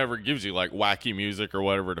movie never gives you like wacky music or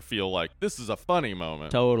whatever to feel like this is a funny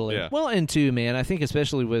moment. Totally. Yeah. Well, and two, man, I think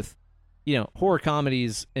especially with horror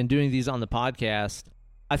comedies and doing these on the podcast,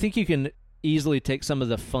 I think you can easily take some of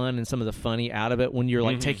the fun and some of the funny out of it when you're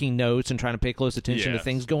like taking notes and trying to pay close attention to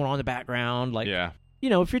things going on in the background. Like,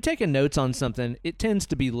 if you're taking notes on something, it tends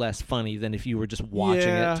to be less funny than if you were just watching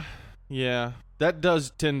it. Yeah, that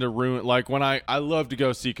does tend to ruin. Like when I love to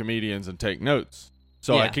go see comedians and take notes.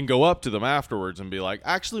 So I can go up to them afterwards and be like,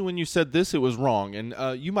 actually, when you said this, it was wrong. And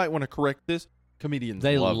you might want to correct this. Comedians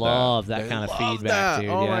love that kind of feedback, dude.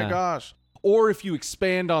 Oh, my gosh. Or if you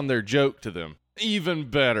expand on their joke to them, even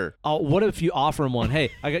better. Oh, what if you offer them one? Hey,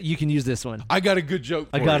 you can use this one. I got a good joke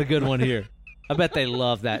for you. I got a good one here. I bet they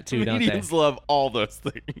love that too, don't they? Comedians love all those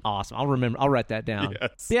things. Awesome. I'll write that down.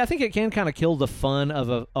 Yes. Yeah, I think it can kind of kill the fun of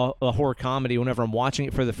a horror comedy whenever I'm watching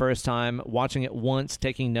it for the first time, watching it once,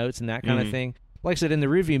 taking notes and that kind of thing. Like I said, in the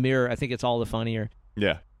rearview mirror, I think it's all the funnier.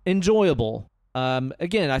 Yeah. Enjoyable.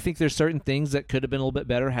 Again, I think there's certain things that could have been a little bit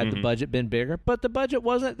better had the budget been bigger, but the budget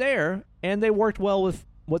wasn't there, and they worked well with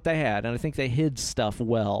what they had, and I think they hid stuff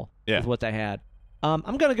well with what they had. I'm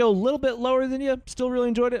going to go a little bit lower than you. Still really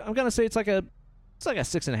enjoyed it. I'm going to say it's like a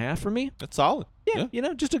 6.5 for me. That's solid.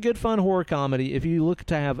 Yeah, just a good, fun horror comedy. If you look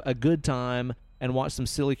to have a good time and watch some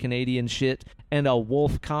silly Canadian shit and a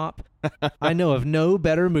Wolf Cop, I know of no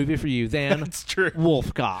better movie for you than That's true.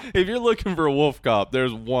 Wolf Cop. If you're looking for a Wolf Cop,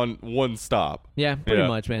 there's one stop. Yeah, pretty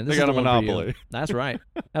much, man. This they got is a the one for you. monopoly. That's right.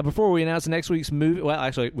 Now, before we announce next week's movie, well,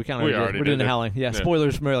 actually, we kind of already we're doing did The it. Howling. Yeah,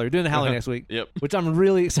 spoilers from earlier. We're doing The Howling next week. Yep. Which I'm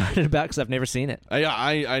really excited about because I've never seen it.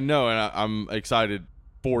 I know, and I'm excited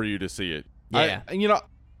for you to see it. Yeah. And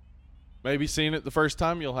maybe seeing it the first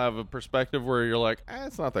time, you'll have a perspective where you're like,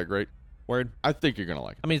 it's not that great. Word. I think you're gonna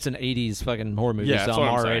like it. I mean, it's an 80s fucking horror movie, Yeah, so that's I'm what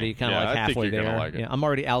I'm already saying. kind of Yeah, like I think halfway you're gonna there. like it. Yeah, I'm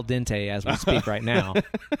already al dente as we speak right now, just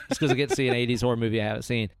because I get to see an 80s horror movie I haven't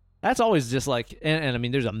seen. That's always just like, and I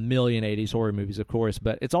mean, there's a million 80s horror movies, of course,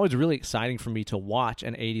 but it's always really exciting for me to watch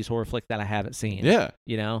an 80s horror flick that I haven't seen. Yeah.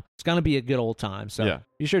 You know, it's going to be a good old time. So Yeah.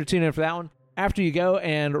 be sure to tune in for that one. After you go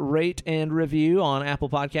and rate and review on Apple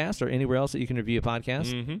Podcasts or anywhere else that you can review a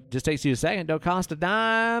podcast. Mm-hmm. Just takes you a second. Don't cost a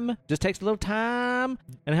dime. Just takes a little time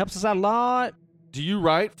and helps us out a lot. Do you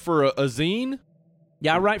write for a zine?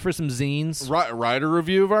 Yeah, I write for some zines. Write a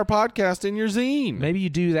review of our podcast in your zine. Maybe you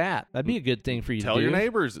do that. That'd be a good thing for you to do. Tell your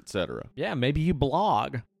neighbors, etc. Yeah, maybe you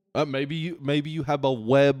blog. Maybe you have a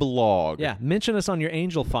weblog. Yeah, mention us on your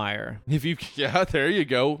Angel Fire. There you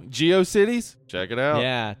go. GeoCities, check it out.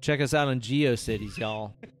 Yeah, check us out on GeoCities,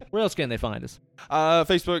 y'all. Where else can they find us?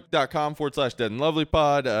 Facebook.com/Dead and Lovely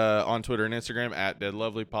Pod. On Twitter and Instagram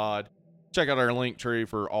 @DeadLovelyPod. Check out our link tree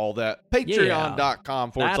for all that.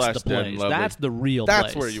 Patreon.com/Dead That's the and place. Lovely. That's the real place.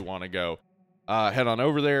 That's where you want to go. Head on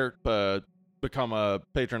over there. Become a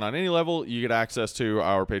patron on any level. You get access to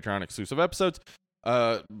our Patreon exclusive episodes.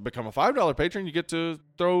 Become a $5 patron. You get to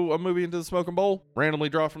throw a movie into the smoking bowl, randomly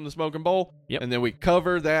draw from the smoking bowl, and then we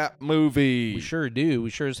cover that movie. We sure do. We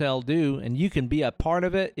sure as hell do. And you can be a part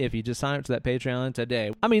of it if you just sign up to that Patreon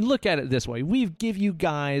today. I mean, look at it this way. We give you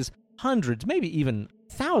guys hundreds, maybe even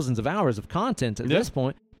thousands of hours of content at this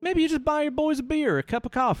point. Maybe you just buy your boys a beer, a cup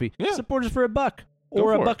of coffee. Yeah. Support us for $1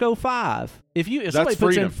 or $1.05. If somebody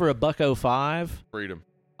puts in for $1.05, freedom.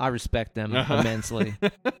 I respect them immensely.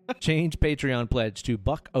 Change Patreon pledge to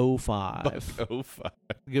 $1.05. $1.05.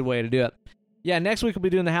 Good way to do it. Yeah, next week we'll be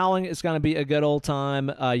doing The Howling. It's going to be a good old time.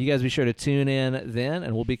 You guys be sure to tune in then,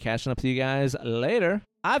 and we'll be catching up with you guys later.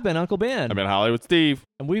 I've been Uncle Ben. I've been Hollywood Steve.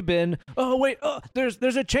 And we've been, oh, wait, there's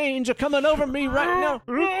a change coming over me right now.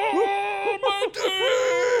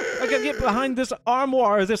 I got to get behind this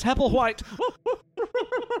armoire, this Hepplewhite.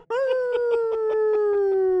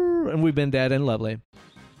 And we've been Dead and Lovely.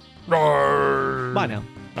 Bye now.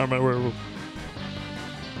 I'm a werewolf.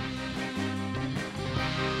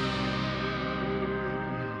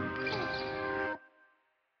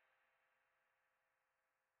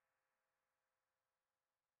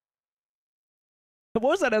 What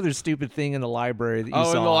was that other stupid thing in the library that you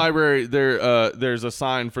saw? In the library, there's a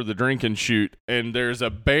sign for the drink and shoot, and there's a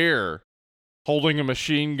bear holding a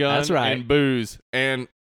machine gun That's right. and booze. And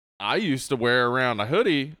I used to wear around a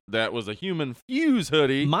hoodie that was a Human Fuse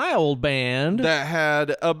hoodie. My old band. That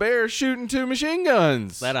had a bear shooting 2 machine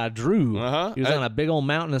guns. That I drew. Uh-huh. He was on a big old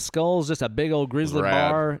mountain of skulls, just a big old grizzly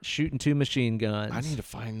Rad. bar shooting 2 machine guns. I need to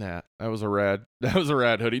find that. That was a rad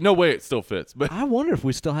hoodie. No way it still fits. But I wonder if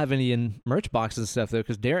we still have any in merch boxes and stuff, though,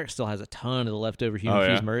 because Derek still has a ton of the leftover Human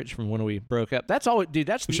Fuse merch from when we broke up. That's all, dude.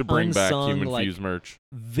 That's we the should bring back unsung, Human like, Fuse merch.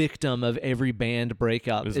 victim of every band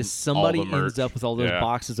breakup Is is somebody all the ends merch. up with all those Yeah.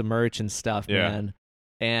 boxes of merch and stuff, Yeah. man.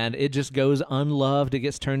 And it just goes unloved. It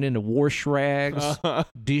gets turned into wash rags,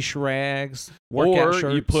 dish rags, workout Or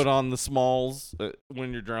shirts. you put on the smalls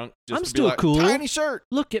when you're drunk. Just I'm to be still like, cool. Tiny shirt.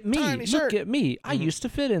 Look at me. Tiny Look shirt. at me. I Mhm. used to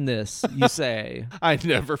fit in this, you say. I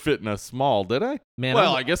never fit in a small, did I? Man,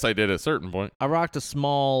 Well, I guess I did at a certain point. I rocked a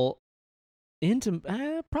small into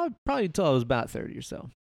probably until I was about 30 or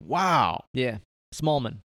so. Wow. Yeah.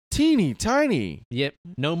 Smallman. Teeny tiny. Yep.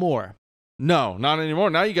 No more. No, not anymore.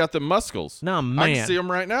 Now you got the muscles. Now I'm a man. I can see them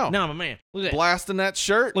right now. Now I'm a man. Look at that. Blasting that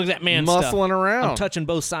shirt. Look at that man Muscling stuff. around. I'm touching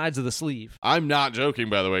both sides of the sleeve. I'm not joking,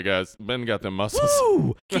 by the way, guys. Ben got them muscles.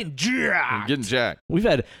 Woo! Getting jacked. I'm getting jacked. We've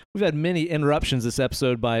had many interruptions this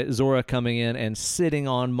episode by Zora coming in and sitting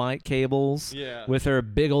on mic cables with her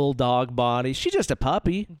big old dog body. She's just a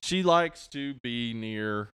puppy. She likes to be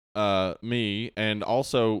near me and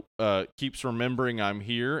also keeps remembering I'm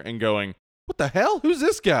here and going, what the hell? Who's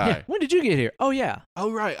this guy? Yeah. When did you get here? Oh, yeah.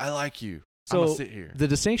 Oh, right. I like you. I'm So going to sit here. the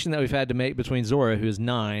distinction that we've had to make between Zora, who is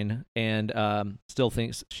 9 and still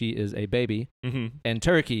thinks she is a baby, Mm-hmm. and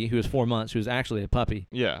Turkey, who is 4 months, who is actually a puppy.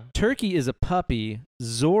 Yeah. Turkey is a puppy.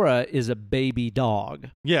 Zora is a baby dog.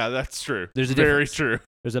 Yeah, that's true. There's a very difference. true.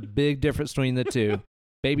 There's a big difference between the two.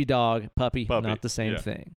 Baby dog, puppy, not the same yeah.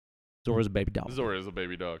 thing. Zora's a baby dog. Zora is a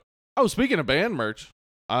baby dog. Oh, speaking of band merch,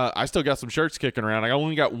 I still got some shirts kicking around. I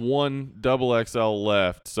only got one XXL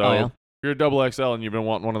left. So if you're a XXL and you've been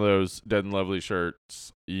wanting one of those Dead and Lovely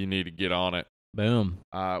shirts, you need to get on it. Boom.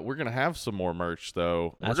 We're going to have some more merch,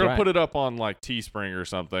 though. That's we're going right. to put it up on like Teespring or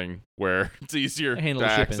something where it's easier Handle to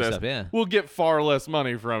the shipping access. stuff, yeah. We'll get far less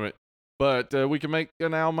money from it. But we can make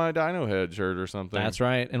an Al My Dino Head shirt or something. That's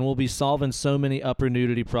right. And we'll be solving so many upper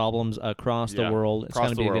nudity problems across the world. It's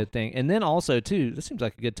going to be a good thing. And then also, too, this seems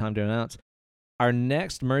like a good time to announce, our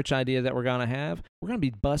next merch idea that we're going to have, we're going to be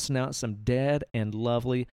busting out some dead and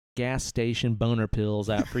lovely gas station boner pills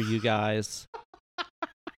out for you guys.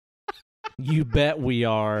 You bet we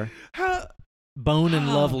are. Bone and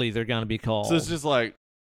Lovely, they're going to be called. So it's just like,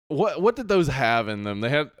 what did those have in them?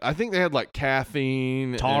 I think they had like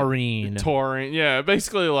caffeine. Taurine. Yeah,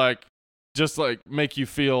 basically like, just like make you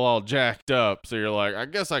feel all jacked up. So you're like, I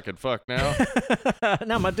guess I could fuck now.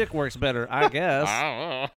 Now my dick works better, I guess. I don't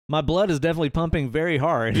know. My blood is definitely pumping very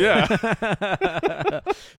hard. Yeah.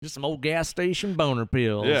 Just some old gas station boner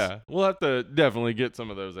pills. Yeah. We'll have to definitely get some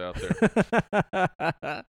of those out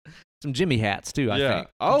there. Some Jimmy hats, too, I think.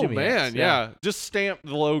 Oh, Jimmy man. hats, Yeah. Just stamp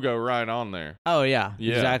the logo right on there. Oh, yeah.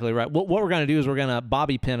 Yeah. Exactly right. What we're going to do is we're going to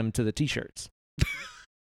bobby pin them to the T-shirts.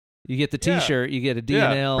 You get the T-shirt, you get a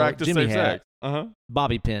DNL practice Jimmy safe hat, sex. Uh-huh.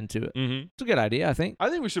 bobby pin to it. Mm-hmm. It's a good idea, I think. I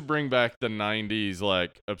think we should bring back the 90s,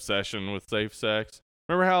 like, obsession with safe sex.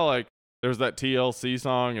 Remember how, like, there was that TLC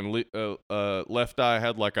song and Left Eye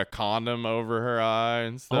had, like, a condom over her eye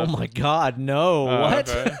and stuff? Oh, my God, no. What?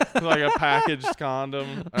 Okay. Like a packaged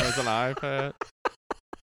condom as an iPad.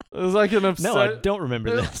 It was like an obsession. No, I don't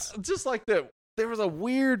remember this. Just like that. There was a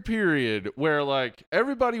weird period where, like,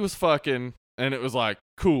 everybody was fucking and it was, like,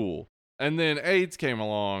 cool. And then AIDS came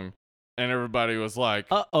along and everybody was like,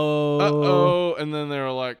 Uh-oh. and then they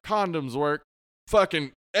were like, condoms work.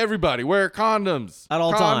 Fucking everybody wear condoms. At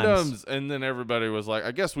all times. And then everybody was like,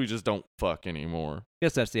 I guess we just don't fuck anymore.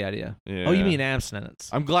 Guess that's the idea. Yeah. Oh, you mean abstinence.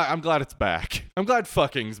 I'm glad it's back. I'm glad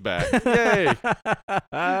fucking's back. Yay.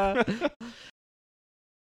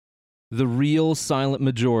 The real silent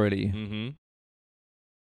majority Mm-hmm.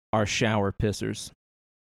 are shower pissers.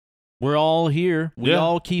 We're all here. We Yeah.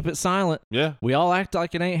 all keep it silent. Yeah, We all act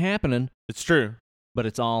like it ain't happening, it's true. but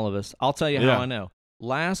it's all of us. I'll tell you Yeah. how I know.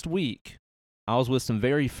 Last week, I was with some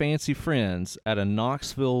very fancy friends at a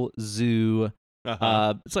Knoxville zoo.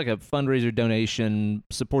 Uh-huh. It's like a fundraiser donation,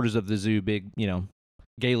 supporters of the zoo, big,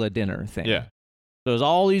 gala dinner thing. Yeah. So it was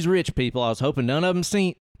all these rich people. I was hoping none of them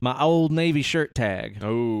seen my old Navy shirt tag.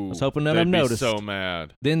 Oh, I was hoping none of they'd them be noticed. so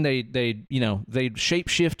mad. Then they'd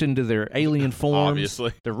shapeshift into their alien forms.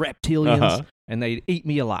 Obviously. They're reptilians, Uh-huh. and they'd eat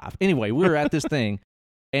me alive. Anyway, we were at this thing,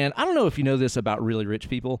 and I don't know if you know this about really rich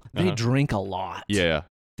people. They Uh-huh. drink a lot. Yeah.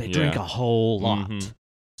 They drink Yeah. a whole lot. Mhm.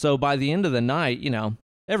 So by the end of the night,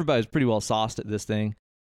 everybody's pretty well sauced at this thing.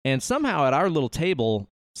 And somehow at our little table,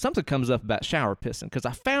 something comes up about shower pissing, because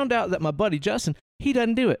I found out that my buddy Justin, he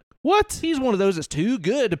doesn't do it. What? He's one of those that's too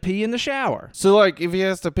good to pee in the shower. So, like, if he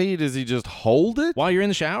has to pee, does he just hold it? While you're in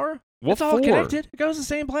the shower, What it's all for? connected. It goes to the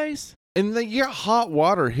same place. And then you got hot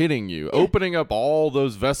water hitting you, opening up all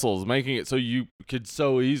those vessels, making it so you could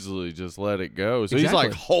so easily just let it go. So he's like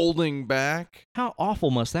Exactly. holding back. How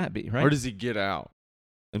awful must that be, right? Or does he get out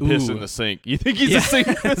and piss in Ooh. the sink? You think he's a sink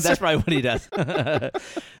pisser? That's probably what he does.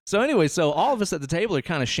 So anyway, all of us at the table are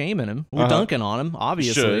kind of shaming him. We're Uh-huh. dunking on him,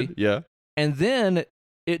 obviously. Should, yeah. And then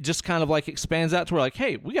it just kind of like expands out to where like,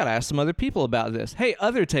 hey, we got to ask some other people about this. Hey,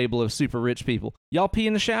 other table of super rich people, y'all pee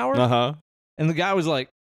in the shower? Uh-huh. And the guy was like,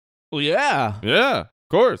 well, yeah. Yeah, of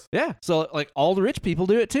course. Yeah. So like all the rich people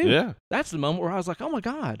do it too. Yeah. That's the moment where I was like, oh my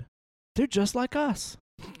God, they're just like us.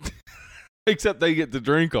 Except they get to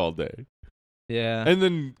drink all day. Yeah. And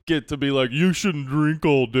then get to be like, you shouldn't drink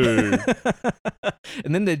all day.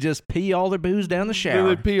 And then they just pee all their booze down the Then shower.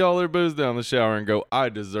 they pee all their booze down the shower and go, I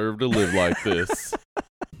deserve to live like this.